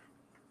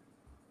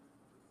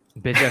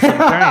 Bitch-ass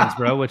libertarians,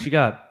 bro. What you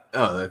got?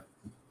 Oh,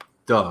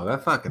 dog. I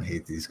fucking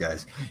hate these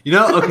guys.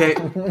 Okay.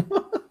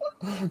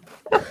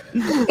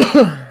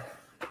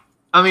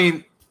 I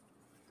mean,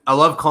 I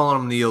love calling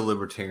them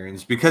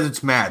neo-libertarians because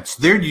it's mad.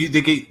 They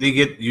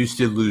get used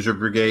to Loser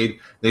Brigade.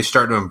 They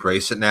start to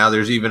embrace it now.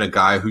 There's even a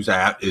guy whose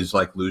app is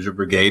like Loser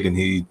Brigade,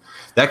 and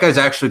that guy's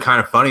actually kind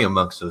of funny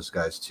amongst those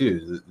guys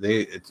too.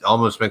 It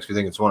almost makes me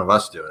think it's one of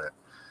us doing it.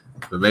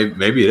 But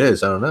maybe it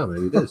is. I don't know.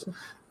 Maybe it is.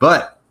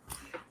 But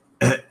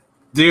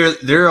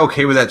they're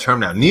okay with that term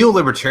now.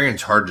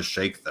 Neo-libertarian's hard to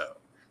shake though,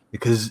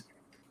 because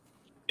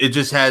it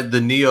just had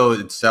the neo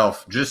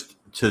itself. Just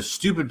to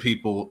stupid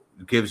people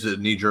gives a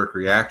knee-jerk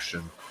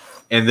reaction,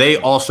 and they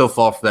also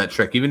fall for that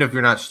trick. Even if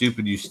you're not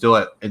stupid, you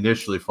still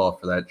initially fall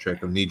for that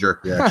trick of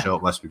knee-jerk reaction. Oh,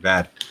 it must be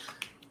bad.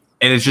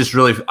 And it's just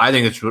really, I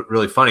think it's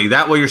really funny.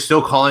 That way you're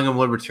still calling them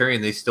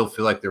libertarian. They still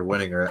feel like they're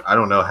winning. Or I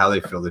don't know how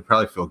they feel. They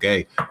probably feel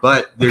gay.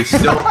 But they're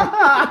still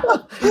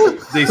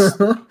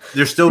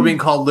they're still being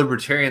called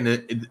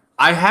libertarian.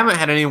 I haven't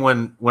had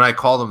anyone, when I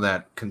call them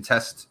that,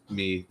 contest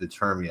me the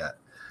term yet.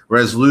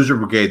 Whereas Loser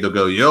Brigade, they'll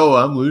go, yo,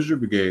 I'm Loser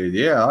Brigade.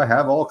 Yeah, I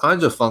have all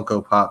kinds of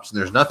Funko Pops, and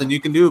there's nothing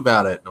you can do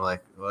about it. And I'm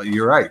like, well,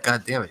 you're right.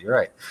 God damn it, you're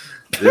right.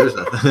 There's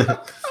nothing.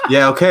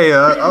 Yeah, okay,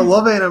 I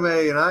love anime,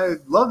 and I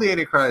love the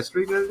Antichrist.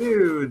 What are you going to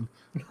do?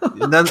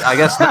 And then, I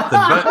guess nothing.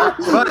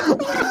 But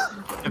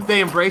if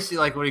they embrace it,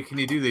 like, what can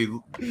you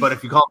do? But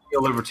if you call me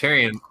a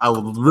libertarian, I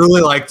would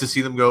really like to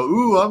see them go,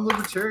 ooh, I'm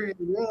libertarian.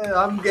 Yeah,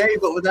 I'm gay,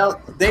 but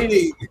without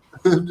dating.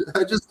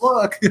 I just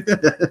look.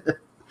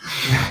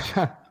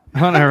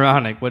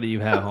 Unironic, what do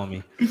you have,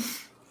 homie?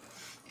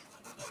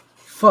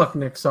 Fuck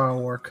Nick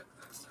Sarwark.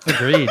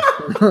 Agreed.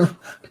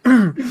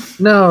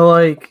 No,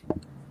 like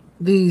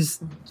these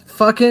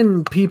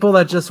fucking people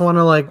that just want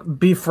to like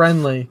be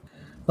friendly,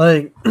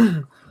 like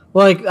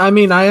I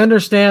mean, I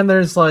understand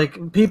there's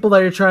like people that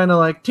you're trying to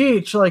like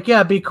teach, like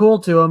yeah, be cool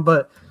to them,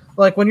 but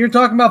like when you're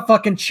talking about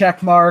fucking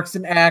check marks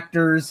and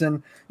actors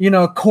and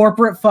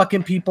corporate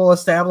fucking people,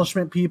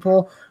 establishment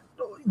people.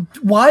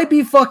 Why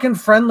be fucking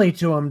friendly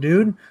to them,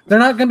 dude? They're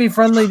not going to be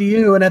friendly to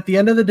you. And at the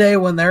end of the day,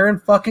 when they're in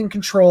fucking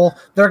control,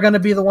 they're going to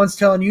be the ones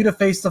telling you to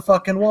face the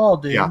fucking wall,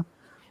 dude. Yeah.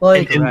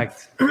 Like,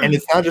 and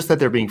it's not just that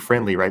they're being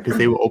friendly, right? Because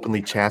they will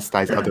openly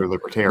chastise other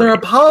libertarians. They're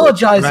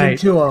apologizing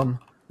to them.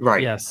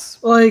 Right. Yes.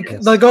 Like,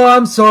 oh,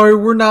 I'm sorry.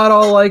 We're not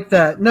all like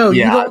that. No,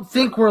 you don't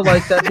think we're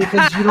like that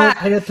because you don't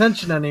pay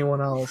attention to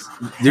anyone else.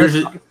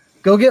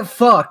 Go get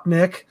fucked,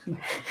 Nick.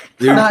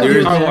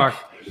 There's Nick.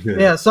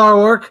 Yeah,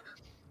 Sarwark.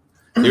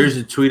 There's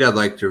a tweet I'd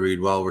like to read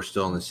while we're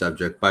still on the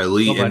subject by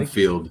Lee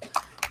Enfield.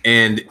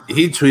 And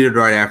he tweeted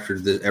right after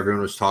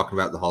everyone was talking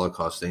about the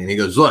Holocaust thing. And he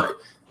goes,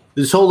 look,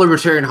 this whole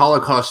libertarian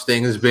Holocaust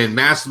thing has been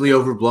massively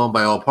overblown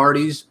by all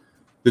parties.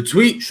 The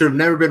tweet should have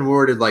never been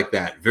worded like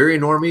that. Very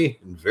normie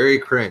and very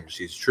cringe.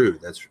 He's true.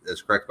 That's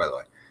correct, by the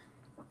way.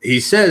 He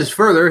says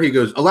further, he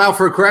goes, allow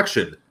for a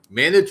correction.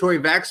 Mandatory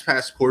vax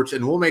passports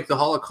and we'll make the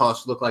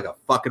Holocaust look like a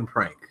fucking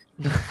prank.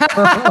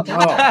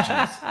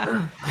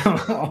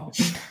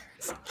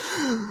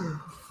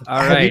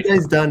 All right. Have you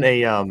guys done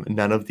a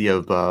none of the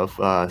above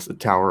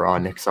tower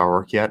on Nick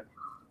Sarwark yet?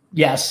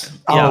 Yes.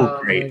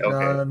 Oh, great.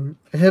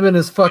 Okay. Him and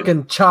his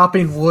fucking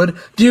chopping wood.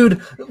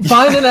 Dude,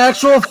 find an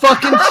actual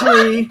fucking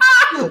tree,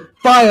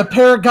 buy a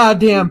pair of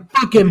goddamn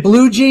fucking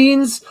blue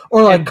jeans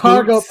or like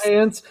cargo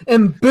pants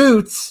and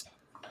boots,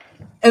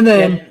 and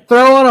then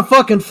throw on a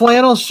fucking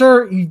flannel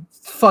shirt, you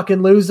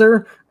fucking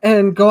loser,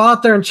 and go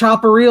out there and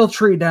chop a real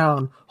tree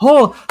down.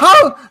 Oh,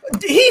 how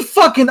he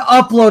fucking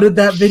uploaded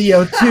that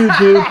video too,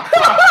 dude.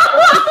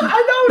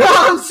 I know. No,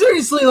 I'm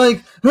seriously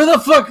like, who the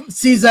fuck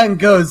sees that and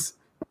goes,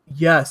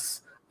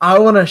 yes, I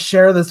want to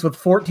share this with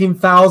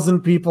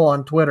 14,000 people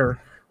on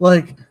Twitter.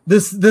 Like,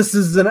 this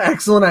is an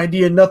excellent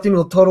idea. Nothing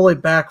will totally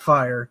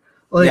backfire.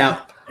 Like,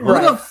 who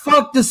the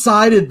fuck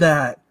decided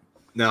that?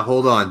 Now,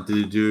 hold on.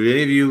 Do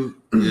any of you,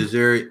 is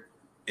there,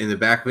 in the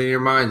back of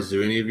your minds,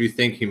 do any of you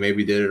think he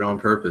maybe did it on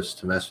purpose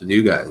to mess with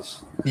you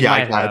guys?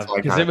 Yeah,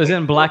 because it was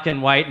in black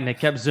and white and it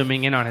kept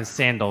zooming in on his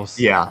sandals.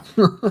 Yeah.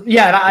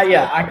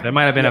 There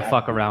might have been a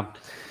fuck around.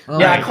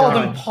 I called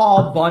him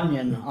Paul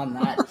Bunyan on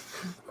that.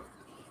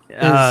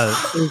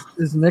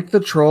 Is Nick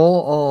the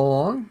troll all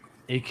along?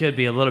 He could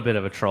be a little bit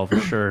of a troll for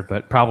sure,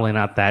 but probably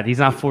not that. He's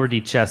not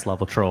 4D chess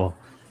level troll.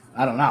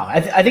 I don't know.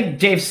 I think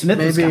Dave Smith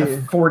is kind of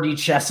 4D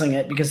chessing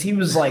it because he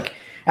was like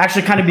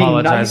actually kind of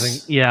being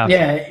nice. Yeah,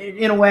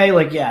 in a way,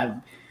 like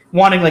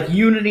wanting like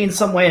unity in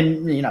some way,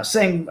 and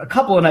saying a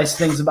couple of nice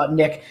things about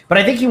Nick. But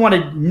I think he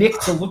wanted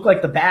Nick to look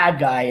like the bad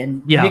guy,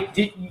 and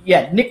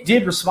Nick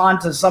did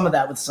respond to some of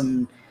that with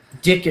some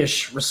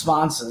dickish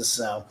responses.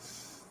 So.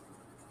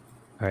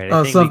 All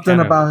right, something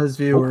about his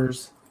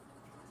viewers.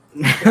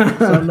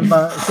 something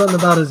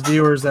about his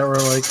viewers that were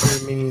like,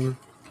 you're mean.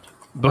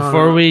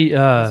 Before we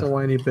it's a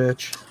whiny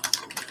bitch.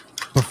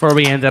 Before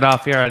we end it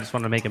off here, I just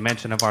want to make a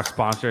mention of our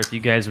sponsor, if you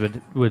guys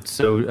would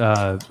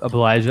so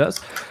oblige us.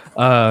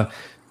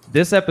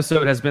 This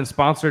episode has been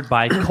sponsored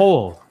by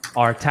Cole,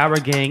 our Tower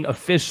Gang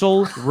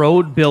official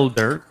road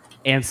builder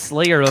and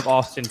slayer of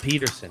Austin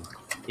Peterson.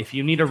 If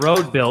you need a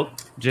road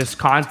built, just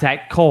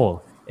contact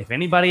Cole. If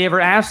anybody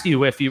ever asked you,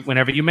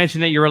 whenever you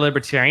mention that you're a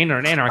libertarian or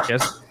an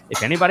anarchist,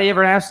 if anybody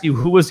ever asked you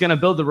who was going to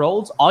build the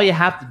roads, all you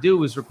have to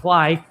do is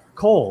reply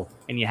Cole,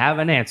 and you have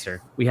an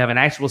answer. We have an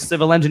actual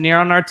civil engineer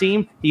on our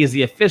team. He is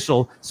the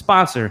official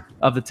sponsor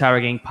of the Tower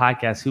Gang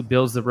podcast who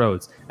builds the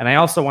roads. And I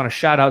also want to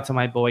shout out to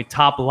my boy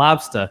Top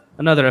Lobster,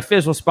 another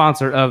official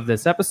sponsor of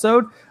this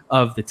episode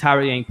of the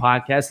Tower Gang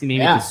podcast. He made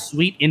me this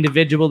sweet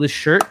individual, this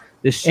shirt,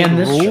 this shit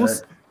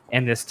rules,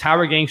 and this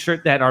Tower Gang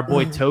shirt that our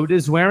boy Toad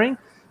is wearing.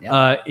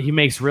 Yep. He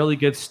makes really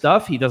good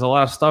stuff. He does a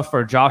lot of stuff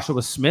for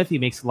Joshua Smith. He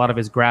makes a lot of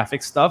his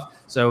graphic stuff.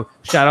 So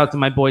shout out to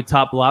my boy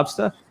Top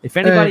Lobster. If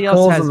anybody else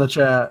Cole's has in the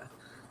chat,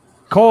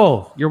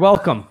 Cole, you're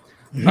welcome.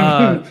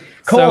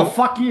 Cole,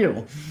 fuck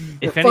you.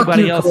 If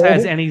anybody else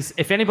has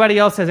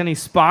any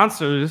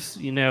sponsors,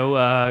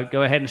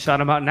 go ahead and shout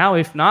them out now.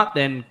 If not,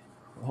 then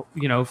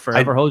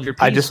forever hold your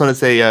peace. I just want to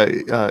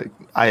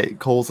say,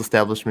 Cole's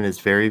establishment is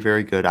very,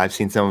 very good. I've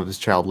seen some of his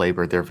child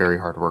labor. They're very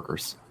hard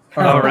workers.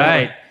 All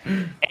right.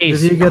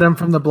 Ace. Did you get them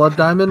from the Blood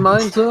Diamond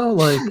mines though?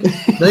 Like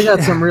they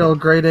got some real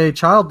grade A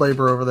child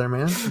labor over there,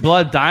 man.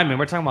 Blood Diamond.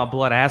 We're talking about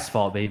blood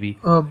asphalt, baby.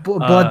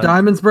 Blood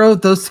Diamonds, bro.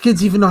 Those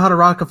kids even know how to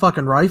rock a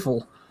fucking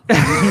rifle.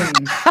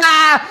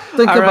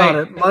 Think about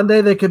it.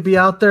 Monday they could be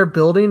out there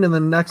building, and the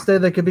next day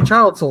they could be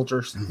child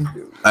soldiers.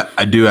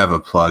 I do have a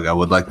plug. I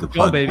would like to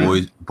plug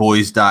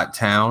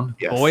boys.town.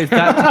 Yes.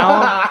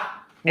 Boys.town.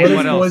 What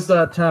is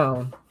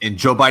boys.town? And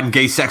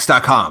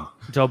JoeBidenGaySex.com.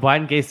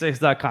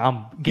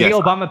 JoeBidenGaySex.com. Gay Yes.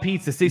 Obama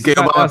Pizza.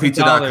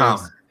 GayObamaPizza.com.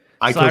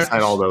 I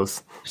co-sign all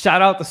those.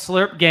 Shout out the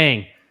Slurp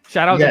Gang.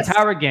 Shout out the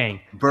Tower Gang.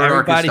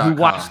 Everybody who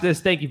watched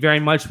this, thank you very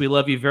much. We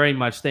love you very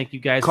much. Thank you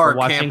guys for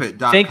watching.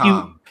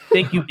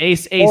 Thank you,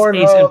 Ace,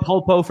 and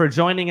Popo for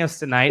joining us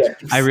tonight.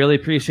 Yes. I really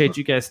appreciate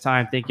you guys'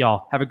 time. Thank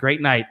y'all. Have a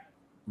great night.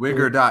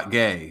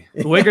 Wigger.gay.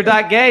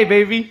 Wigger.gay,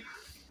 baby.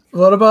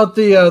 What about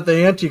the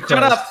Antichrist?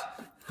 Shut up.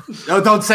 No, don't say